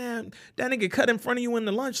like that. Man, that nigga cut in front of you in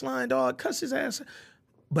the lunch line, dog, cuss his ass.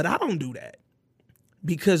 But I don't do that.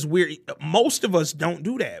 Because most of us don't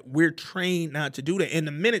do that. We're trained not to do that. And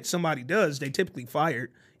the minute somebody does, they typically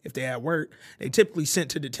fired if they at work. They typically sent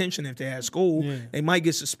to detention if they at school. Yeah. They might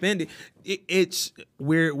get suspended.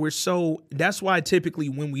 We're so, that's why typically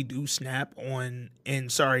when we do snap on,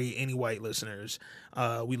 and sorry, any white listeners,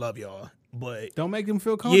 we love y'all. But don't make them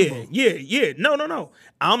feel comfortable. Yeah. No.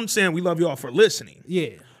 I'm saying we love y'all for listening.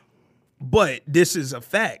 Yeah. But this is a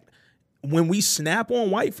fact. When we snap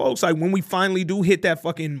on white folks, like when we finally do hit that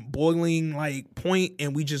fucking boiling like point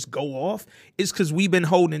and we just go off, it's because we've been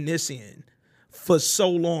holding this in for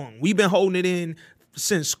so long. We've been holding it in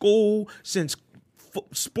since school, since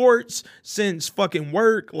sports, since fucking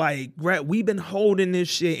work. Like, we've been holding this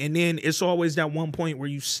shit, and then it's always that one point where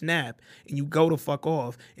you snap and you go to fuck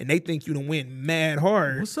off, and they think you done went mad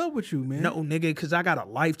hard. What's up with you, man? No, nigga, because I got a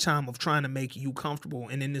lifetime of trying to make you comfortable,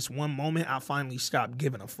 and in this one moment, I finally stopped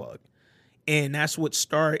giving a fuck. And that's what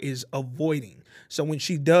Star is avoiding. So when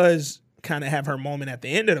she does kind of have her moment at the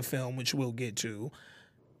end of the film, which we'll get to,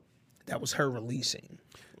 that was her releasing.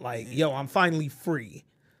 Like, yo, I'm finally free.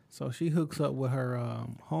 So she hooks up with her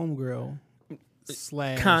homegirl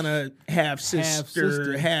 / kind of half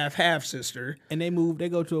sister. And they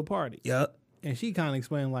go to a party. Yep. And she kind of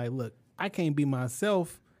explained, like, look, I can't be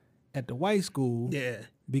myself at the white school. Yeah.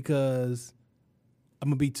 Because I'm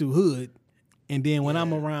going to be too hood. And then when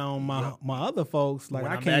I'm around my other folks, like,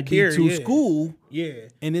 I can't be too school. Yeah.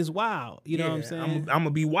 And it's wild. You know what I'm saying? I'm going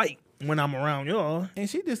to be white when I'm around y'all. And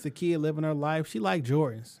she just a kid living her life. She like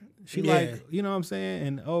Jordans. She like, you know what I'm saying?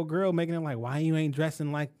 And old girl making it like, why you ain't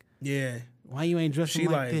dressing like Why you ain't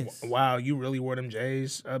dressing like this? Wow, you really wore them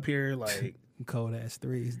J's up here? Like, cold ass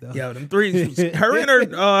threes, though. Yo, them threes. Her and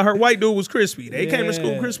her white dude was crispy. They came to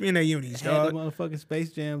school crispy in their unis, dog. Had the motherfucking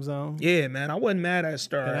Space Jams on. Yeah, man. I wasn't mad at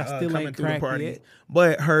Star coming through the party. Yet.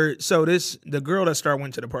 But the girl that Star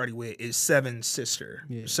went to the party with is Seven's sister.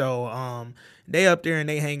 Yeah. So they up there and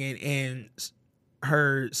they hanging, and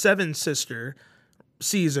her Seven's sister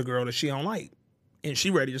sees a girl that she don't like. And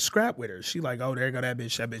she ready to scrap with her. She like, oh, there go that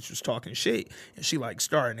bitch. That bitch was talking shit. And she like,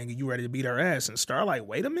 Star, nigga, you ready to beat her ass? And Star like,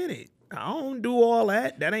 wait a minute. I don't do all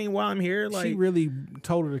that. That ain't why I'm here. Like, she really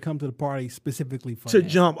told her to come to the party specifically for to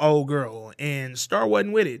jump old girl. And Star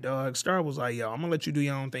wasn't with it, dog. Star was like, yo, I'm gonna let you do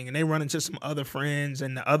your own thing. And they run into some other friends,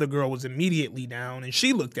 and the other girl was immediately down. And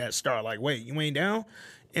she looked at Star like, wait, you ain't down?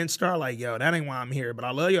 And Star like, yo, that ain't why I'm here. But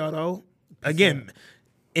I love y'all though. Again,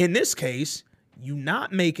 in this case, you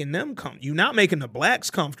not making the blacks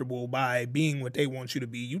comfortable by being what they want you to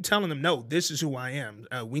be. You telling them, no, this is who I am.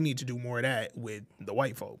 We need to do more of that with the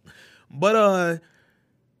white folk. But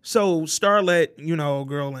so Star let,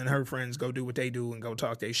 girl and her friends go do what they do and go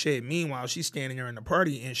talk their shit. Meanwhile, she's standing there in the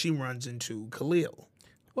party and she runs into Khalil.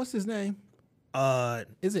 What's his name?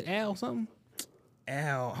 Is it Al something?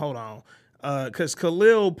 Al, hold on. Because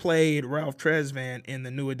Khalil played Ralph Tresvant in the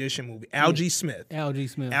New Edition movie. Algie Smith.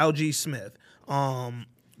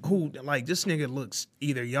 Who, like, this nigga looks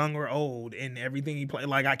either young or old in everything he plays.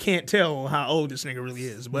 Like, I can't tell how old this nigga really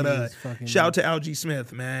is. But shout out to Algie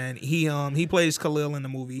Smith, man. He plays Khalil in the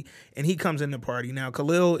movie, and he comes in the party. Now,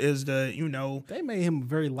 Khalil is they made him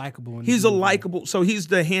very likable. He's he's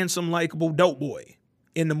the handsome, likable dope boy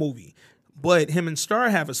in the movie. But him and Star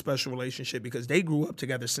have a special relationship because they grew up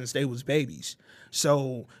together since they was babies.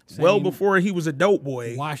 So well before he was a dope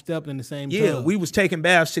boy. Washed up in the same tub. We was taking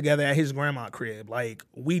baths together at his grandma's crib. Like,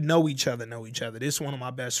 we know each other. This is one of my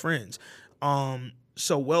best friends.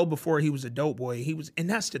 So well before he was a dope boy, and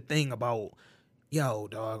that's the thing about, yo,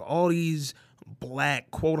 dog, all these black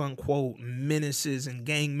quote-unquote menaces and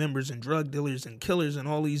gang members and drug dealers and killers and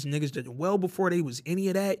all these niggas that well before they was any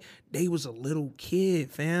of that, they was a little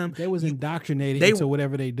kid, fam. They was indoctrinated into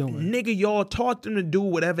whatever they doing. Nigga, y'all taught them to do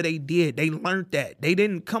whatever they did. They learned that. They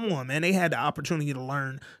didn't, come on, man. They had the opportunity to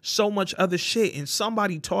learn so much other shit, and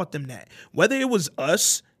somebody taught them that. Whether it was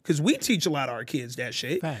us, because we teach a lot of our kids that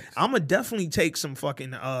shit. Facts. I'm going to definitely take some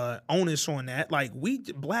fucking onus on that. Like,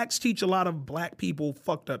 blacks teach a lot of black people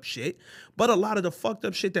fucked up shit. But a lot of the fucked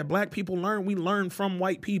up shit that black people learn, we learn from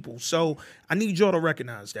white people. So I need y'all to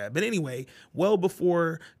recognize that. But anyway, well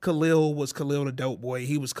before Khalil was Khalil the dope boy,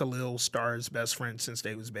 he was Khalil Star's best friend since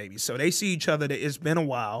they was babies. So they see each other. It's been a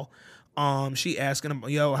while. She asking him,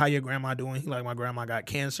 yo, how your grandma doing? He like, my grandma got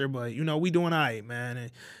cancer, but we doing all right, man.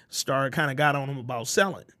 And Star kind of got on him about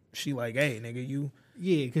selling. She like, hey, nigga, you.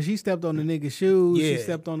 Yeah, because she stepped on the nigga's shoes. Yeah. She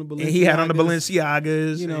stepped on the Balenciagas. And he had on the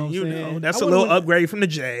Balenciagas. That's a little upgrade from the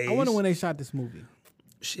J's. I wonder when they shot this movie.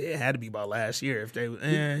 Shit, it had to be about last year. If they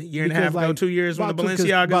year and a half ago, 2 years when the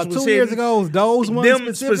Balenciagas about was 2 years ago, those ones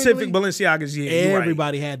them specific Balenciagas. Yeah,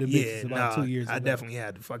 everybody had the bitches about 2 years ago. I definitely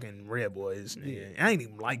had the fucking Red Boys. Yeah. I ain't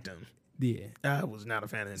even liked them. Yeah, I was not a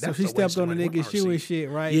fan of that. So she stepped on the nigga's shoe and shit,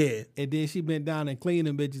 right? Yeah, and then she bent down and cleaned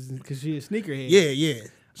them bitches because she a sneakerhead. Yeah.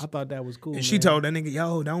 I thought that was cool. And she told that nigga,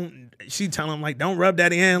 yo, she tell him, like, don't rub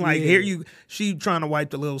that in. Like, she trying to wipe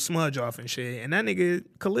the little smudge off and shit. And that nigga,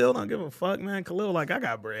 Khalil don't give a fuck, man. Khalil, like, I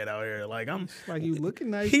got bread out here. Like, like, you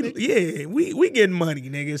looking nice, Yeah, we getting money,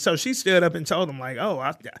 nigga. So she stood up and told him, like, oh,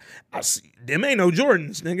 I see, them ain't no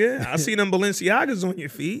Jordans, nigga. I see them Balenciagas on your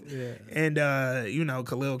feet. Yeah. And,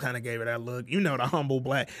 Khalil kind of gave her that look. The humble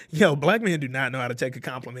black. Yo, black men do not know how to take a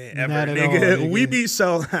compliment ever, not at nigga. All, nigga. We be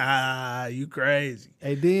so, you crazy.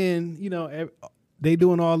 And then, they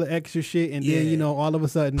doing all the extra shit, and then, all of a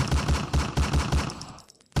sudden,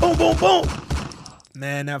 boom, boom, boom.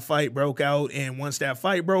 Man, that fight broke out, and once that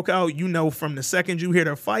fight broke out, from the second you hear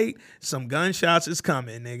the fight, some gunshots is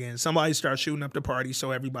coming, nigga, and somebody starts shooting up the party,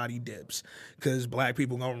 so everybody dips, because black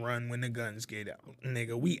people gonna run when the guns get out,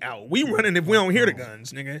 nigga. We out. We running if we don't hear the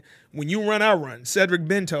guns, nigga. When you run, I run. Cedric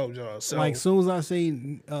Ben told y'all. So, like, soon as I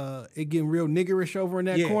seen it getting real niggerish over in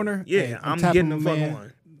that corner, I'm getting the fuck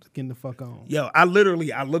on. Getting the fuck on. Yo, I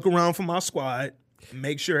look around for my squad,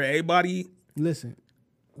 make sure everybody. Listen,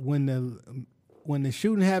 when the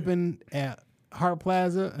shooting happened at Hart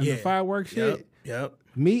Plaza and the fireworks shit,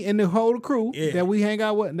 me and the whole crew that we hang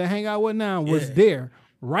out with now was there,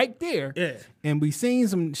 right there. Yeah. And we seen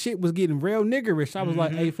some shit was getting real niggerish. I was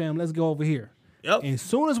like, hey fam, let's go over here. Yep. And as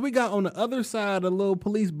soon as we got on the other side of the little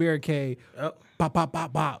police barricade, pop, pop,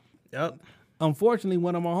 pop, pop. Yep. Unfortunately,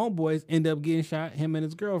 one of my homeboys ended up getting shot, him and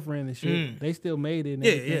his girlfriend and shit. They still made it and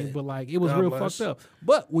everything, but like, it was real fucked up.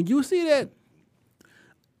 But when you see that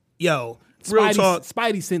Yo, real talk.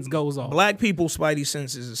 Spidey sense goes off. Black people's spidey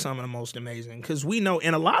senses is some of the most amazing because we know,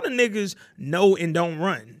 and a lot of niggas know and don't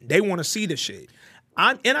run. They want to see the shit.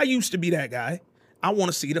 I used to be that guy. I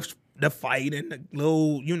want to see the fight and the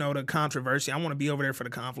little, the controversy. I want to be over there for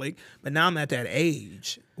the conflict. But now I'm at that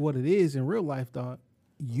age. What it is in real life, dog,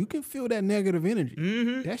 you can feel that negative energy.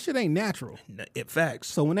 Mm-hmm. That shit ain't natural. Facts.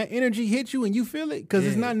 So when that energy hits you and you feel it, because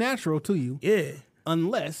it's not natural to you. Yeah.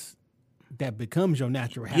 Unless that becomes your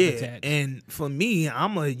natural habitat. Yeah, and for me,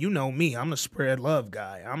 I'm a spread love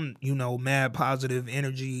guy. I'm, mad positive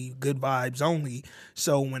energy, good vibes only.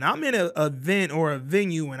 So when I'm in an event or a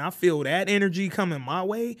venue and I feel that energy coming my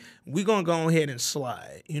way, we gonna go ahead and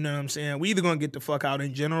slide. You know what I'm saying? We either gonna get the fuck out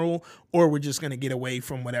in general or we're just gonna get away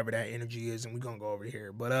from whatever that energy is and we gonna go over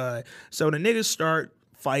here. But so the niggas start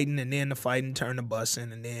fighting and then the fighting turn to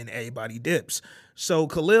bussing and then everybody dips. So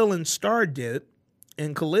Khalil and Star dip.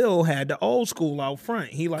 And Khalil had the old school out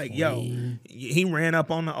front. He he ran up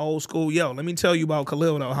on the old school. Yo, let me tell you about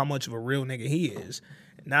Khalil, though, how much of a real nigga he is.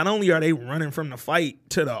 Not only are they running from the fight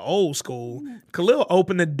to the old school, Khalil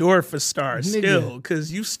opened the door for Star still,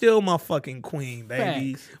 because you still my fucking queen,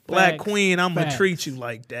 baby. Black queen, I'm going to treat you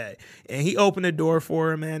like that. And he opened the door for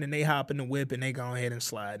her, man, and they hop in the whip and they go ahead and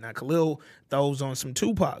slide. Now, Khalil throws on some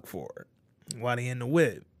Tupac for her while they in the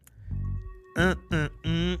whip. Only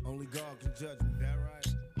God can judge me, that right?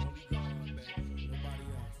 Only God, baby. Nobody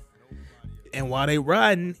else. And while they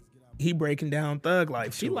riding, he breaking down Thug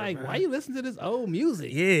Life. She like, why you listen to this old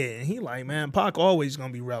music? Yeah, and he like, man, Pac always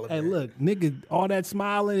gonna be relevant. Hey, look, nigga, all that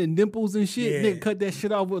smiling and dimples and shit, nigga, cut that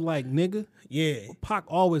shit off with like, nigga. Yeah. Pac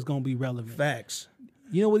always gonna be relevant. Facts.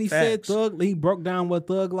 You know what he said? He broke down what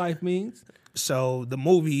Thug Life means. So the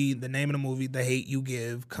name of the movie, The Hate U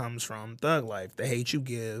Give, comes from Thug Life. The hate you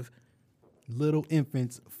give. Little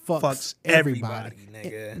infants fucks everybody,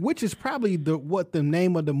 nigga. Which is probably what the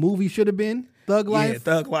name of the movie should have been, Thug Life. Yeah,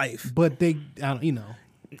 Thug Life. But they,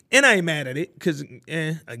 And I ain't mad at it because,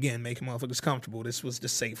 again, making motherfuckers comfortable. This was the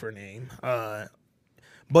safer name.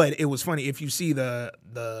 But it was funny if you see the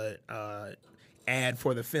ad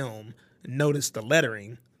for the film. Notice the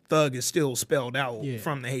lettering. Thug is still spelled out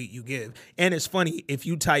from The Hate U Give. And it's funny if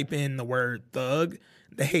you type in the word thug,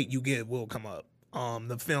 The Hate U Give will come up.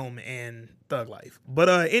 The film and Thug Life. But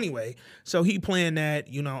anyway, so he playing that,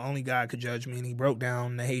 only God could judge me, and he broke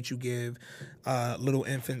down The Hate U Give, little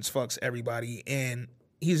infants fucks everybody, and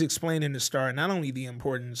he's explaining to Star not only the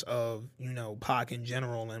importance of, Pac in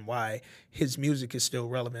general and why his music is still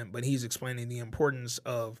relevant, but he's explaining the importance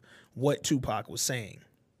of what Tupac was saying.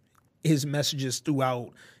 His messages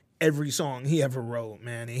throughout every song he ever wrote,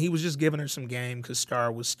 man. And he was just giving her some game because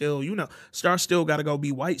Star was still, Star still got to go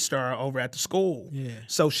be White Star over at the school. Yeah.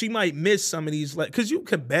 So she might miss some of these, because you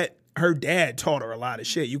could bet her dad taught her a lot of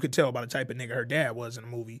shit. You could tell by the type of nigga her dad was in the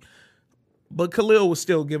movie. But Khalil was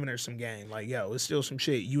still giving her some game. Like, yo, it's still some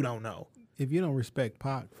shit you don't know. If you don't respect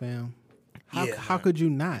Pac, fam, how could you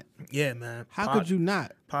not? Yeah, man. How could you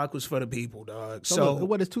not? Pac was for the people, dog. So look,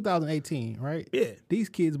 what is 2018, right? Yeah. These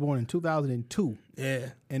kids born in 2002. Yeah.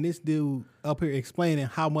 And this dude up here explaining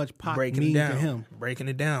how much Pac means to him. Breaking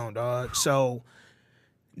it down, dog. So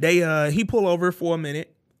he pulled over for a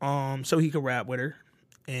minute so he could rap with her.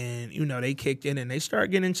 And, they kicked in and they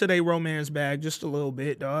start getting into their romance bag just a little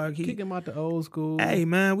bit, dog. Kick him out the old school. Hey,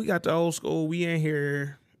 man, we got the old school. We in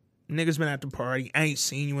here. Niggas been at the party. I ain't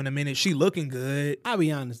seen you in a minute. She looking good. I'll be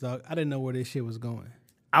honest, dog. I didn't know where this shit was going.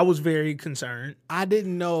 I was very concerned. I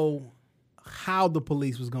didn't know how the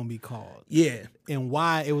police was going to be called. Yeah. And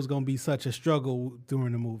why it was going to be such a struggle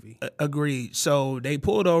during the movie. Agreed. So they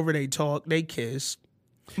pulled over, they talked, they kissed.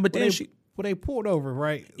 But then they pulled over,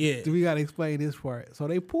 right? Yeah. We got to explain this part. So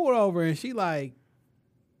they pulled over and she like,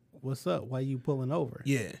 what's up? Why you pulling over?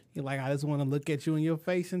 Yeah. You're like, I just want to look at you in your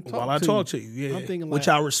face and talk while I talk to you. Yeah. I'm thinking which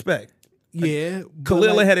I respect. Yeah.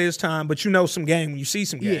 Khalil ahead of his time, but some game when you see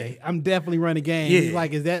some game. Yeah, I'm definitely running game. Yeah. He's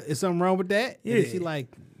like, is something wrong with that? Yeah. And she like,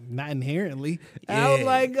 not inherently. Yeah. I was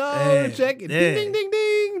like, check it. Yeah. Ding, ding, ding,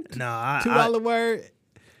 ding. No, $2 word.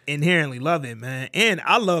 Inherently love it, man. And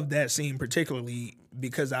I love that scene particularly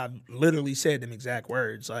because I've literally said them exact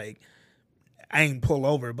words. Like, I ain't pull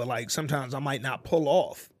over, but like sometimes I might not pull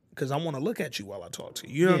off. Because I want to look at you while I talk to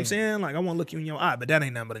you. You know what I'm saying? Like, I want to look you in your eye. But that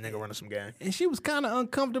ain't nothing but a nigga running some game. And she was kind of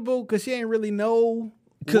uncomfortable because she ain't really know.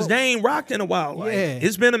 Because they ain't rocked in a while. Like,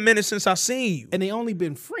 it's been a minute since I seen you. And they only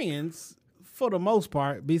been friends for the most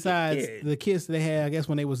part, besides the kiss they had, I guess,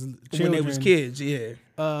 when they was children. When they was kids, yeah.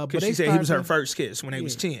 Because she said he was her first kiss when they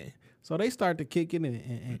was 10. So they started kicking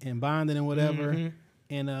and bonding and whatever. Mm-hmm.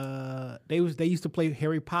 And they used to play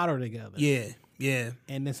Harry Potter together. Yeah. Yeah.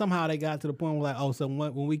 And then somehow they got to the point where like, oh, so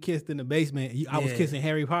when we kissed in the basement, I was kissing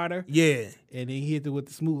Harry Potter. Yeah. And then he hit it with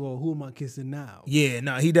the smooth, oh, who am I kissing now? Yeah,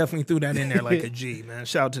 no, he definitely threw that in there like a G, man.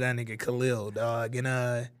 Shout out to that nigga Khalil, dog.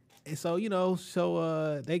 And so, you know,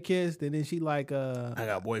 they kissed, and then she like, I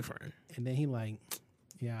got a boyfriend. And then he like,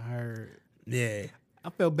 yeah, I heard. Yeah. I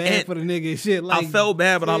felt bad for the nigga and shit. Like, I felt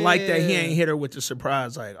bad, but I like that he ain't hit her with the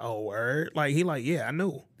surprise, like, oh, word. Like, he like, yeah, I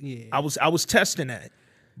knew. Yeah. I was testing that.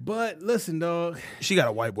 But listen, dog. She got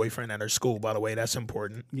a white boyfriend at her school, by the way. That's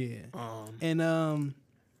important. Yeah. And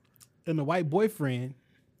the white boyfriend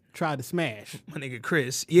tried to smash my nigga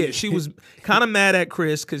Chris. Yeah, she was kind of mad at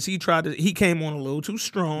Chris because he came on a little too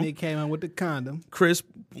strong. He came on with the condom. Chris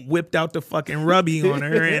whipped out the fucking rubby on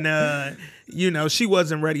her, and you know, she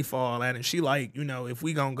wasn't ready for all that. And she like, you know, if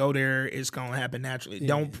we gonna go there, it's gonna happen naturally.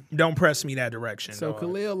 Yeah. Don't press me that direction. So dog.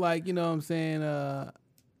 Khalil, like, you know what I'm saying?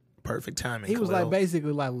 Perfect timing. He was Khalil. like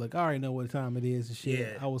basically like, look, I already know what time it is and shit.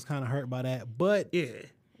 Yeah. I was kind of hurt by that, but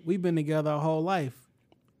we've been together our whole life.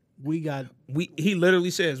 He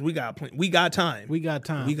literally says we got time. We got time.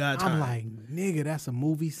 I'm like, nigga, that's a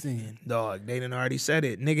movie scene. Dog, they done already said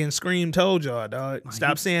it. Nigga and Scream told y'all, dog. Like,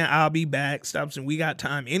 stop saying I'll be back. Stop saying we got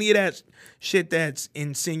time. Any of that shit that's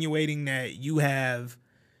insinuating that you have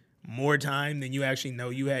more time than you actually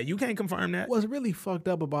know you had. You can't confirm that. What's really fucked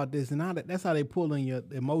up about this, and that's how they pull in your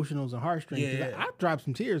emotionals and heartstrings. Yeah. I dropped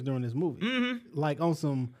some tears during this movie. Mm-hmm. Like on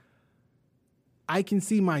some, I can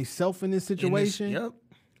see myself in this situation. Yep.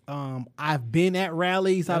 I've been at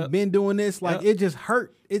rallies. Yep. I've been doing this. Like it just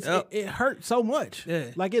hurt. It hurt so much. Yeah.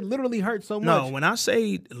 Like it literally hurt so much. No, when I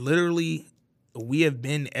say literally, we have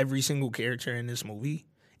been every single character in this movie.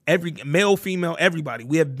 Every male, female, everybody.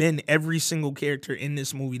 We have been every single character in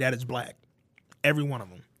this movie that is black. Every one of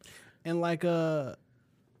them. And like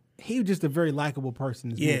he was just a very likable person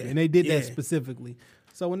in this movie. And they did that specifically.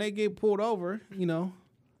 So when they get pulled over, you know.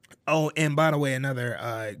 Oh, and by the way, another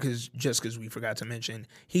because we forgot to mention,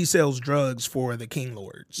 he sells drugs for the King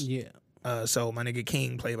Lords. Yeah. So my nigga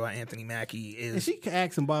King, played by Anthony Mackie, is. And she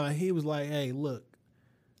asked him about it. He was like, "Hey, look,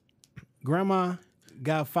 Grandma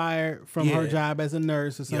got fired from her job as a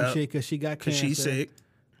nurse or some shit because she got cancer. Because she's sick.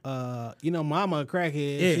 You know, Mama a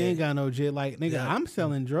crackhead. She ain't got no shit. Like, nigga, I'm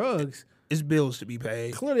selling drugs. It's bills to be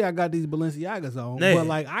paid. Clearly, I got these Balenciagas on, but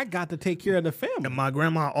like, I got to take care of the family. And my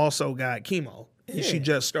grandma also got chemo. And she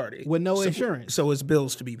just started. With no insurance. So it's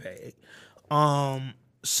bills to be paid.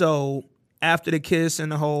 So after the kiss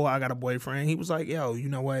and the whole I got a boyfriend, he was like, yo, you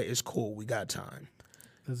know what? It's cool. We got time.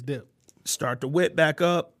 Let's dip. Start the whip back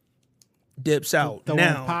up. Dips out.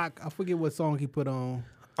 Now, Pac, I forget what song he put on.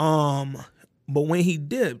 But when he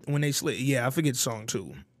dipped, when they slid, I forget the song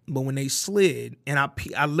too. But when they slid, and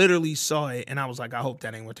I literally saw it, and I was like, I hope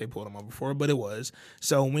that ain't what they pulled him over for, but it was.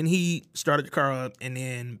 So when he started the car up and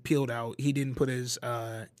then peeled out, he didn't put his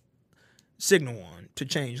signal on to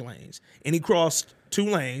change lanes. And he crossed 2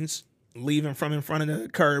 lanes, leaving from in front of the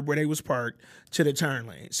curb where they was parked to the turn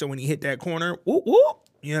lane. So when he hit that corner, whoop, whoop,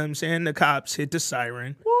 you know what I'm saying? The cops hit the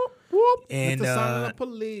siren. Whoop, whoop. And the sound of the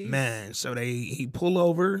police. Man, so he pull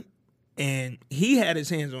over, and he had his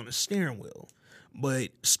hands on the steering wheel. But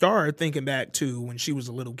Star, thinking back to when she was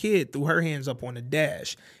a little kid, threw her hands up on the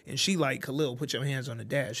dash. And she like, Khalil, put your hands on the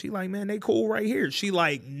dash. He like, man, they cool right here. She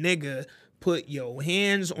like, nigga, put your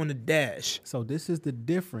hands on the dash. So this is the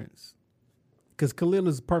difference. Because Khalil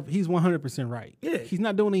is perfect. He's 100% right. Yeah. He's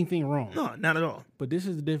not doing anything wrong. No, not at all. But this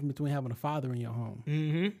is the difference between having a father in your home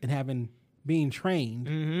and being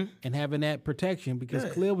trained and having that protection. Because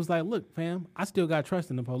Khalil was like, look, fam, I still got trust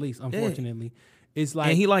in the police, unfortunately. It's like,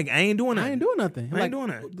 and he like, I ain't doing nothing. I ain't doing nothing. I ain't doing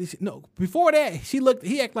that. No, before that,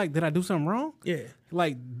 he act like, did I do something wrong? Yeah.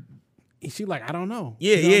 Like, she like, I don't know.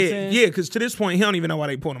 Yeah, you know because to this point, he don't even know why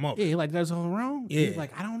they pulled him over. Yeah, he like, that's all wrong? Yeah. He's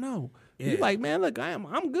like, I don't know. Yeah. He's like, man, look,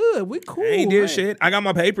 I'm good. We cool. I ain't did shit. I got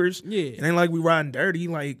my papers. Yeah. It ain't like we riding dirty.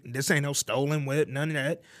 Like, this ain't no stolen whip, none of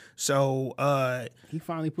that. So he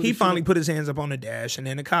finally put his hands up on the dash, and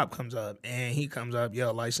then the cop comes up, and he comes up,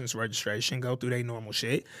 license, registration, go through their normal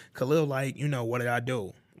shit. Khalil like, what did I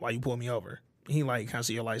do? Why you pull me over? He like, can I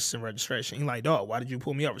see your license and registration? He like, dog, why did you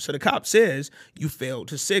pull me over? So the cop says you failed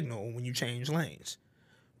to signal when you changed lanes,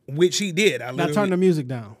 which he did. I turned the music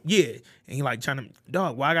down. Yeah, and he like,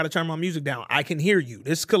 dog, why I got to turn my music down? I can hear you.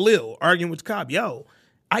 This is Khalil arguing with the cop. Yo,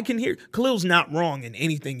 I can hear. Khalil's not wrong in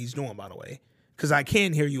anything he's doing, by the way. Because I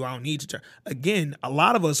can hear you, I don't need to turn. Again, a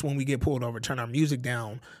lot of us, when we get pulled over, turn our music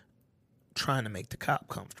down trying to make the cop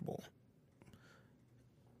comfortable.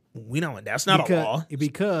 We know that's not a law.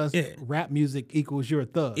 Because rap music equals you're a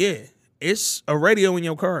thug. Yeah. It's a radio in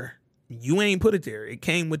your car. You ain't put it there. It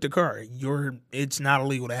came with the car. It's not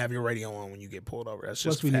illegal to have your radio on when you get pulled over. That's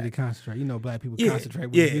just plus we need to concentrate. You know, black people concentrate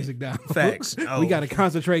with the music down. Facts. We got to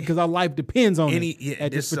concentrate because our life depends on it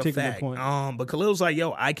at this particular point. But Khalil's like,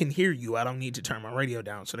 yo, I can hear you. I don't need to turn my radio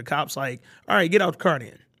down. So the cop's like, all right, get out the car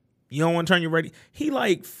then. You don't want to turn your radio. He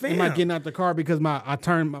like, fam. Am I getting out the car because I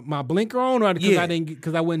turned my blinker on, or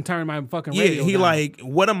because I wouldn't turn my fucking radio down? He like,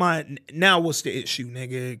 what am I now? What's the issue,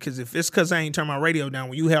 nigga? Because if it's because I ain't turned my radio down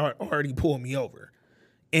when you have already pulled me over,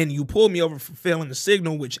 and you pulled me over for failing the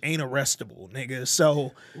signal, which ain't arrestable, nigga.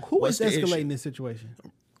 So who is escalating this situation?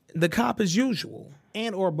 The cop as usual,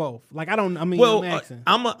 and or both. Like I'm asking.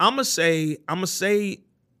 I'm gonna say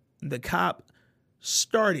the cop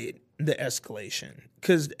started the escalation.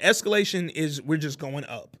 Because the escalation is we're just going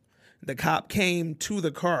up. The cop came to the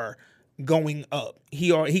car going up.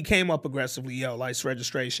 He came up aggressively, yo, license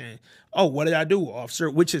registration. Oh, what did I do, officer?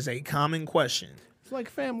 Which is a common question. It's like,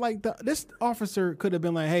 fam, like this officer could have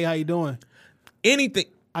been like, hey, how you doing? Anything.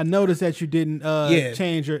 I noticed that you didn't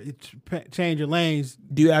change your lanes.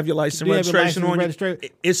 Do you have your license registration on you?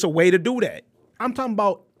 It's a way to do that. I'm talking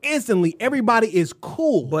about instantly. Everybody is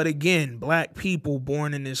cool. But again, black people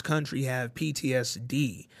born in this country have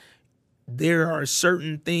PTSD. There are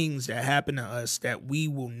certain things that happen to us that we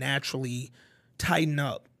will naturally tighten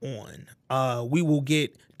up on. We will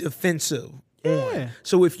get defensive on.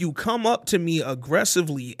 So if you come up to me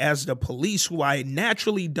aggressively as the police, who I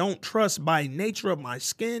naturally don't trust by nature of my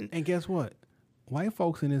skin. And guess what? White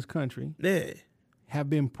folks in this country have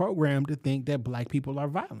been programmed to think that black people are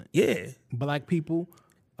violent. Yeah. Black people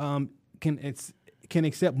can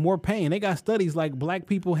accept more pain. They got studies like black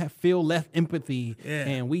people feel less empathy,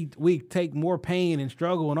 and we take more pain and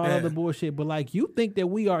struggle and all other bullshit. But like, you think that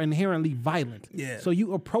we are inherently violent, so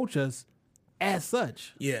you approach us as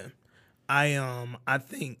such. Yeah, I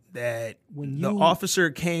think that when the officer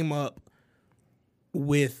came up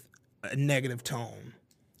with a negative tone,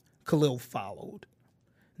 Khalil followed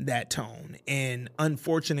that tone. And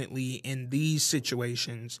unfortunately, in these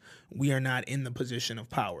situations, we are not in the position of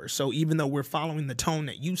power. So even though we're following the tone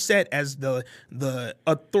that you set as the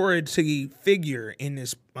authority figure in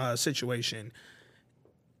this situation,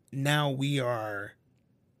 now we are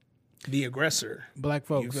the aggressor. Black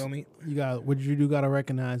folks, you feel me? You got what you do got to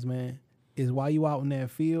recognize, man, is while you out in that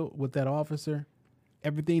field with that officer,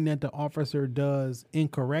 everything that the officer does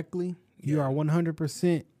incorrectly, you are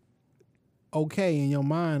 100% okay in your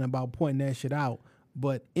mind about pointing that shit out.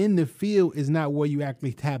 But in the field is not where you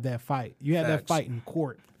actually have that fight. You have that fight in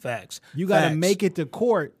court. Facts. You got to make it to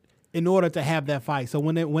court in order to have that fight. So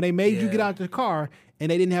when they made you get out the car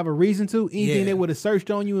and they didn't have a reason to, anything they would have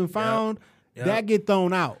searched on you and found, that get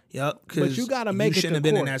thrown out. Yep. But you got to make it to court. You shouldn't have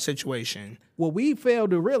been in that situation. What we fail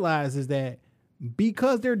to realize is that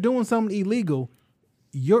because they're doing something illegal,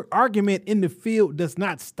 your argument in the field does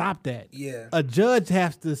not stop that. Yeah. A judge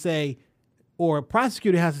has to say, or a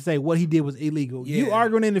prosecutor has to say what he did was illegal. You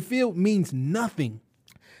arguing in the field means nothing.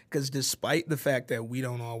 Because despite the fact that we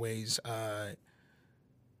don't always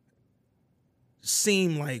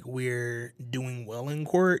seem like we're doing well in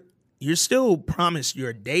court, you're still promised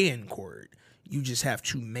your day in court. You just have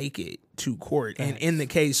to make it to court. Thanks. And in the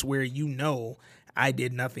case where I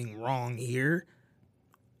did nothing wrong here,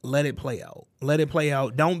 let it play out. Let it play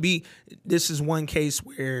out. This is one case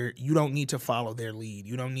where you don't need to follow their lead.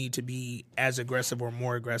 You don't need to be as aggressive or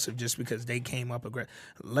more aggressive just because they came up aggressive.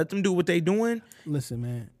 Let them do what they doing. Listen,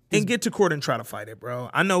 man. And get to court and try to fight it, bro.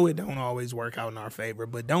 I know it don't always work out in our favor,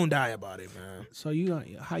 but don't die about it, man. So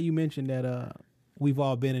how you mentioned that we've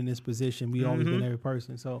all been in this position. We've always been every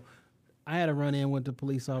person. So I had a run-in with the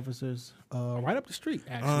police officers right up the street,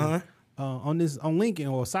 actually. On Lincoln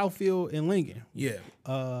or Southfield in Lincoln. Yeah.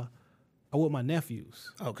 I'm with my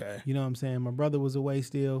nephews. Okay. You know what I'm saying? My brother was away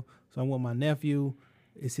still, so I'm with my nephew.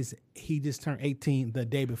 He just turned 18 the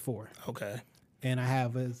day before. Okay. And I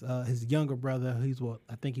have his younger brother.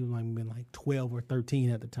 I think he was like 12 or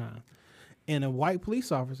 13 at the time. And a white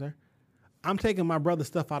police officer. I'm taking my brother's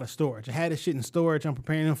stuff out of storage. I had his shit in storage. I'm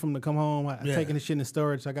preparing him for him to come home. I'm taking his shit in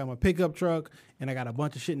storage. So I got my pickup truck, and I got a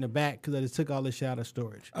bunch of shit in the back because I just took all this shit out of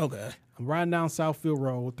storage. Okay. I'm riding down Southfield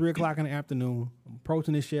Road, 3 o'clock in the afternoon. I'm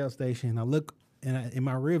approaching this Shell station. I look in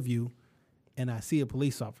my rear view, and I see a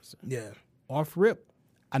police officer. Yeah. Off rip,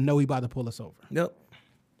 I know he about to pull us over. Yep.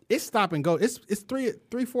 It's stop and go. It's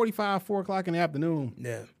 3:45, 4 o'clock in the afternoon.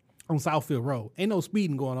 Yeah. On Southfield Road. Ain't no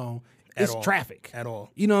speeding going on. It's traffic. At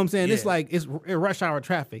all. You know what I'm saying? Yeah. It's like it's rush hour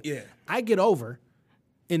traffic. Yeah. I get over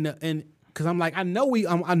and Because I'm like, I know we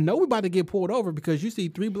about to get pulled over because you see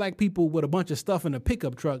 3 black people with a bunch of stuff in a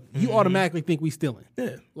pickup truck. You automatically think we stealing.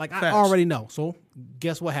 Yeah. Like, I already know. So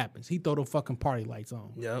guess what happens? He throw the fucking party lights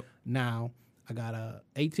on. Yep. Now, I got a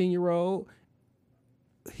 18-year-old.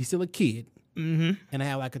 He's still a kid. And I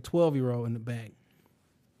have like a 12-year-old in the back.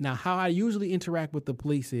 Now, how I usually interact with the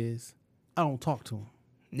police is I don't talk to them.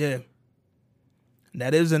 Yeah.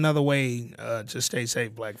 That is another way to stay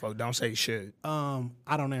safe, black folk. Don't say shit. I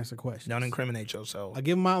don't answer questions. Don't incriminate yourself. I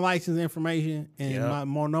give them my license information, and my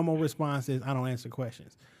more normal response is I don't answer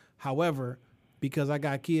questions. However, because I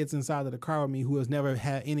got kids inside of the car with me who has never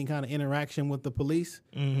had any kind of interaction with the police,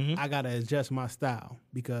 I got to adjust my style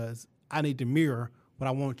because I need to mirror what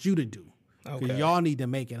I want you to do. Because y'all need to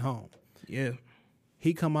make it home. Yeah.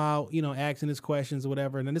 He come out, asking his questions or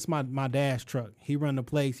whatever, and then this is my dad's truck. He run the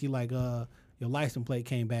place. He like, your license plate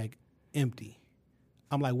came back empty.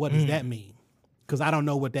 I'm like, what does that mean? Because I don't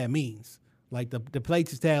know what that means. Like the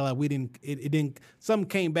plates is tag, like it didn't. Something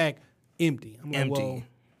came back empty. I'm like, empty. Well,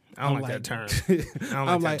 I don't like that term. I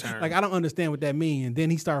don't like that term. Like I don't understand what that means. And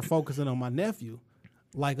then he started focusing on my nephew,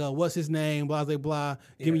 like, what's his name? Blah blah blah.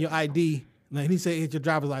 Give me your ID. Like he said, it's your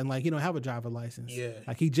driver's license. Like he don't have a driver's license. Yeah.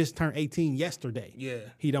 Like he just turned 18 yesterday. Yeah.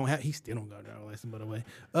 He still don't got a driver's license, by the way.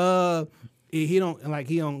 He don't.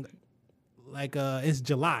 Like it's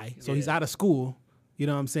July, so he's out of school. You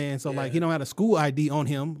know what I'm saying? So like he don't have a school ID on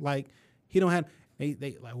him. Like he don't have. They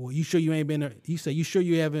like, well, you sure you ain't been? You say you sure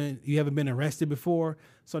you haven't been arrested before?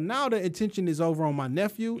 So now the attention is over on my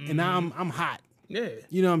nephew, and now I'm hot. Yeah.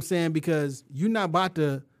 You know what I'm saying? Because you're not about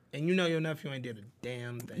to. And you know your nephew ain't did a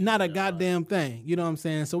damn thing. Not a goddamn thing. You know what I'm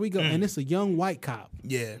saying? So we go, and it's a young white cop.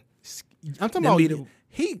 Yeah. I'm talking about.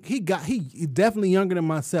 He definitely younger than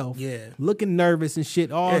myself. Yeah. Looking nervous and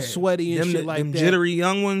shit, all sweaty and shit like them that. Jittery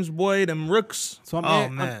young ones, boy, them rooks. So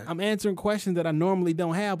I'm answering questions that I normally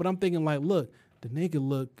don't have, but I'm thinking like, look, the nigga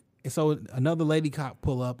look. And so another lady cop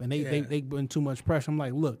pull up and they putting too much pressure. I'm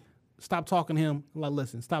like, look, stop talking to him. I'm like,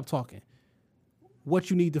 listen, stop talking. What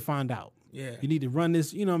you need to find out. Yeah. You need to run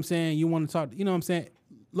this, you know what I'm saying? You want to talk, you know what I'm saying?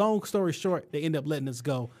 Long story short, they end up letting us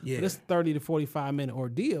go. Yeah. But it's 30 to 45 minute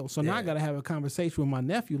ordeal. So now I got to have a conversation with my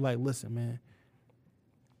nephew like, listen, man,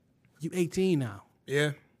 you 18 now.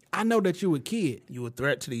 Yeah. I know that you a kid. You a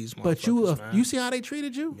threat to these motherfuckers, But you see how they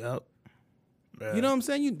treated you? Yep. Yeah. You know what I'm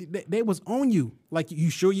saying? They was on you. Like, you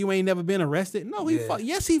sure you ain't never been arrested? No,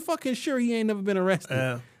 yes, he fucking sure he ain't never been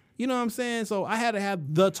arrested. You know what I'm saying? So I had to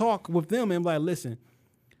have the talk with them and be like, listen,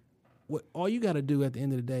 all you got to do at the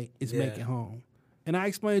end of the day is make it home. And I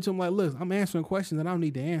explained to him, like, look, I'm answering questions that I don't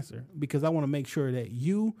need to answer because I want to make sure that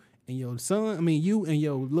you and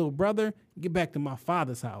your little brother get back to my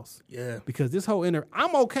father's house. Yeah. Because this whole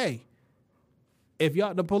I'm okay. If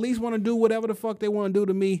the police want to do whatever the fuck they want to do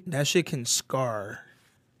to me. That shit can scar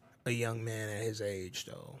a young man at his age,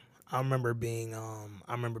 though. I remember being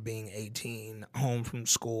 18, home from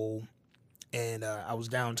school, and I was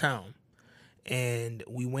downtown. And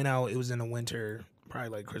we went out, it was in the winter, probably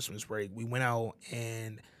like Christmas break. We went out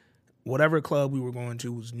and whatever club we were going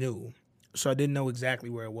to was new. So I didn't know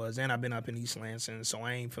exactly where it was. And I've been up in East Lansing, so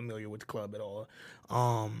I ain't familiar with the club at all.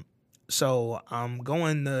 So I'm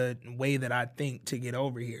going the way that I think to get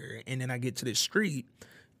over here. And then I get to this street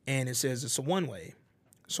and it says it's a one-way.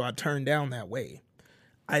 So I turn down that way.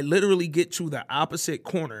 I literally get to the opposite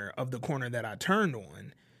corner of the corner that I turned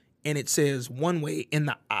on. And it says one way in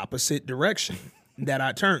the opposite direction that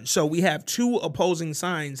I turned. So we have two opposing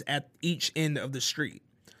signs at each end of the street.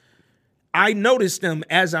 I noticed them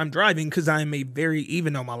as I'm driving because I'm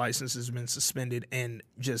even though my license has been suspended and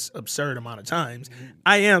just absurd amount of times,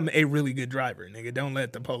 I am a really good driver, nigga. Don't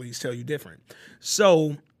let the police tell you different.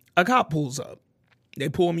 So a cop pulls up. They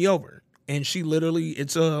pull me over. And she literally,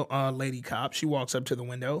 it's a lady cop. She walks up to the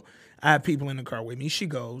window. I have people in the car with me. She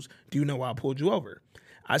goes, do you know why I pulled you over?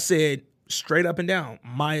 I said straight up and down,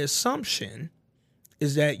 my assumption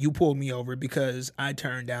is that you pulled me over because I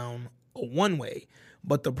turned down a one-way.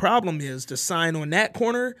 But the problem is the sign on that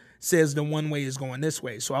corner says the one-way is going this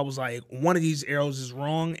way. So I was like, one of these arrows is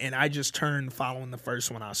wrong, and I just turned following the first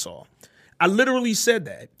one I saw. I literally said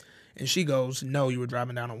that. And she goes, no, you were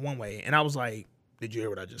driving down a one-way. And I was like, did you hear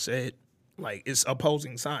what I just said? Like, it's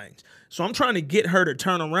opposing signs. So I'm trying to get her to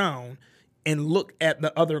turn around and look at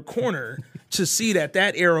the other corner to see that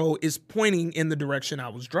arrow is pointing in the direction I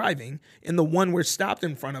was driving, and the one we're stopped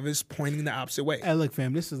in front of is pointing the opposite way. Hey, look,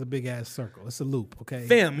 fam, this is a big ass circle. It's a loop, okay?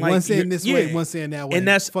 Fam, like, one saying this way, one saying that way. And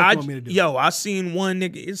that's what you want me to do? I seen one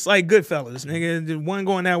nigga. It's like Goodfellas, nigga. One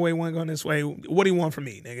going that way, one going this way. What do you want from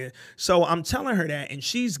me, nigga? So I'm telling her that, and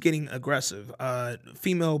she's getting aggressive.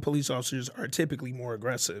 Female police officers are typically more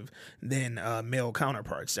aggressive than male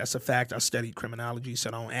counterparts. That's a fact. I studied criminology,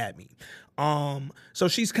 so don't add me. So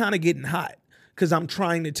she's kind of getting hot because I'm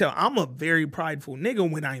trying to tell. I'm a very prideful nigga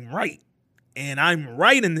when I'm right. And I'm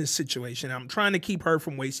right in this situation. I'm trying to keep her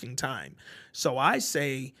from wasting time. So I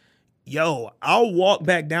say, yo, I'll walk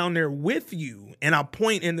back down there with you, and I'll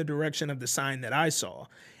point in the direction of the sign that I saw.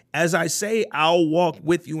 As I say, I'll walk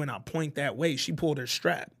with you, and I'll point that way. She pulled her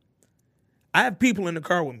strap. I have people in the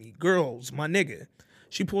car with me, girls, my nigga.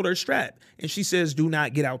 She pulled her strap, and she says, do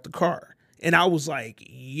not get out the car. And I was like,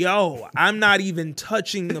 yo, I'm not even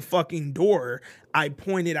touching the fucking door. I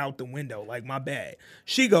pointed out the window, like, my bad.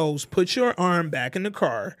 She goes, put your arm back in the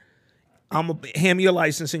car. I'm going to hand me your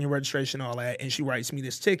license and your registration, all that. And she writes me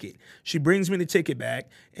this ticket. She brings me the ticket back,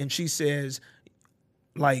 and she says,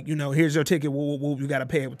 like, you know, here's your ticket. You got to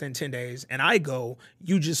pay it within 10 days. And I go,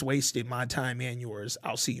 you just wasted my time and yours.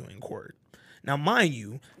 I'll see you in court. Now, mind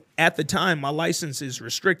you, at the time, my license is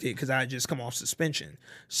restricted because I had just come off suspension.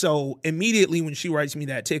 So immediately when she writes me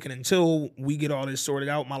that ticket, until we get all this sorted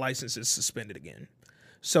out, my license is suspended again.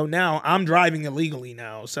 So now I'm driving illegally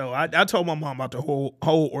now. So I told my mom about the whole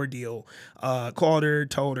ordeal, called her,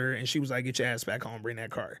 told her, and she was like, get your ass back home, bring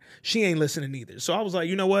that car. She ain't listening either. So I was like,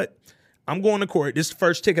 you know what? I'm going to court. This is the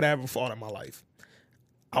first ticket I ever fought in my life.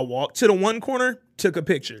 I walked to the one corner, took a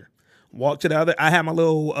picture. Walked to the other. I had my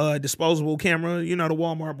little disposable camera, you know, the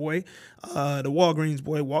Walmart boy, the Walgreens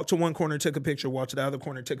boy. Walked to one corner, took a picture. Walked to the other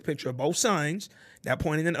corner, took a picture of both signs that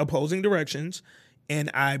pointed in opposing directions.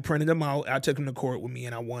 And I printed them out. I took them to court with me,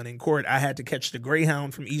 and I won in court. I had to catch the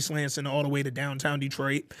Greyhound from East Lansing all the way to downtown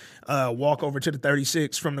Detroit, walk over to the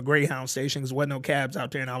 36 from the Greyhound station because there wasn't no cabs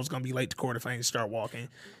out there, and I was going to be late to court if I didn't start walking.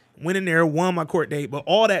 Went in there, won my court date. But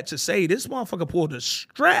all that to say, this motherfucker pulled a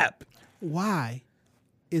strap. Why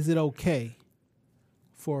is it okay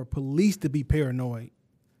for police to be paranoid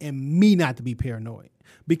and me not to be paranoid?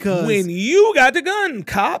 Because when you got the gun,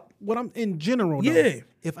 cop. What I'm in general, though, yeah.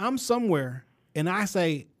 If I'm somewhere and I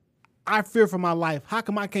say I fear for my life, how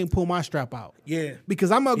come I can't pull my strap out? Yeah.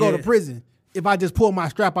 Because I'm gonna go to prison if I just pull my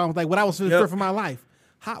strap out. I was like, what I was fear for my life.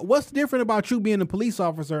 What's different about you being a police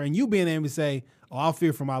officer and you being able to say, oh, I'll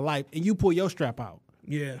fear for my life, and you pull your strap out?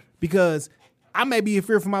 Yeah. Because I may be in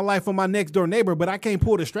fear for my life for my next door neighbor, but I can't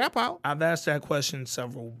pull the strap out. I've asked that question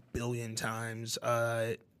several billion times,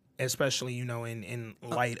 especially, you know, in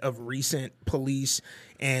light of recent police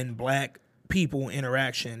and black people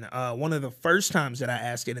interaction. One of the first times that I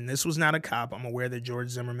asked it, and this was not a cop. I'm aware that George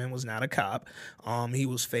Zimmerman was not a cop. He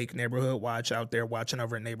was fake neighborhood watch out there watching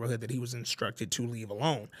over a neighborhood that he was instructed to leave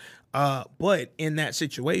alone. But in that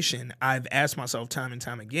situation, I've asked myself time and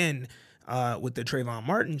time again with the Trayvon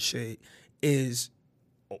Martin shit, is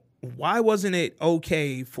why wasn't it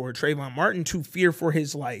okay for Trayvon Martin to fear for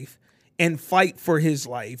his life and fight for his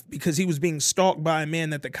life because he was being stalked by a man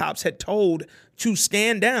that the cops had told to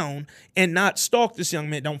stand down and not stalk this young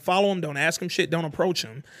man? Don't follow him, don't ask him shit, don't approach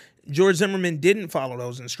him. George Zimmerman didn't follow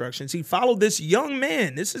those instructions. He followed this young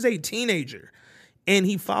man. This is a teenager. And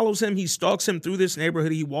he follows him. He stalks him through this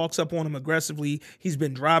neighborhood. He walks up on him aggressively. He's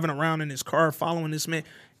been driving around in his car following this man.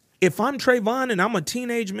 If I'm Trayvon and I'm a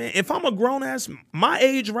teenage man, if I'm a grown-ass, my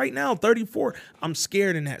age right now, 34, I'm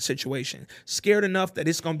scared in that situation. Scared enough that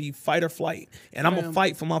it's going to be fight or flight. And I'm going to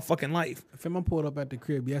fight for my fucking life. Fam, I pulled up at the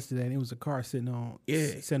crib yesterday, and it was a car sitting on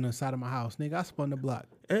the side of my house. Nigga, I spun the block.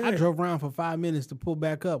 Yeah. I drove around for 5 minutes to pull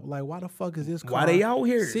back up. Like, why the fuck is this car why they out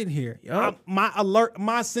here sitting here? Yep.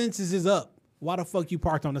 My senses is up. Why the fuck you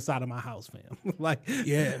parked on the side of my house, fam? Like,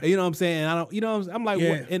 yeah, you know what I'm saying? I don't, you know what I'm like,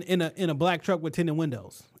 what, in a black truck with tinted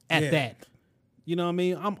windows. At that, you know what I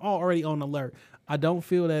mean? I'm already on alert. I don't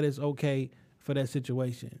feel that it's okay for that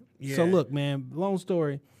situation. Yeah. So look, man, long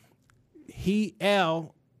story.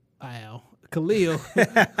 Khalil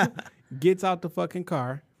gets out the fucking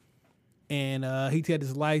car, and he had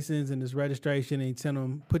his license and his registration, and he tell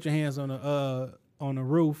him, put your hands on the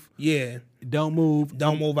roof. Yeah. Don't move.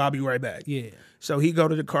 Don't move. I'll be right back. Yeah. So he go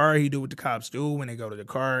to the car. He do what the cops do when they go to the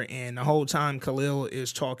car, and the whole time Khalil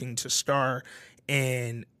is talking to Star,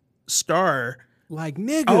 and Star, like,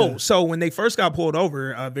 nigga. Oh, so when they first got pulled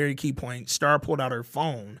over, a very key point, Star pulled out her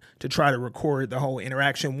phone to try to record the whole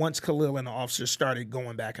interaction once Khalil and the officer started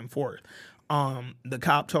going back and forth. the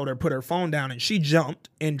cop told her put her phone down, and she jumped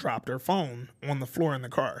and dropped her phone on the floor in the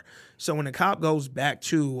car. So when the cop goes back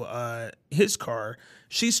to his car,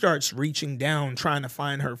 she starts reaching down trying to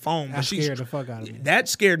find her phone. That scared the fuck out of me. That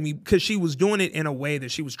scared me because she was doing it in a way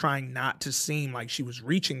that she was trying not to seem like she was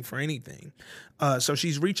reaching for anything. So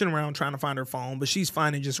she's reaching around trying to find her phone, but she's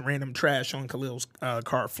finding just random trash on Khalil's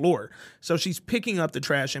car floor. So she's picking up the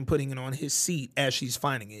trash and putting it on his seat as she's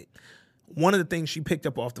finding it. One of the things she picked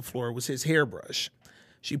up off the floor was his hairbrush.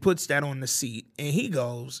 She puts that on the seat, and he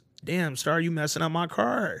goes, "Damn, Star, you messing up my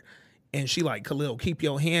car." And she like, "Khalil, keep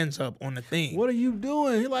your hands up on the thing." What are you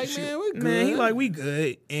doing? He like, man, we good. Man, he like, we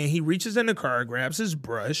good. And he reaches in the car, grabs his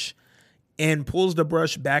brush, and pulls the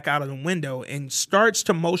brush back out of the window and starts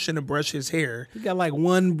to motion to brush his hair. He got like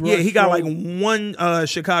one brush. Yeah, he got like one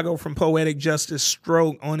Chicago from Poetic Justice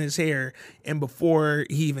stroke on his hair. And before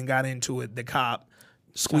he even got into it, the cop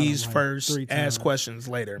squeezed like first, 3 asked times. questions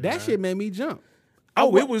later. That man. shit made me jump.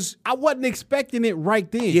 Oh, I it was. I wasn't expecting it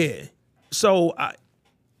right then. Yeah. So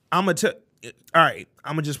I'm going to all right,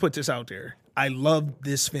 I'm going to just put this out there. I loved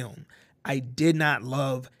this film. I did not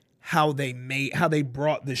love how they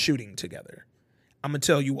brought the shooting together. I'm going to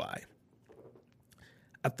tell you why.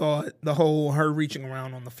 I thought the whole her reaching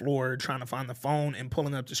around on the floor trying to find the phone and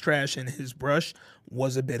pulling up this trash in his brush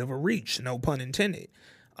was a bit of a reach, no pun intended.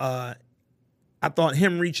 I thought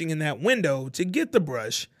him reaching in that window to get the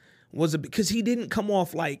brush was because he didn't come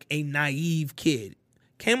off like a naive kid.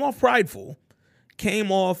 Came off prideful,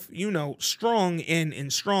 came off, strong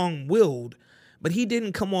and strong-willed, but he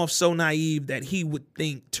didn't come off so naive that he would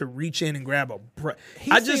think to reach in and grab a brush.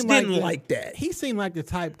 I just didn't like that. He seemed like the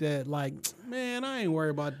type that, like, man, I ain't worried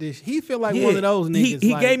about this. He feel like one of those niggas.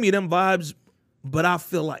 He gave me them vibes, but I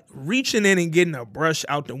feel like reaching in and getting a brush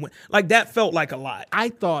out the window, like that felt like a lot. I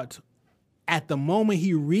thought at the moment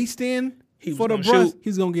he reached in for the brush, shoot.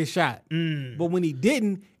 he's going to get shot. But when he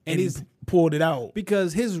didn't, and he pulled it out.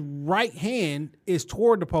 Because his right hand is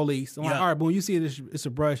toward the police. I'm like, all right, but when you see it, it's a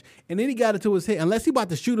brush. And then he got it to his head. Unless he about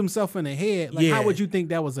to shoot himself in the head, like, how would you think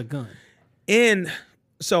that was a gun? And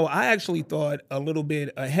so I actually thought a little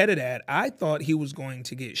bit ahead of that. I thought he was going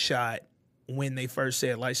to get shot when they first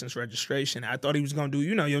said license registration. I thought he was going to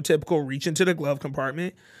do, your typical reach into the glove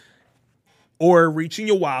compartment or reach in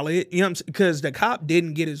your wallet, because the cop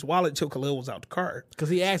didn't get his wallet till Khalil was out the car. Because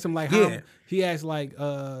he asked him, like, Star,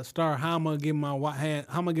 how am I gonna get my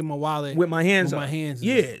wallet with my hands up? My hands.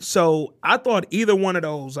 Yeah. So I thought either one of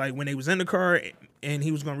those, like when they was in the car and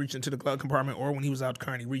he was gonna reach into the glove compartment, or when he was out the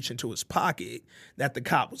car and he reached into his pocket, that the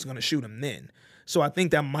cop was gonna shoot him then. So I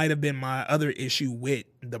think that might have been my other issue with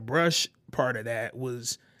the brush part of that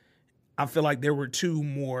was I feel like there were two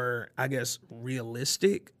more, I guess,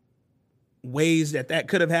 realistic ways that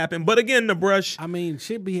could have happened. But again, the brush.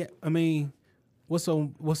 What's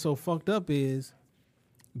so fucked up is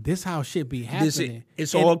this how shit be happening.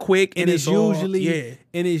 It's all quick and it's usually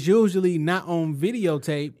and it's usually not on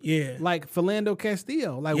videotape. Yeah. Like Philando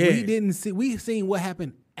Castillo. Like we seen what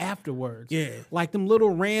happened afterwards. Yeah. Like them little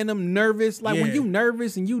random nervous, like when you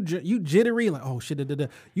nervous and you jittery, like, oh shit,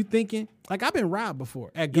 you thinking, like I've been robbed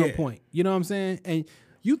before at gunpoint. You know what I'm saying? And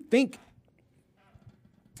you think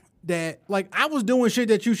that, like, I was doing shit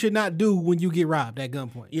that you should not do when you get robbed at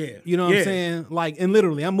gunpoint. Yeah. You know what I'm saying? Like, and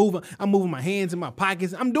literally, I'm moving my hands in my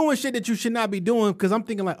pockets. I'm doing shit that you should not be doing because I'm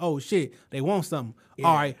thinking like, oh shit, they want something. Yeah.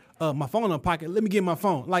 All right, my phone in my pocket. Let me get my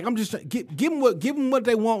phone. Like, I'm just give them what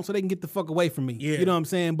they want so they can get the fuck away from me. Yeah. You know what I'm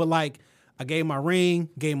saying? But like, I gave my ring,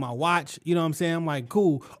 gave my watch. You know what I'm saying? I'm like,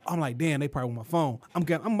 cool. I'm like, damn, they probably want my phone. I'm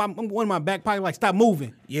one in my back pocket. Like, stop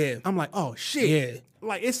moving. Yeah. I'm like, oh shit. Yeah.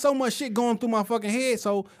 Like, it's so much shit going through my fucking head.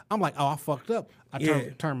 So I'm like, oh, I fucked up. I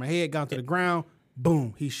turned my head, got to the ground.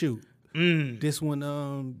 Boom, he shoot. This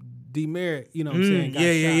one, Demerit, you know what I'm saying? Got shot,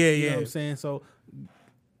 you know what I'm saying? So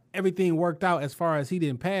everything worked out as far as he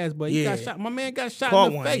didn't pass, but he got shot. My man got shot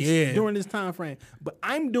in the face during this time frame. But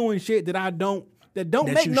I'm doing shit that don't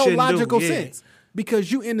make no logical sense.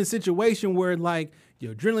 Because you in the situation where, like,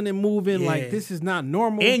 your adrenaline moving, like, this is not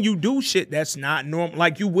normal. And you do shit that's not normal,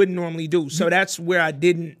 like you wouldn't normally do. So that's where I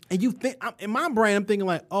didn't. And you think, in my brain, I'm thinking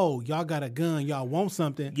like, oh, y'all got a gun, y'all want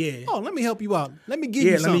something. Yeah. Oh, let me help you out. Let me give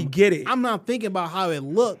you something. Let me get it. I'm not thinking about how it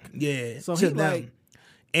looked. Yeah. So he like.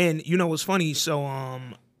 And you know what's funny? So,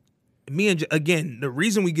 again, the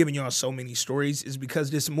reason we giving y'all so many stories is because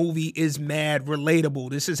this movie is mad relatable.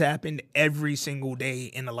 This has happened every single day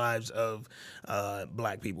in the lives of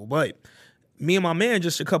black people. But me and my man,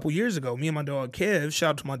 just a couple years ago, me and my dog Kev, shout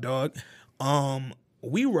out to my dog,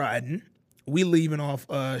 we leaving off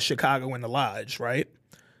Chicago in the Lodge, right?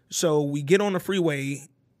 So we get on the freeway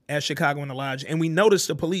at Chicago in the Lodge, and we notice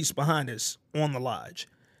the police behind us on the Lodge.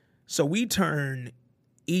 So we turn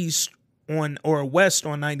east on or west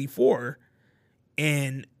on 94,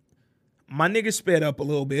 and my nigga sped up a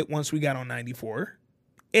little bit once we got on 94.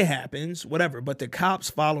 It happens, whatever. But the cops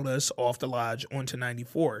followed us off the lodge onto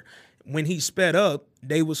 94. When he sped up,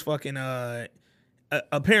 they was fucking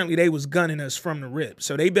apparently they was gunning us from the rip.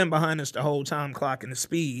 So they been behind us the whole time clocking the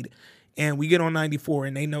speed. And we get on 94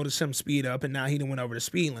 and they notice him speed up, and now he done went over the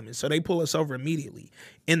speed limit. So they pull us over immediately.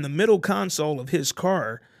 In the middle console of his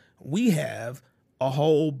car, we have a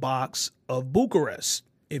whole box of Bucharest.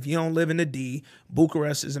 If you don't live in the D,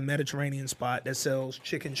 Bucharest is a Mediterranean spot that sells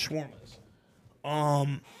chicken shawarmas.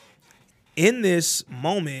 In this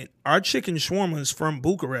moment, our chicken shawarmas from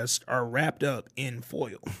Bucharest are wrapped up in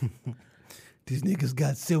foil. These niggas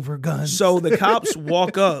got silver guns. So the cops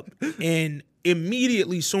walk up, and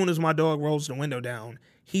immediately, soon as my dog rolls the window down,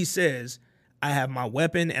 he says, I have my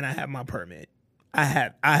weapon and I have my permit.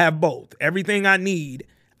 I have both. Everything I need,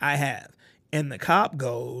 I have. And the cop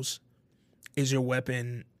goes, is your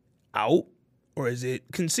weapon out or is it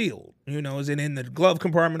concealed? You know, is it in the glove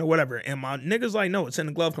compartment or whatever? And my nigga's like, no, it's in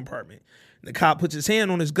the glove compartment. The cop puts his hand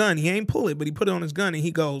on his gun. He ain't pull it, but he put it on his gun, and he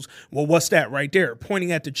goes, well, what's that right there?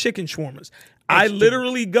 Pointing at the chicken shawarmas. I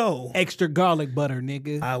literally go, extra garlic butter,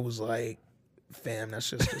 nigga. I was like, fam, that's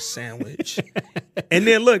just a sandwich. And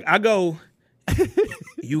then look, I go,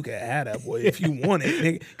 you can have that, boy, if you want it,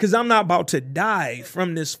 nigga. Because I'm not about to die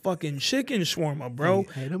from this fucking chicken shawarma, bro.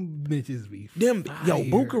 Hey, them bitches be Yo,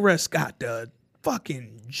 Bucharest got the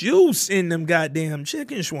fucking juice in them goddamn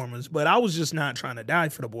chicken shawarmas, but I was just not trying to die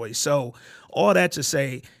for the boy. So all that to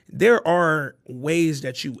say, there are ways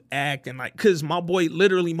that you act, and like, because my boy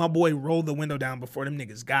rolled the window down before them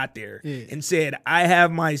niggas got there and said, I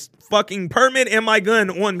have my fucking permit and my gun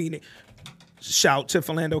on me. Shout to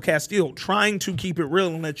Philando Castile, trying to keep it real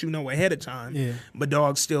and let you know ahead of time. Yeah. But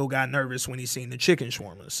dog still got nervous when he seen the chicken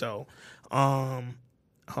shawarma. So,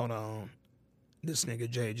 hold on. This nigga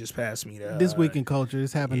Jay just passed me that. This Week in Culture.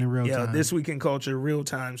 It's happening in real time. Yeah, This Week in Culture, real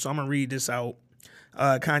time. So I'm going to read this out.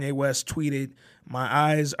 Kanye West tweeted, my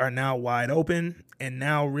eyes are now wide open and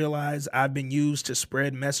now realize I've been used to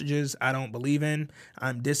spread messages I don't believe in.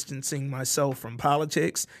 I'm distancing myself from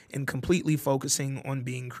politics and completely focusing on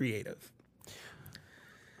being creative.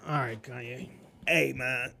 All right, Kanye. Hey,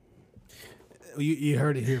 man. You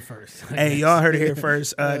heard it here first. Hey, y'all heard it here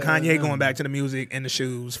first. Kanye going back to the music and the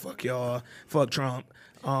shoes. Fuck y'all. Fuck Trump.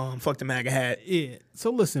 Fuck the MAGA hat. Yeah.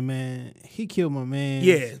 So listen, man. He killed my man.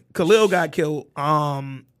 Yeah. Khalil got killed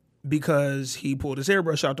because he pulled his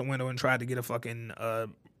hairbrush out the window and tried to get a fucking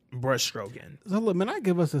brush stroke in. So look, man, I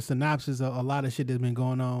give us a synopsis of a lot of shit that's been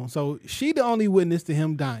going on. So she the only witness to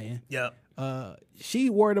him dying. Yep.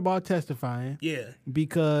 She worried about testifying. Yeah.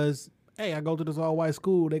 Because, hey, I go to this all-white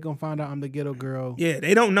school. They gonna find out I'm the ghetto girl. Yeah,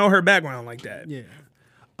 they don't know her background like that. Yeah.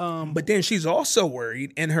 But then she's also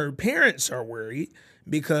worried, and her parents are worried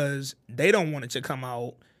because they don't want it to come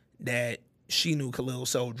out that she knew Khalil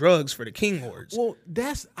sold drugs for the King Lords. Well,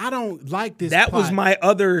 I don't like this. That plot. was my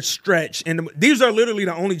other stretch, and these are literally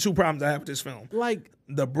the only two problems I have with this film. Like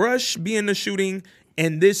the brush being the shooting,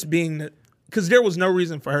 and this being the, because there was no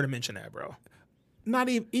reason for her to mention that, bro. Not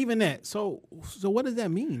even that. So what does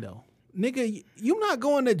that mean though? Nigga, you not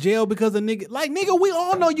going to jail because of nigga. Like, nigga, we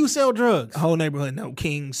all know you sell drugs. The whole neighborhood know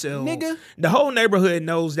King sell. Nigga. The whole neighborhood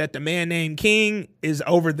knows that the man named King is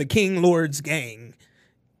over the King Lords gang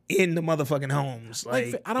in the motherfucking homes.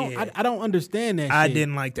 Like I don't understand that I shit.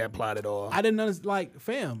 didn't like that plot at all. I didn't understand. Like,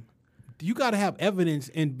 fam, you got to have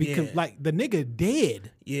evidence and because like the nigga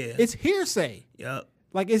dead. Yeah. It's hearsay. Yep.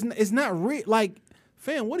 Like, it's not real. Like,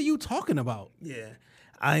 fam, what are you talking about? Yeah.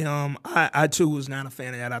 I too was not a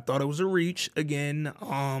fan of that. I thought it was a reach again.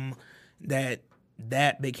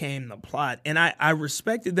 That became the plot, and I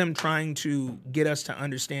respected them trying to get us to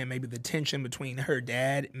understand maybe the tension between her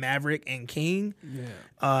dad Maverick and King.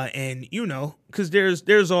 Yeah. And you know, because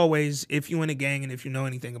there's always, if you in a gang and if you know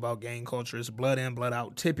anything about gang culture, it's blood in, blood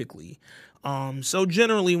out typically. So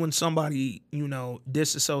generally, when somebody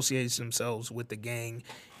disassociates themselves with the gang,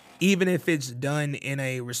 even if it's done in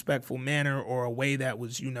a respectful manner or a way that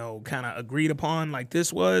was, kind of agreed upon, like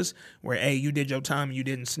this was, where, hey, you did your time and you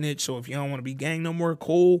didn't snitch, so if you don't want to be gang no more,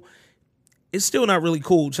 cool. It's still not really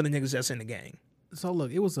cool to the niggas that's in the gang. So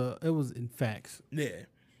look, it was in facts. Yeah.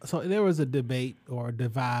 So there was a debate or a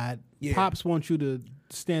divide. Yeah. Pops wants you to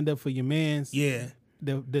stand up for your mans. Yeah.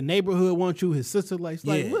 The neighborhood wants you. His sister like,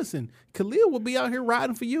 listen, Khalil will be out here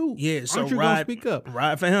riding for you. Yeah, so aren't you gonna speak up?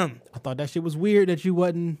 Ride for him. I thought that shit was weird that you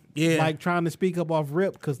wasn't like trying to speak up off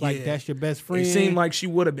rip because that's your best friend. It seemed like she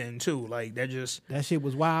would have been too. Like that shit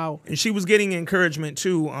was wild. And she was getting encouragement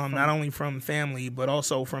too, not only from family but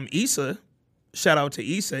also from Issa, shout out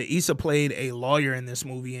to Issa. Issa played a lawyer in this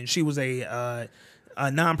movie, and she was a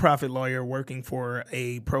nonprofit lawyer working for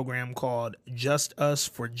a program called Just Us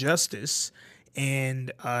for Justice.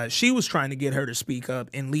 And she was trying to get her to speak up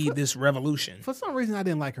and lead this revolution. For some reason, I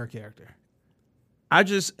didn't like her character. I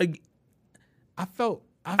get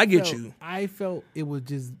you. I felt it was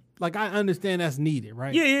just like, I understand that's needed,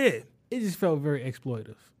 right? Yeah. It just felt very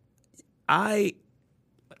exploitive.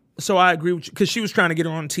 So I agree with you, because she was trying to get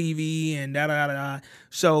her on TV and da.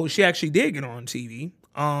 So she actually did get her on TV.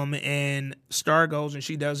 And Star goes and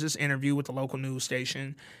she does this interview with the local news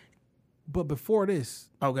station. But before this,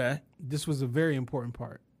 okay, this was a very important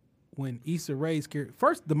part. When Issa Rae's character,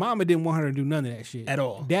 first, the mama didn't want her to do none of that shit at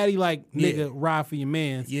all. Daddy like, nigga, ride for your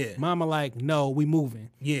man. Yeah. Mama like, no, we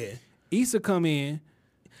moving. Yeah. Issa come in.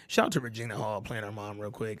 Shout out to Regina Hall playing her mom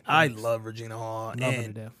real quick. I love Regina Hall. Love her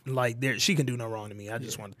to death. Like, she can do no wrong to me. I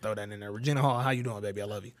just want to throw that in there. Regina Hall, how you doing, baby? I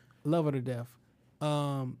love you. Love her to death.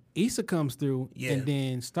 Issa comes through, and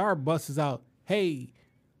then Star busts out, hey,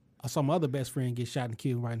 I saw my other best friend get shot and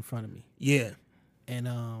killed right in front of me. Yeah. And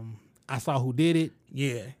I saw who did it.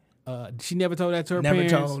 Yeah. She never told that to her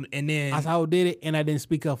parents. Never told. And then I saw who did it, and I didn't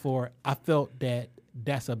speak up for her. I felt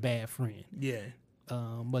that's a bad friend. Yeah.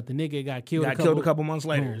 But the nigga got killed. Killed a couple months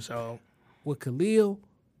later. So with Khalil,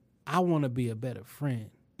 I want to be a better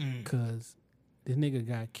friend because this nigga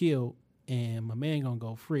got killed and my man gonna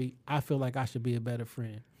go free. I feel like I should be a better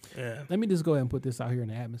friend. Yeah. Let me just go ahead and put this out here in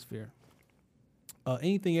the atmosphere.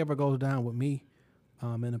 Anything ever goes down with me,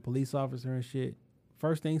 and a police officer and shit,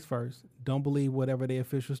 first things first, don't believe whatever their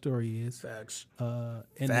official story is. Facts.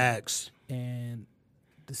 Facts. And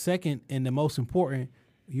the second and the most important,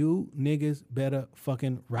 you niggas better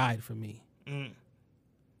fucking ride for me.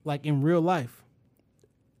 Like in real life,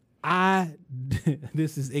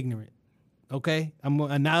 this is ignorant. Okay? I'm going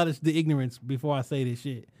to acknowledge the ignorance before I say this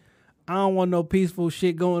shit. I don't want no peaceful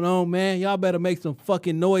shit going on, man. Y'all better make some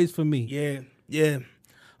fucking noise for me. Yeah.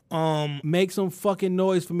 Make some fucking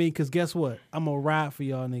noise for me, because guess what? I'm going to ride for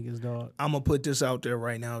y'all niggas, dog. I'm going to put this out there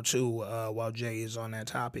right now, too, while Jay is on that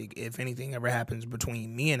topic. If anything ever happens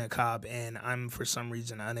between me and a cop and I'm, for some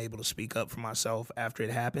reason, unable to speak up for myself after it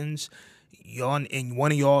happens, y'all and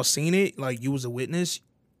one of y'all seen it, like you was a witness,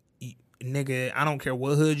 nigga, I don't care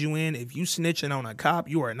what hood you in. If you snitching on a cop,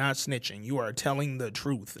 you are not snitching. You are telling the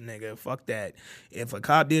truth, nigga. Fuck that. If a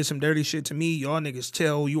cop did some dirty shit to me, y'all niggas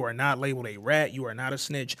tell. You are not labeled a rat. You are not a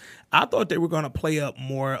snitch. I thought they were going to play up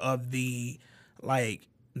more of the, like,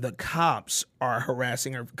 the cops are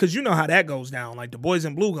harassing her. Because you know how that goes down. Like, the boys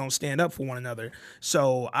in blue going to stand up for one another.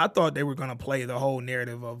 So I thought they were going to play the whole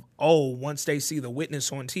narrative of, once they see the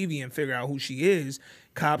witness on TV and figure out who she is,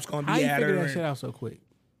 cops going to be at her. How you figure that shit out so quick?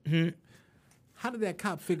 How did that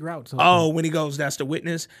cop figure out so quick? When he goes, that's the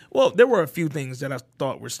witness? Well, there were a few things that I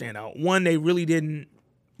thought were standout. One, they really didn't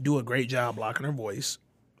do a great job blocking her voice.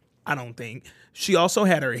 I don't think. She also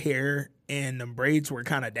had her hair and the braids were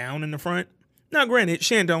kind of down in the front. Now, granted,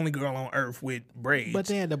 she ain't the only girl on earth with braids. But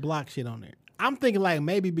they had the block shit on there. I'm thinking like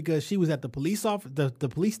maybe because she was at the police office, the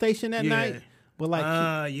police station that night. But like,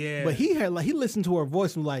 But he listened to her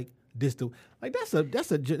voice and like, this dude, like that's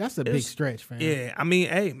a big stretch, fam. Yeah, I mean,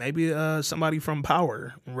 hey, maybe somebody from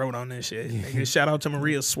Power wrote on this shit. Shout out to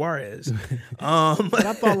Maria Suarez. But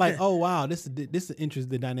I thought like, oh wow, this is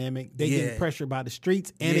interesting dynamic. They getting pressured by the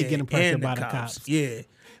streets and they getting pressured by the cops. Yeah,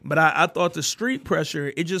 but I thought the street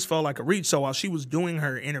pressure, it just felt like a reach. So while she was doing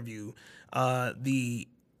her interview, the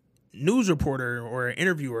news reporter or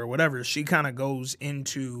interviewer or whatever, she kind of goes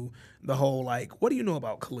into the whole like, what do you know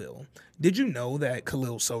about Khalil? Did you know that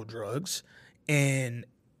Khalil sold drugs? And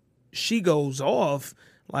she goes off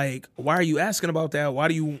like, why are you asking about that? Why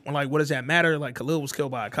do you like, what does that matter? Like, Khalil was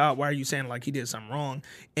killed by a cop. Why are you saying like he did something wrong?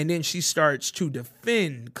 And then she starts to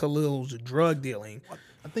defend Khalil's drug dealing.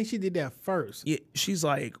 I think she did that first. Yeah, she's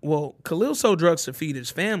like, well, Khalil sold drugs to feed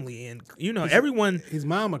his family, and you know everyone. His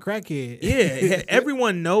mom a crackhead. Yeah,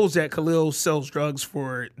 everyone knows that Khalil sells drugs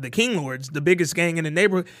for the King Lords, the biggest gang in the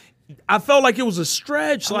neighborhood. I felt like it was a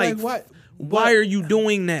stretch. Like what? Why are you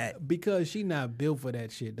doing that? Because she not built for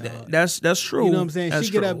that shit, dog. That's true. You know what I'm saying? That's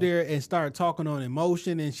she get up there and start talking on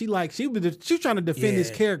emotion, and she was trying to defend his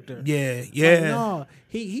character. Yeah. Like, no,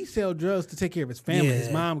 he sell drugs to take care of his family. His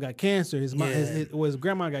mom got cancer. His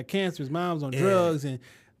grandma got cancer. His mom's on drugs, and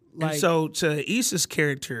like. And so to Issa's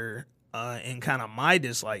character, and kind of my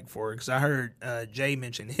dislike for her, because I heard Jay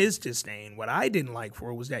mention his disdain. What I didn't like for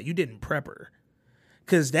her was that you didn't prep her.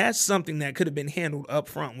 Because that's something that could have been handled up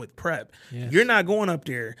front with prep. Yes. You're not going up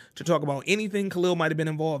there to talk about anything Khalil might have been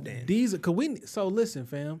involved in. So listen,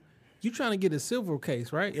 fam. You trying to get a civil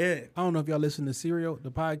case, right? Yeah. I don't know if y'all listen to Serial,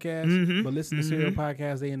 the podcast, but listen to Serial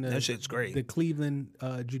podcast. They in that shit's great. The Cleveland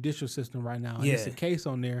judicial system right now. And it's a case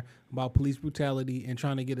on there about police brutality and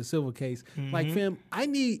trying to get a civil case. Like, fam, I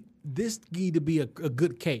need this to be a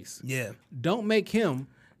good case. Yeah. Don't make him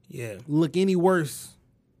look any worse.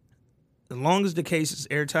 As long as the case is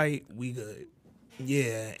airtight, we good.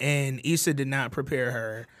 Yeah, and Issa did not prepare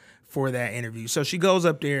her for that interview. So she goes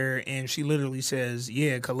up there and she literally says,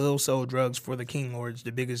 yeah, Khalil sold drugs for the King Lords,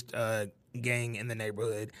 the biggest gang in the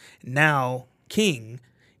neighborhood. Now King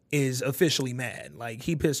is officially mad. Like,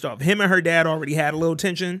 he pissed off. Him and her dad already had a little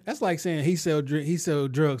tension. That's like saying he sell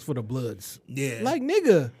drugs for the Bloods. Yeah. Like,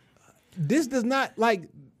 nigga, this does not, like,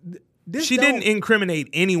 this she didn't incriminate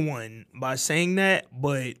anyone by saying that,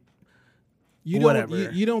 but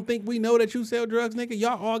whatever. You don't think we know that you sell drugs, nigga?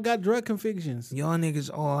 Y'all all got drug convictions. Y'all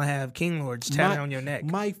niggas all have King Lords tatted on your neck.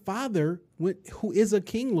 My father, who is a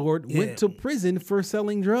King Lord, went to prison for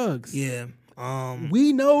selling drugs. Yeah.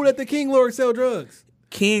 We know that the King Lords sell drugs.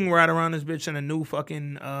 King ride around this bitch in a new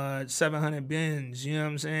fucking 700 Benz, you know what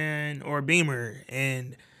I'm saying? Or Beamer.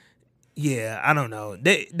 And yeah, I don't know.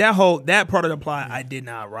 That part of the plot I did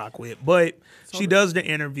not rock with. But she does the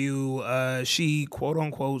interview. She quote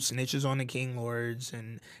unquote snitches on the King Lords,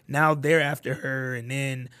 and now they're after her. And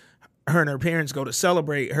then her and her parents go to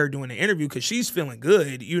celebrate her doing the interview because she's feeling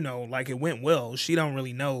good, you know, like it went well. She don't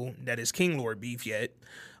really know that it's King Lord beef yet.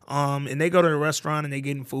 And they go to the restaurant and they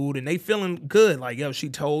getting food and they feeling good. Like, yo, she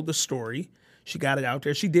told the story. She got it out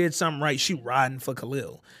there. She did something right. She riding for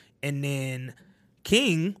Khalil. And then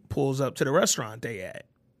King pulls up to the restaurant they at.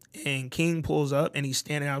 And King pulls up and he's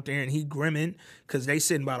standing out there and he grimming because they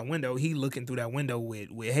sitting by the window. He looking through that window with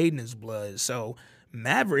hate in his blood. So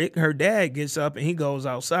Maverick, her dad, gets up and he goes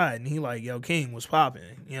outside and he like, yo, King, what's popping?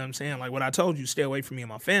 You know what I'm saying? Like, what I told you, stay away from me and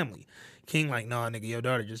my family. King like, nah, nigga, your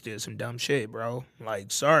daughter just did some dumb shit, bro.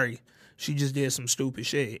 Like, sorry. She just did some stupid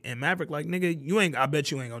shit. And Maverick like, nigga, I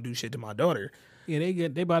bet you ain't gonna do shit to my daughter. Yeah,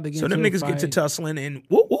 they about to get so them niggas get to tussling and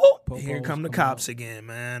whoop, whoop. Here come the cops again,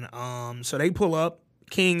 man. So they pull up.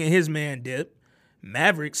 King and his man dip.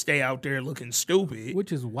 Maverick stay out there looking stupid.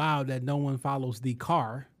 Which is wild that no one follows the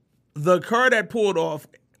car. The car that pulled off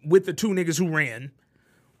with the two niggas who ran,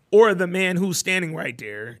 or the man who's standing right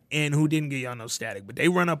there and who didn't get y'all no static. But they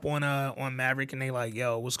run up on Maverick and they like,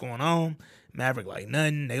 yo, what's going on? Maverick like,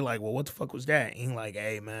 nothing. They like, well, what the fuck was that? And he like,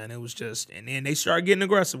 hey, man, it was just... And then they start getting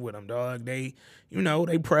aggressive with him, dog. They,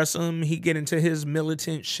 they press him. He get into his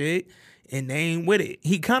militant shit. And they ain't with it.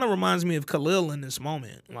 He kind of reminds me of Khalil in this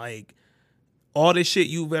moment. Like, all the shit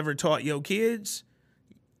you've ever taught your kids,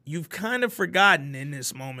 you've kind of forgotten in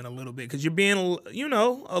this moment a little bit. Because you're being,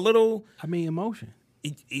 a little... emotion.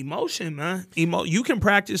 Emotion, man. You can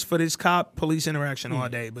practice for this cop-police interaction all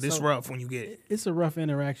day, but it's rough when you get it. It's a rough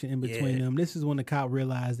interaction in between them. This is when the cop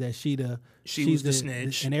realized that she was the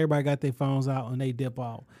snitch. And everybody got their phones out and they dip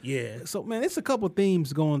off. Yeah. So, man, it's a couple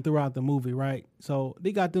themes going throughout the movie, right? So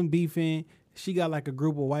they got them beefing. She got like a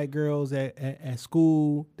group of white girls at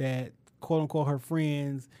school that, quote-unquote, her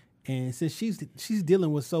friends. And since she's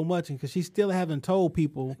dealing with so much and because she still haven't told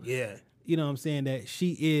people, you know what I'm saying, that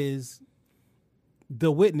she is... the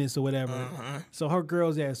witness or whatever. So her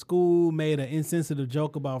girls at school made an insensitive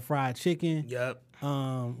joke about fried chicken. Yep.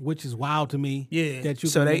 Which is wild to me. Yeah.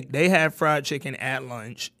 They had fried chicken at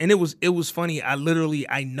lunch, and it was funny.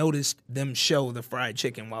 I noticed them show the fried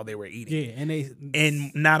chicken while they were eating. Yeah,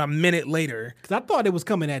 and not a minute later, because I thought it was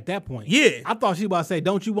coming at that point. Yeah, I thought she was about to say,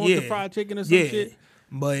 "Don't you want the fried chicken or some shit?"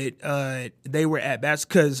 But they were at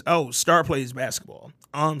because Star plays basketball.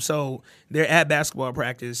 So they're at basketball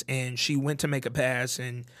practice, and she went to make a pass,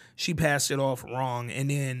 and she passed it off wrong.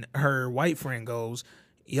 And then her white friend goes,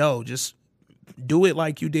 "Yo, just do it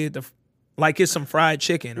like you did like it's some fried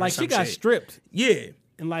chicken." Like she got stripped. Yeah.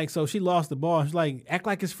 And so she lost the ball. She's like, act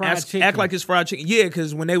like it's fried chicken. Act like it's fried chicken. Yeah,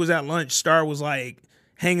 because when they was at lunch, Star was like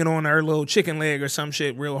hanging on her little chicken leg or some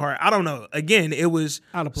shit real hard. I don't know. Again, it was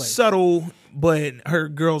out of place. Subtle, but her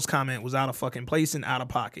girl's comment was out of fucking place and out of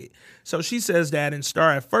pocket. So she says that, and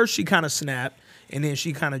Star, at first she kind of snapped, and then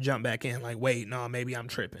she kind of jumped back in like, wait, no, maybe I'm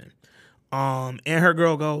tripping. And her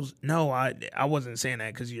girl goes, no, I wasn't saying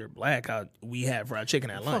that because you're black. We had fried chicken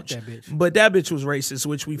at lunch. Fuck that bitch. But that bitch was racist,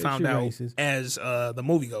 which we found out racist. As the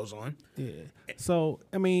movie goes on. Yeah. So,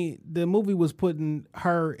 the movie was putting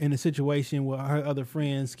her in a situation where her other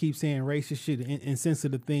friends keep saying racist shit and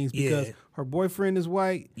insensitive things because her boyfriend is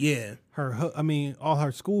white. Yeah. All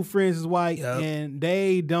her school friends is white, and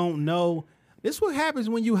they don't know. This is what happens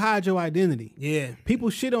when you hide your identity. Yeah.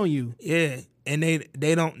 People shit on you. Yeah. And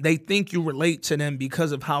they think you relate to them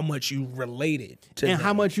because of how much you related to them. And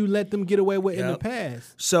how much you let them get away with in the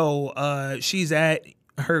past. So she's at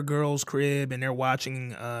her girl's crib and they're watching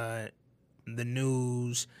the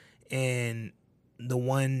news, and the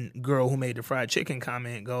one girl who made the fried chicken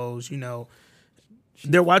comment goes, you know,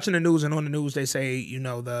 they're watching the news, and on the news they say, you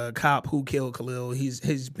know, the cop who killed Khalil,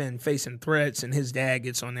 he's been facing threats, and his dad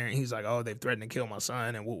gets on there and he's like, oh, they've threatened to kill my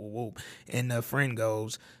son, and whoop, whoop, whoop. And the friend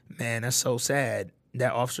goes, man, that's so sad.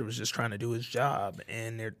 That officer was just trying to do his job,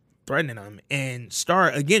 and they're threatening him. And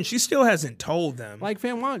Star, again, she still hasn't told them. Like,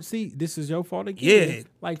 fam, why, see, this is your fault again. Yeah.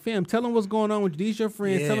 Like, fam, tell them what's going on with these your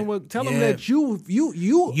friends. Yeah. Tell them that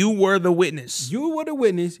you were the witness. You were the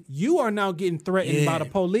witness. You are now getting threatened by the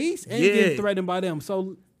police and getting threatened by them.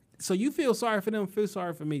 So you feel sorry for them, feel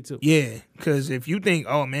sorry for me too. Yeah, because if you think,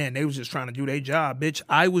 oh man, they was just trying to do their job, bitch,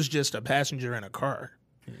 I was just a passenger in a car.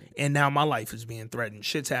 And now my life is being threatened.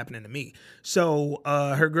 Shit's happening to me. So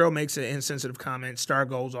her girl makes an insensitive comment. Star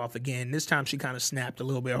goes off again. This time she kind of snapped a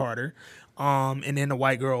little bit harder. And then the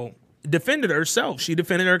white girl defended herself. She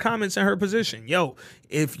defended her comments and her position. Yo,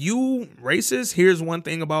 if you racist, here's one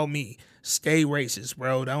thing about me. Stay racist,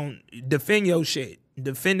 bro. Don't defend your shit.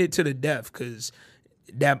 Defend it to the death, because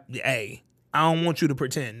I don't want you to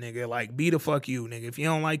pretend, nigga. Like, be the fuck you, nigga. If you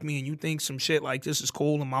don't like me and you think some shit like this is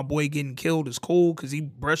cool and my boy getting killed is cool because he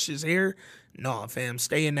brushed his hair, nah, fam,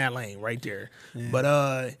 stay in that lane right there. Yeah.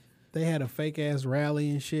 But they had a fake ass rally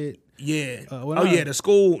and shit. Yeah. The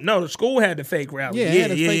school had the fake rally. Yeah,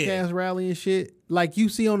 had a fake ass rally and shit. Like you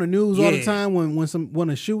see on the news all the time when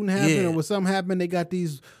a shooting happened or when something happened, they got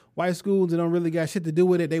these white schools that don't really got shit to do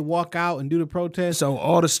with it. They walk out and do the protest. So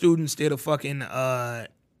all the students did a fucking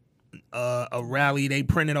a rally. They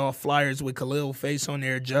printed off flyers with Khalil face on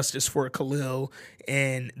there, justice for Khalil,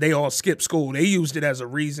 and they all skipped school. They used it as a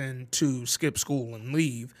reason to skip school and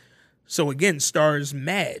leave. So again, Star's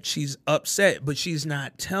mad. She's upset, but she's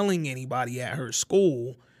not telling anybody at her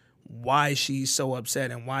school why she's so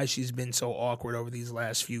upset and why she's been so awkward over these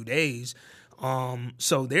last few days.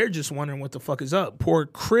 So they're just wondering what the fuck is up. Poor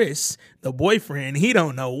Chris, the boyfriend, he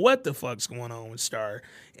don't know what the fuck's going on with Star.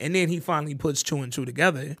 And then he finally puts two and two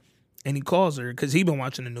together. And he calls her because he been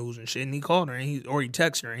watching the news and shit. And he called her and he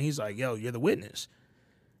texted her and he's like, yo, you're the witness.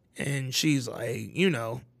 And she's like, you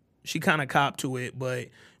know, she kind of copped to it, but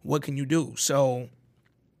what can you do? So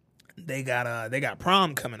they got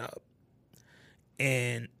prom coming up.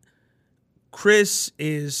 And Chris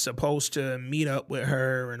is supposed to meet up with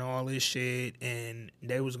her and all this shit. And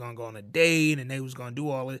they was going to go on a date and they was going to do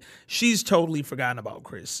all it. She's totally forgotten about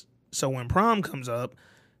Chris. So when prom comes up,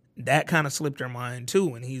 that kind of slipped her mind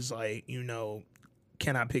too. And he's like, you know,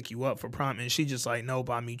 can I pick you up for prom? And she just like, nope,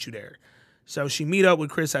 I'll meet you there. So she meet up with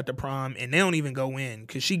Chris at the prom and they don't even go in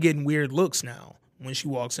because she getting weird looks now when she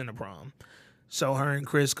walks into prom. So her and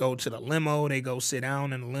Chris go to the limo. They go sit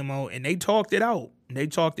down in the limo and they talked it out.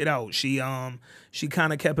 She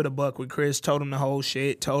kind of kept it a buck with Chris, told him the whole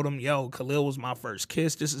shit, told him, yo, Khalil was my first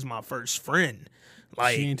kiss. This is my first friend.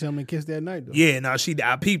 Like, she didn't tell me to kiss that night though. Yeah, no,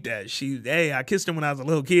 I peeped that. I kissed him when I was a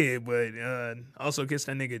little kid, but also kissed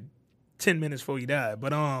that nigga 10 minutes before he died.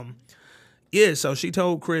 But yeah, so she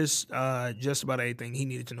told Chris just about everything he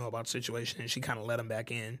needed to know about the situation, and she kind of let him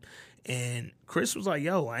back in. And Chris was like,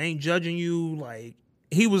 yo, I ain't judging you. Like,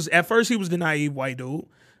 at first he was the naive white dude.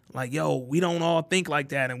 Like, yo, we don't all think like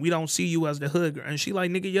that, and we don't see you as the hood girl. And she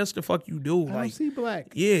like, nigga, yes, the fuck you do. I don't see black.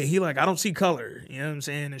 Yeah, he like, I don't see color. You know what I'm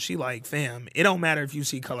saying? And she like, fam, it don't matter if you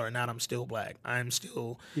see color or not. I'm still black. I'm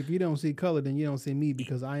still. If you don't see color, then you don't see me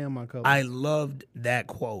because I am my color. I loved that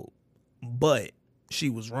quote, but she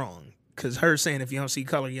was wrong. Because her saying, if you don't see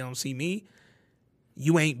color, you don't see me,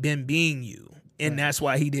 you ain't been being you. And that's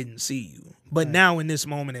why he didn't see you. But now in this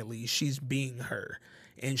moment, at least, she's being her.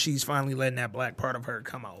 And she's finally letting that black part of her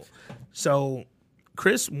come out. So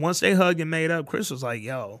Chris, once they hugged and made up, Chris was like,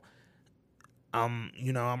 yo, I'm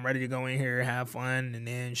ready to go in here, have fun, and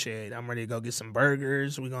then shit, I'm ready to go get some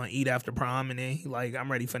burgers. We're going to eat after prom. And then he like,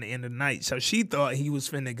 I'm ready for the end of the night. So she thought he was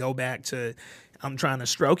finna go back to, I'm trying to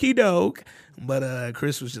strokey doke. But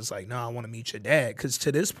Chris was just like, no, I want to meet your dad. Because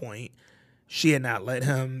to this point, she had not let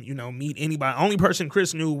him, meet anybody. Only person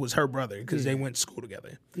Chris knew was her brother because they went to school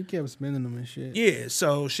together. He kept spending them and shit. Yeah,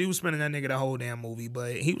 so she was spending that nigga the whole damn movie.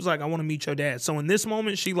 But he was like, I want to meet your dad. So in this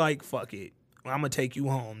moment, she like, fuck it. I'm going to take you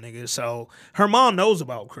home, nigga. So her mom knows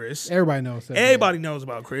about Chris. Everybody knows that. Everybody knows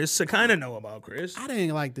about Chris. Sakina know about Chris. I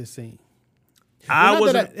didn't like this scene.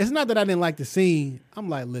 It's not that I didn't like the scene. I'm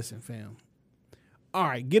like, listen, fam. All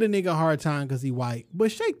right, get a nigga a hard time because he white,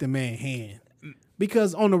 but shake the man hand.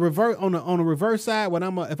 Because on the reverse side,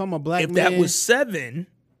 if I'm a black man, if that was 7,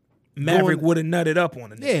 Maverick would have nutted up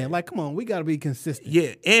on it. Yeah, like, come on, we got to be consistent.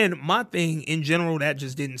 Yeah, and my thing, in general, that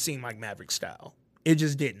just didn't seem like Maverick style. It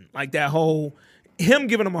just didn't. Like, that whole, him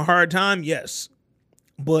giving him a hard time, yes,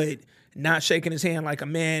 but not shaking his hand like a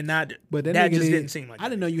man, but that just didn't seem like I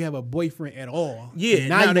didn't know you have a boyfriend at all. Yeah. And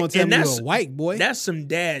now you're going to tell me you're a white boy? That's some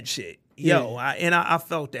dad shit. Yo, I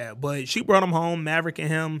felt that. But she brought him home. Maverick and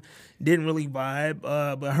him didn't really vibe.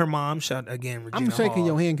 But her mom shot again, Regina I'm shaking Hall.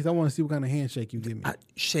 your hand because I want to see what kind of handshake you give me.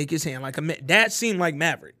 Shake his hand like a man. That seemed like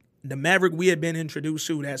Maverick. The Maverick we had been introduced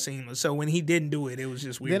to, that seemed. So when he didn't do it, it was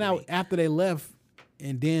just weird. Then after they left,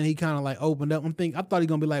 and then he kind of like opened up. I thought he was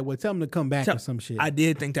going to be like, well, tell him to come back or some shit. I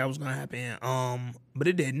did think that was going to happen. But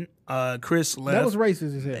it didn't. Chris left. That was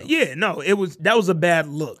racist as hell. Yeah, no, that was a bad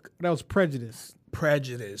look. That was prejudice.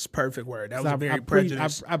 Prejudice, perfect word. That was a very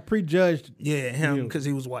prejudiced. I prejudged. Yeah, him because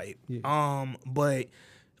he was white. Yeah. But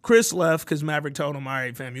Chris left because Maverick told him, "All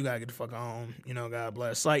right, fam, you gotta get the fuck on." You know, God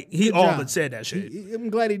bless. Like he all but said that shit. I'm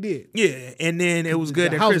glad he did. Yeah, and then it was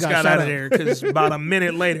good that Chris got out of there because about a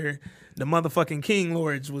minute later, the motherfucking King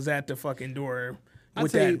Lords was at the fucking door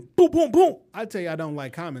with that boom, boom, boom. I tell you, I don't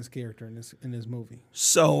like Common's character in this movie.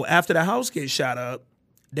 So after the house gets shot up,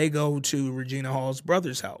 they go to Regina Hall's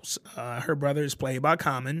brother's house. Her brother is played by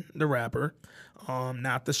Common, the rapper.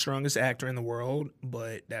 Not the strongest actor in the world,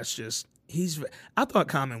 but that's just I thought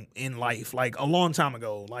Common in life, like a long time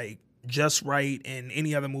ago, like Just Right and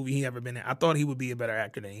any other movie he ever been in, I thought he would be a better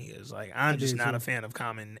actor than he is. Like I'm just not a fan of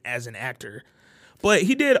Common as an actor. But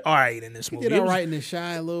he did all right in this movie. He did all right in The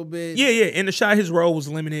Chi a little bit. Yeah. In The Chi, his role was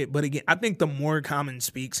limited. But again, I think the more Common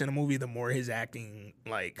speaks in a movie, the more his acting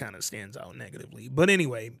like kind of stands out negatively. But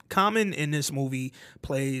anyway, Common in this movie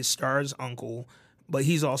plays Star's uncle, but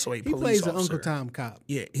he's also a police officer. He plays an Uncle Tom cop.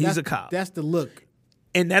 Yeah, he's a cop. That's the look.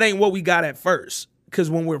 And that ain't what we got at first.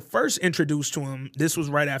 Because when we're first introduced to him, this was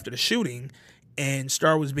right after the shooting, and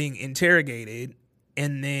Star was being interrogated.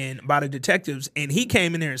 And then by the detectives, and he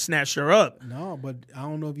came in there and snatched her up. No, but I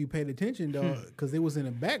don't know if you paid attention though, because it was in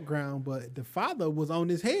the background. But the father was on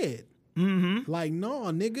his head, like, no,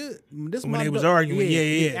 nigga. This when they was arguing,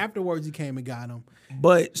 yeah. Afterwards, he came and got him.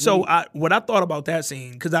 But so what I thought about that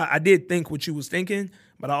scene, because I did think what you was thinking,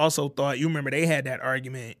 but I also thought, you remember they had that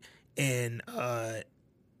argument, and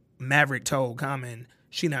Maverick told Common,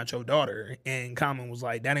 "She not your daughter," and Common was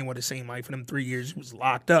like, "That ain't what it seemed like for them 3 years he was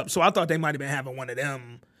locked up." So I thought they might have been having one of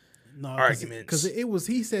them arguments. Because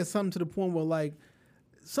he said something to the point where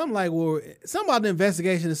something about the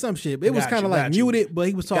investigation or some shit. But it was kind of like muted, but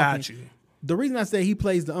he was talking. Got you. The reason I say he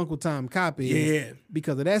plays the Uncle Tom cop is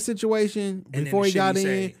because of that situation. Before he got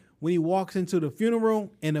in, when he walks into the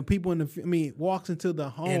funeral and the people walks into the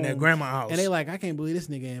home in their grandma's house, and they like, I can't believe this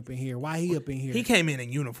nigga up in here. Why he up in here? He came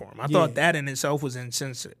in uniform. I thought that in itself was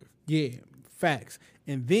insensitive. Yeah, facts.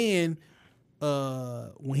 And then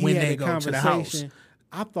when he had they the go conversation, to the house,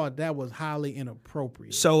 I thought that was highly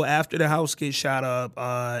inappropriate. So after the house gets shot up,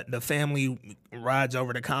 the family rides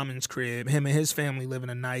over to Common's crib. Him and his family live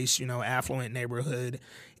in a nice, affluent neighborhood.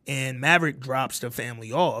 And Maverick drops the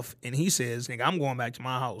family off, and he says, "Nigga, I'm going back to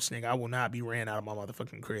my house. Nigga, I will not be ran out of my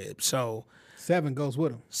motherfucking crib." So 7 goes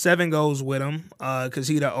with him. 7 goes with him, because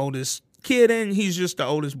he the oldest kid, and he's just the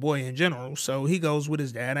oldest boy in general. So he goes with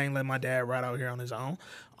his dad. I ain't let my dad ride out here on his own.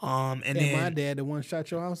 And then my dad, the one shot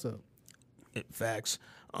your house up. Facts.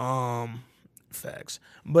 Facts.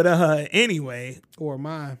 But anyway. Or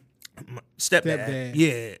my stepdad.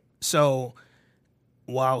 Yeah. So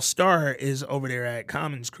while Star is over there at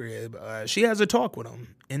Common's crib, she has a talk with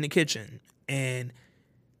him in the kitchen. And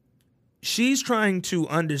she's trying to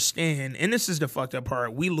understand, and this is the fucked up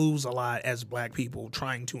part, we lose a lot as black people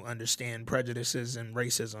trying to understand prejudices and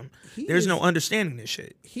racism. There's no understanding this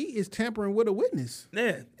shit. He is tampering with a witness.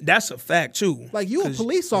 Yeah, that's a fact too. Like, you a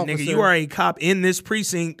police officer. Nigga, you are a cop in this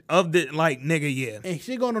precinct of the, nigga, yeah. And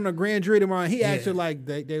she going on a grand jury tomorrow, he asked her, like,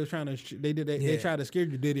 they was trying to, they tried to scare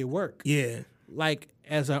you, did it work? Yeah. Like,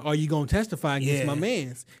 are you going to testify against my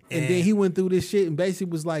mans? And then he went through this shit and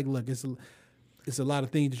basically was like, look, it's a lot of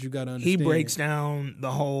things that you got to understand. He breaks down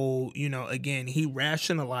the whole, again, he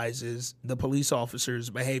rationalizes the police officer's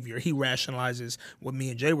behavior. He rationalizes what me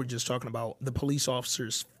and Jay were just talking about, the police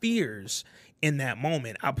officer's fears in that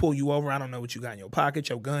moment. I pull you over. I don't know what you got in your pocket,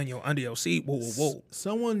 your gun, your under your seat. Whoa, whoa, whoa.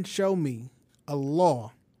 Someone show me a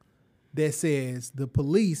law that says the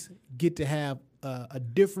police get to have a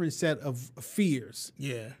different set of fears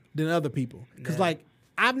than other people. Because, I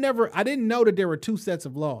didn't know that there were 2 sets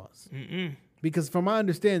of laws. Because from my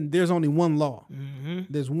understanding, there's only one law. Mm-hmm.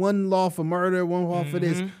 There's one law for murder, one law for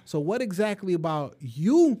this. So what exactly about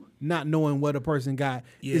you not knowing what a person got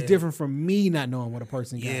is different from me not knowing what a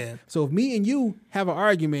person got? So if me and you have an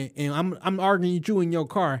argument and I'm arguing with you in your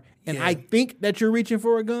car and I think that you're reaching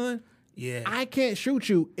for a gun, I can't shoot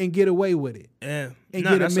you and get away with it. And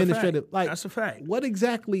get administrative. Like, that's a fact. What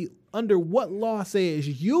exactly, under what law says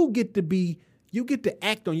you get to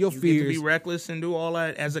act on your fears. You get to be reckless and do all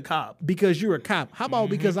that as a cop. Because you're a cop. How about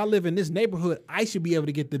because I live in this neighborhood, I should be able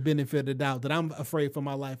to get the benefit of the doubt that I'm afraid for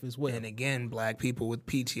my life as well. And again, black people with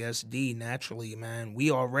PTSD, naturally, man,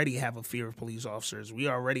 we already have a fear of police officers. We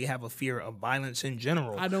already have a fear of violence in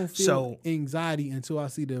general. I don't feel anxiety until I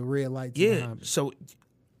see the red lights behind me. So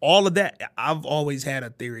all of that, I've always had a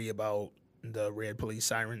theory about the red police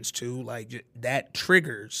sirens too. Like, that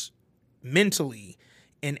triggers mentally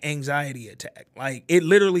an anxiety attack. Like, it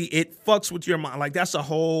fucks with your mind. Like, that's a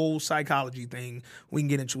whole psychology thing we can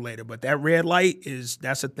get into later. But that red light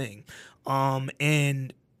that's a thing.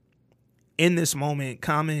 And in this moment,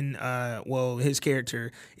 Common, his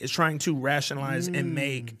character is trying to rationalize and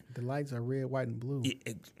make. The lights are red, white, and blue.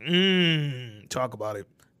 Talk about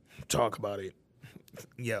it.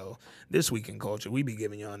 Yo, this week in culture, we be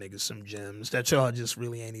giving y'all niggas some gems that y'all just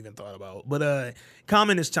really ain't even thought about. But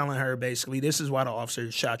Common is telling her, basically, this is why the officer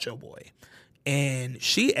shot your boy. And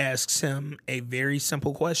she asks him a very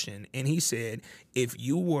simple question. And he said, if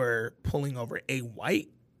you were pulling over a white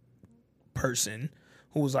person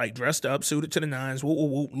who was like dressed up, suited to the nines,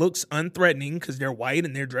 looks unthreatening because they're white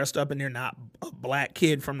and they're dressed up and they're not a black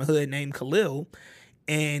kid from the hood named Khalil,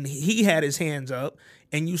 and he had his hands up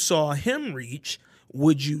and you saw him reach,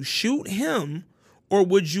 would you shoot him or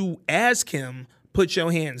would you ask him, put your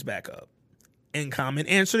hands back up? And Common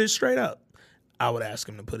answered it straight up. I would ask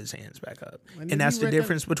him to put his hands back up. And that's the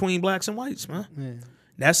difference between blacks and whites, man. Yeah.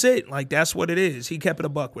 That's it. Like, that's what it is. He kept it a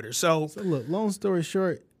buck with her. So look, long story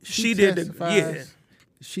short, she did.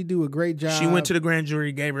 She do a great job. She went to the grand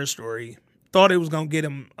jury, gave her story, thought it was going to get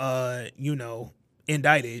him,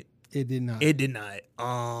 indicted. It did not.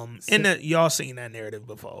 Y'all seen that narrative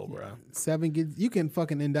before, bro. 7 gets, you can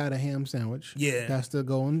fucking indict a ham sandwich. Yeah. That's the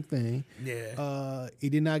going thing. Yeah. He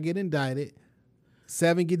did not get indicted.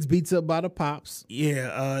 7 gets beats up by the pops.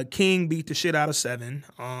 Yeah. King beat the shit out of 7.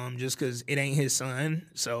 Just because it ain't his son.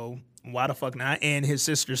 So why the fuck not? And his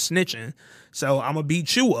sister's snitching. So I'm gonna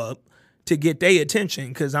beat you up to get their attention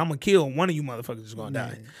because I'm gonna kill one of you motherfuckers is gonna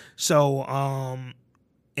die. So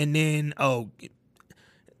and then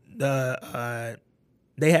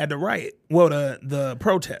they had the riot. Well, the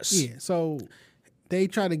protests. Yeah. So they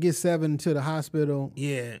try to get 7 to the hospital.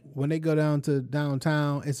 Yeah. When they go down to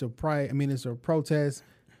downtown, it's a protest.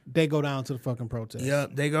 They go down to the fucking protest.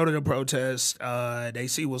 Yep, they go to the protest. They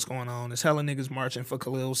see what's going on. There's hella niggas marching for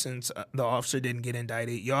Khalil since the officer didn't get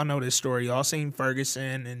indicted. Y'all know this story. Y'all seen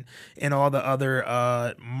Ferguson and all the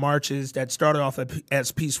other marches that started off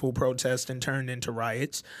as peaceful protests and turned into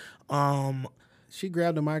riots. She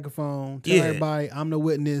grabbed the microphone, tell everybody, I'm the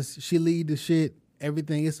witness. She lead the shit,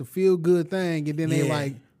 everything. It's a feel-good thing. And then they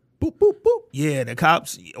like, boop, boop, boop. Yeah, the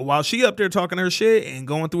cops, while she up there talking her shit and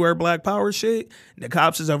going through her Black Power shit, the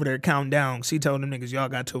cops is over there counting down. She told them niggas, y'all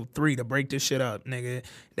got till 3 to break this shit up, nigga.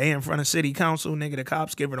 They in front of city council, nigga. The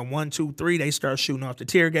cops give her the 1, 2, 3. They start shooting off the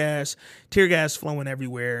tear gas flowing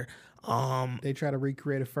everywhere. They try to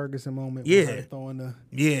recreate a Ferguson moment. With her throwing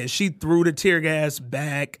the she threw the tear gas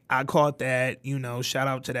back. I caught that. Shout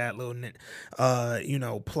out to that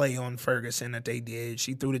little play on Ferguson that they did.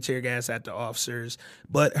 She threw the tear gas at the officers,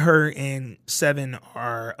 but her and 7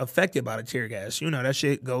 are affected by the tear gas. That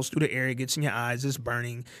shit goes through the area, gets in your eyes, it's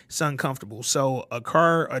burning, it's uncomfortable. So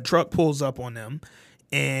a truck pulls up on them.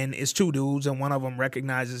 And it's 2 dudes, and one of them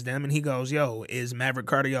recognizes them, and he goes, yo, is Maverick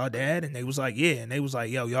Carter y'all dad? And they was like, yeah. And they was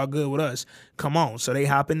like, yo, y'all good with us? Come on. So they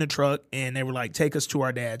hop in the truck, and they were like, take us to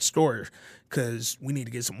our dad's store because we need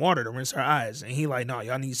to get some water to rinse our eyes. And he like, no,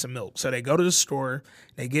 y'all need some milk. So they go to the store,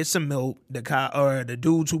 they get some milk. The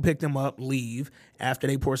dudes who picked them up leave after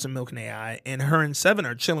they pour some milk in their eye, and her and 7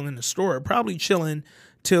 are chilling in the store, probably chilling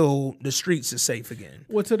till the streets is safe again.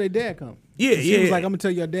 Well, till their dad come. Yeah. She was like, I'm going to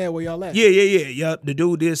tell your dad where y'all at. Yeah. Yep. The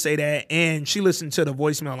dude did say that. And she listened to the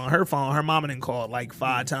voicemail on her phone. Her mama done called like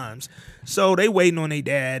 5 times. So they waiting on their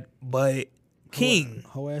dad. But King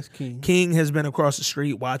has been across the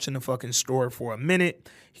street watching the fucking store for a minute.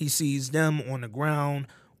 He sees them on the ground,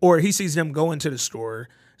 or he sees them go into the store.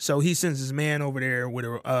 So he sends his man over there with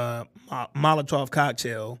a Molotov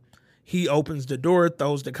cocktail. He opens the door,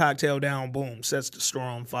 throws the cocktail down, boom, sets the store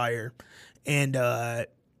on fire. And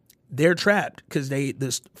they're trapped because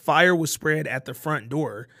this fire was spread at the front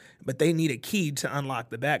door, but they need a key to unlock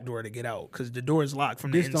the back door to get out because the door is locked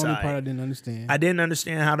from the inside. This is the only part I didn't understand. I didn't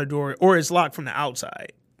understand how the door, or it's locked from the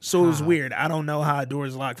outside. So it was weird. I don't know how a door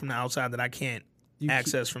is locked from the outside that I can't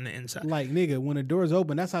access from the inside. Like, nigga, when the door's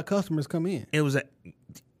open, that's how customers come in.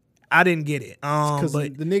 I didn't get it. Because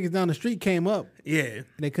but the niggas down the street came up. Yeah. And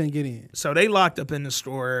they couldn't get in. So they locked up in the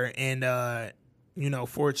store, and,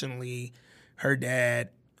 fortunately, her dad,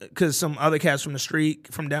 because some other cats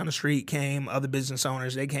from down the street came, other business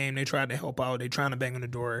owners, they came, they tried to help out, they trying to bang on the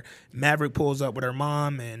door. Maverick pulls up with her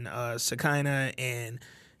mom and Sakina, and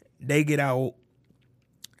they get out.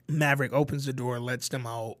 Maverick opens the door, lets them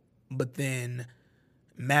out, but then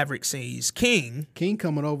Maverick sees King. King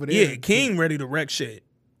coming over there. Yeah, King ready to wreck shit.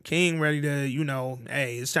 King ready to,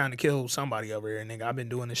 hey, it's time to kill somebody over here, nigga. I've been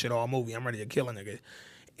doing this shit all movie. I'm ready to kill a nigga.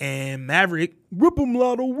 And Maverick, rip him,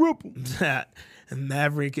 Lotto, rip him. And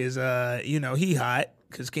Maverick is, he hot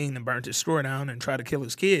because King done burnt his store down and tried to kill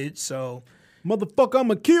his kids. So, motherfucker,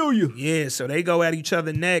 I'ma kill you. Yeah, so they go at each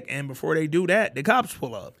other's neck, and before they do that, the cops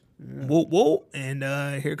pull up. Yeah. Whoop, whoop, and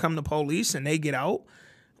here come the police, and they get out.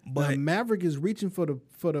 But now, Maverick is reaching for the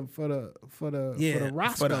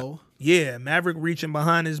Roscoe. Maverick reaching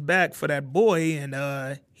behind his back for that boy,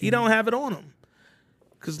 and he don't have it on him.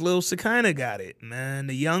 Cause Lil Sakina got it, man.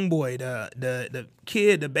 The young boy, the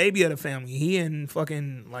kid, the baby of the family, he in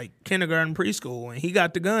fucking like kindergarten, preschool, and he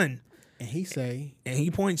got the gun. And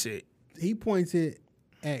he points it. He points it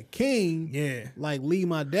at King. Yeah. Like, leave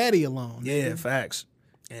my daddy alone. Yeah, man. Facts.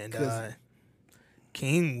 And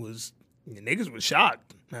King niggas was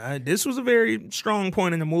shocked. This was a very strong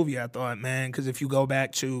point in the movie, I thought, man. Because if you go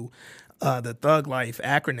back to the Thug Life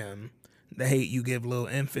acronym, the hate you give little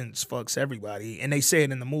infants fucks everybody. And they say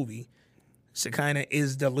it in the movie. Sakina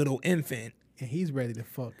is the little infant. And he's ready to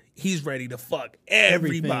fuck. He's ready to fuck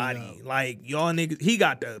everybody. Like, y'all niggas, he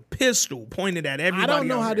got the pistol pointed at everybody. I don't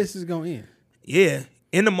know how this is going to end. Yeah.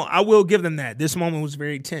 I will give them that. This moment was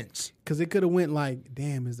very tense. Because it could have went like,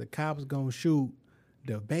 damn, is the cops going to shoot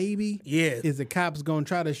the baby? Yeah. Is the cops going to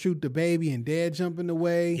try to shoot the baby and dad jump in the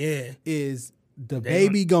way? Yeah. Is the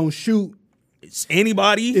baby going to shoot? It's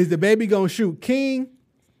anybody? Is the baby going to shoot King?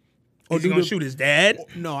 Or is he going to shoot his dad?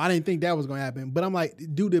 No, I didn't think that was going to happen. But I'm like,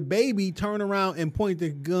 do the baby turn around and point the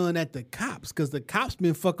gun at the cops? Because the cops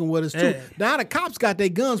been fucking with us too. Now the cops got their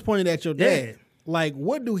guns pointed at your dad. Yeah. Like,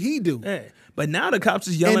 what do he do? Yeah. But now the cops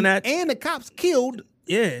is yelling at... And the cops killed...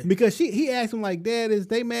 Yeah. Because he asked him, like, Dad, is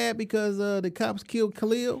they mad because the cops killed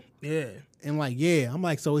Khalil? Yeah. And like, yeah. I'm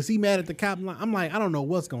like, so is he mad at the cop? I'm like, I don't know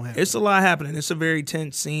what's going to happen. It's a lot happening. It's a very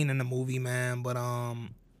tense scene in the movie, man. But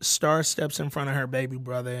Star steps in front of her baby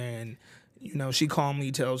brother and, she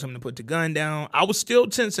calmly tells him to put the gun down. I was still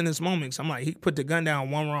tense in this moment. So I'm like, he put the gun down,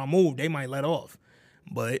 one wrong move, they might let off.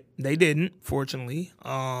 But they didn't, fortunately.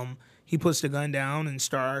 He puts the gun down and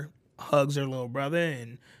Star hugs her little brother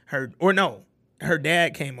and her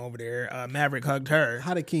dad came over there. Maverick hugged her.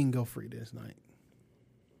 How did King go free this night?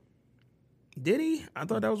 Did he? I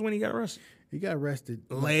thought that was when he got arrested. He got arrested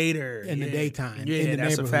later in the daytime. Yeah, in the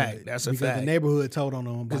that's a fact. That's a fact. Because the neighborhood told on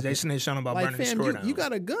him because they snitched on him about burning the store down. You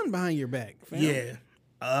got a gun behind your back. Fam.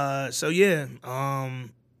 Yeah.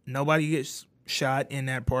 Nobody gets shot in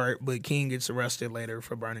that part, but King gets arrested later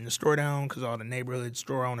for burning the store down because all the neighborhood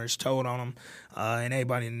store owners told on him, and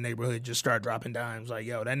everybody in the neighborhood just started dropping dimes like,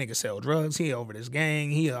 yo, that nigga sell drugs, he over this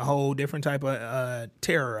gang, he a whole different type of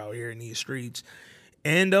terror out here in these streets.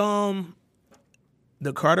 And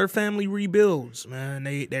the Carter family rebuilds, man.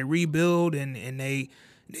 They rebuild and they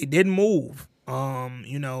didn't move.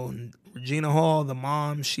 Regina Hall, the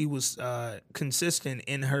mom, she was consistent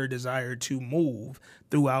in her desire to move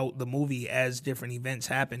throughout the movie as different events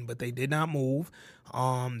happened, but they did not move.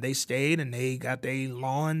 They stayed and they got their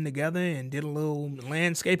lawn together and did a little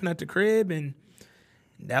landscaping at the crib, and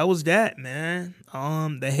that was that, man.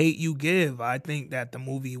 The hate you give, I think that the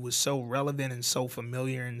movie was so relevant and so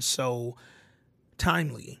familiar and so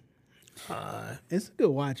timely. It's a good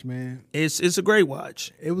watch, man. It's a great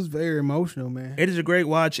watch. It was very emotional, man. It is a great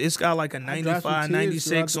watch. It's got like a 95,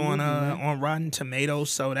 96 on Rotten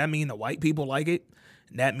Tomatoes, so that mean the white people like it.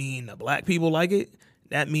 That mean the black people like it.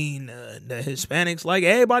 That mean the Hispanics like it.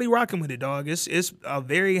 Everybody rocking with it, dog. It's a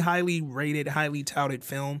very highly rated, highly touted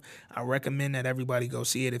film. I recommend that everybody go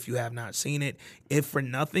see it if you have not seen it. If for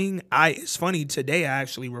nothing, it's funny, today I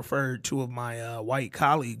actually referred two of my white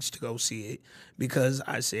colleagues to go see it because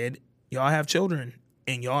I said, y'all have children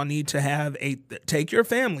and y'all need to take your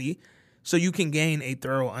family so you can gain a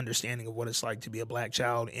thorough understanding of what it's like to be a black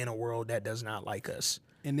child in a world that does not like us.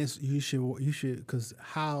 And this, you should, because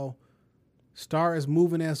how stars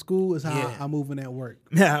moving at school is how I'm moving at work.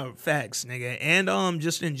 Yeah, facts, nigga. And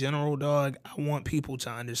just in general, dog, I want people to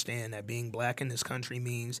understand that being black in this country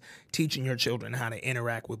means teaching your children how to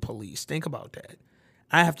interact with police. Think about that.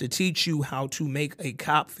 I have to teach you how to make a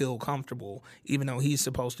cop feel comfortable, even though he's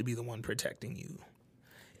supposed to be the one protecting you.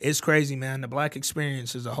 It's crazy, man. The black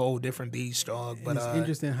experience is a whole different beast, dog. But it's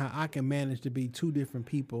interesting how I can manage to be two different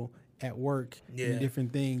people at work and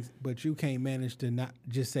different things, but you can't manage to not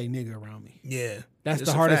just say nigga around me. Yeah. That's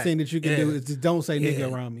the hardest thing that you can do is just don't say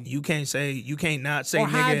nigga around me. You can't not say or nigga.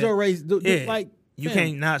 Hide your race. Like, you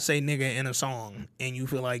can't not say nigga in a song and you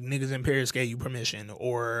feel like niggas in Paris gave you permission,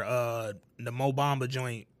 or the Mo Bamba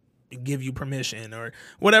joint give you permission, or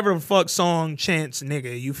whatever the fuck song chants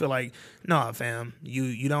nigga. You feel like, nah, fam,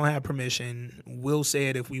 you don't have permission. We'll say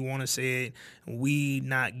it if we want to say it. We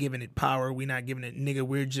not giving it power. We not giving it nigga.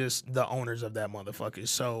 We're just the owners of that motherfucker.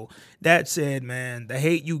 So that said, man, The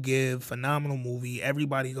Hate U Give, phenomenal movie.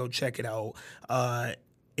 Everybody go check it out.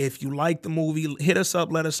 If you like the movie, hit us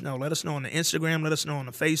up. Let us know. Let us know on the Instagram. Let us know on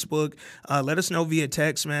the Facebook. Let us know via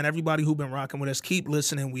text, man. Everybody who been rocking with us, keep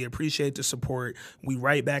listening. We appreciate the support. We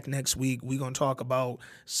right back next week. We going to talk about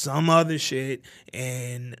some other shit.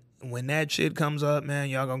 And when that shit comes up, man,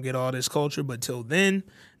 y'all going to get all this culture. But till then,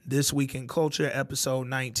 This Week in Culture, episode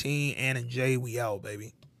 19. Ann and Jay, we out,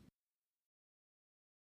 baby.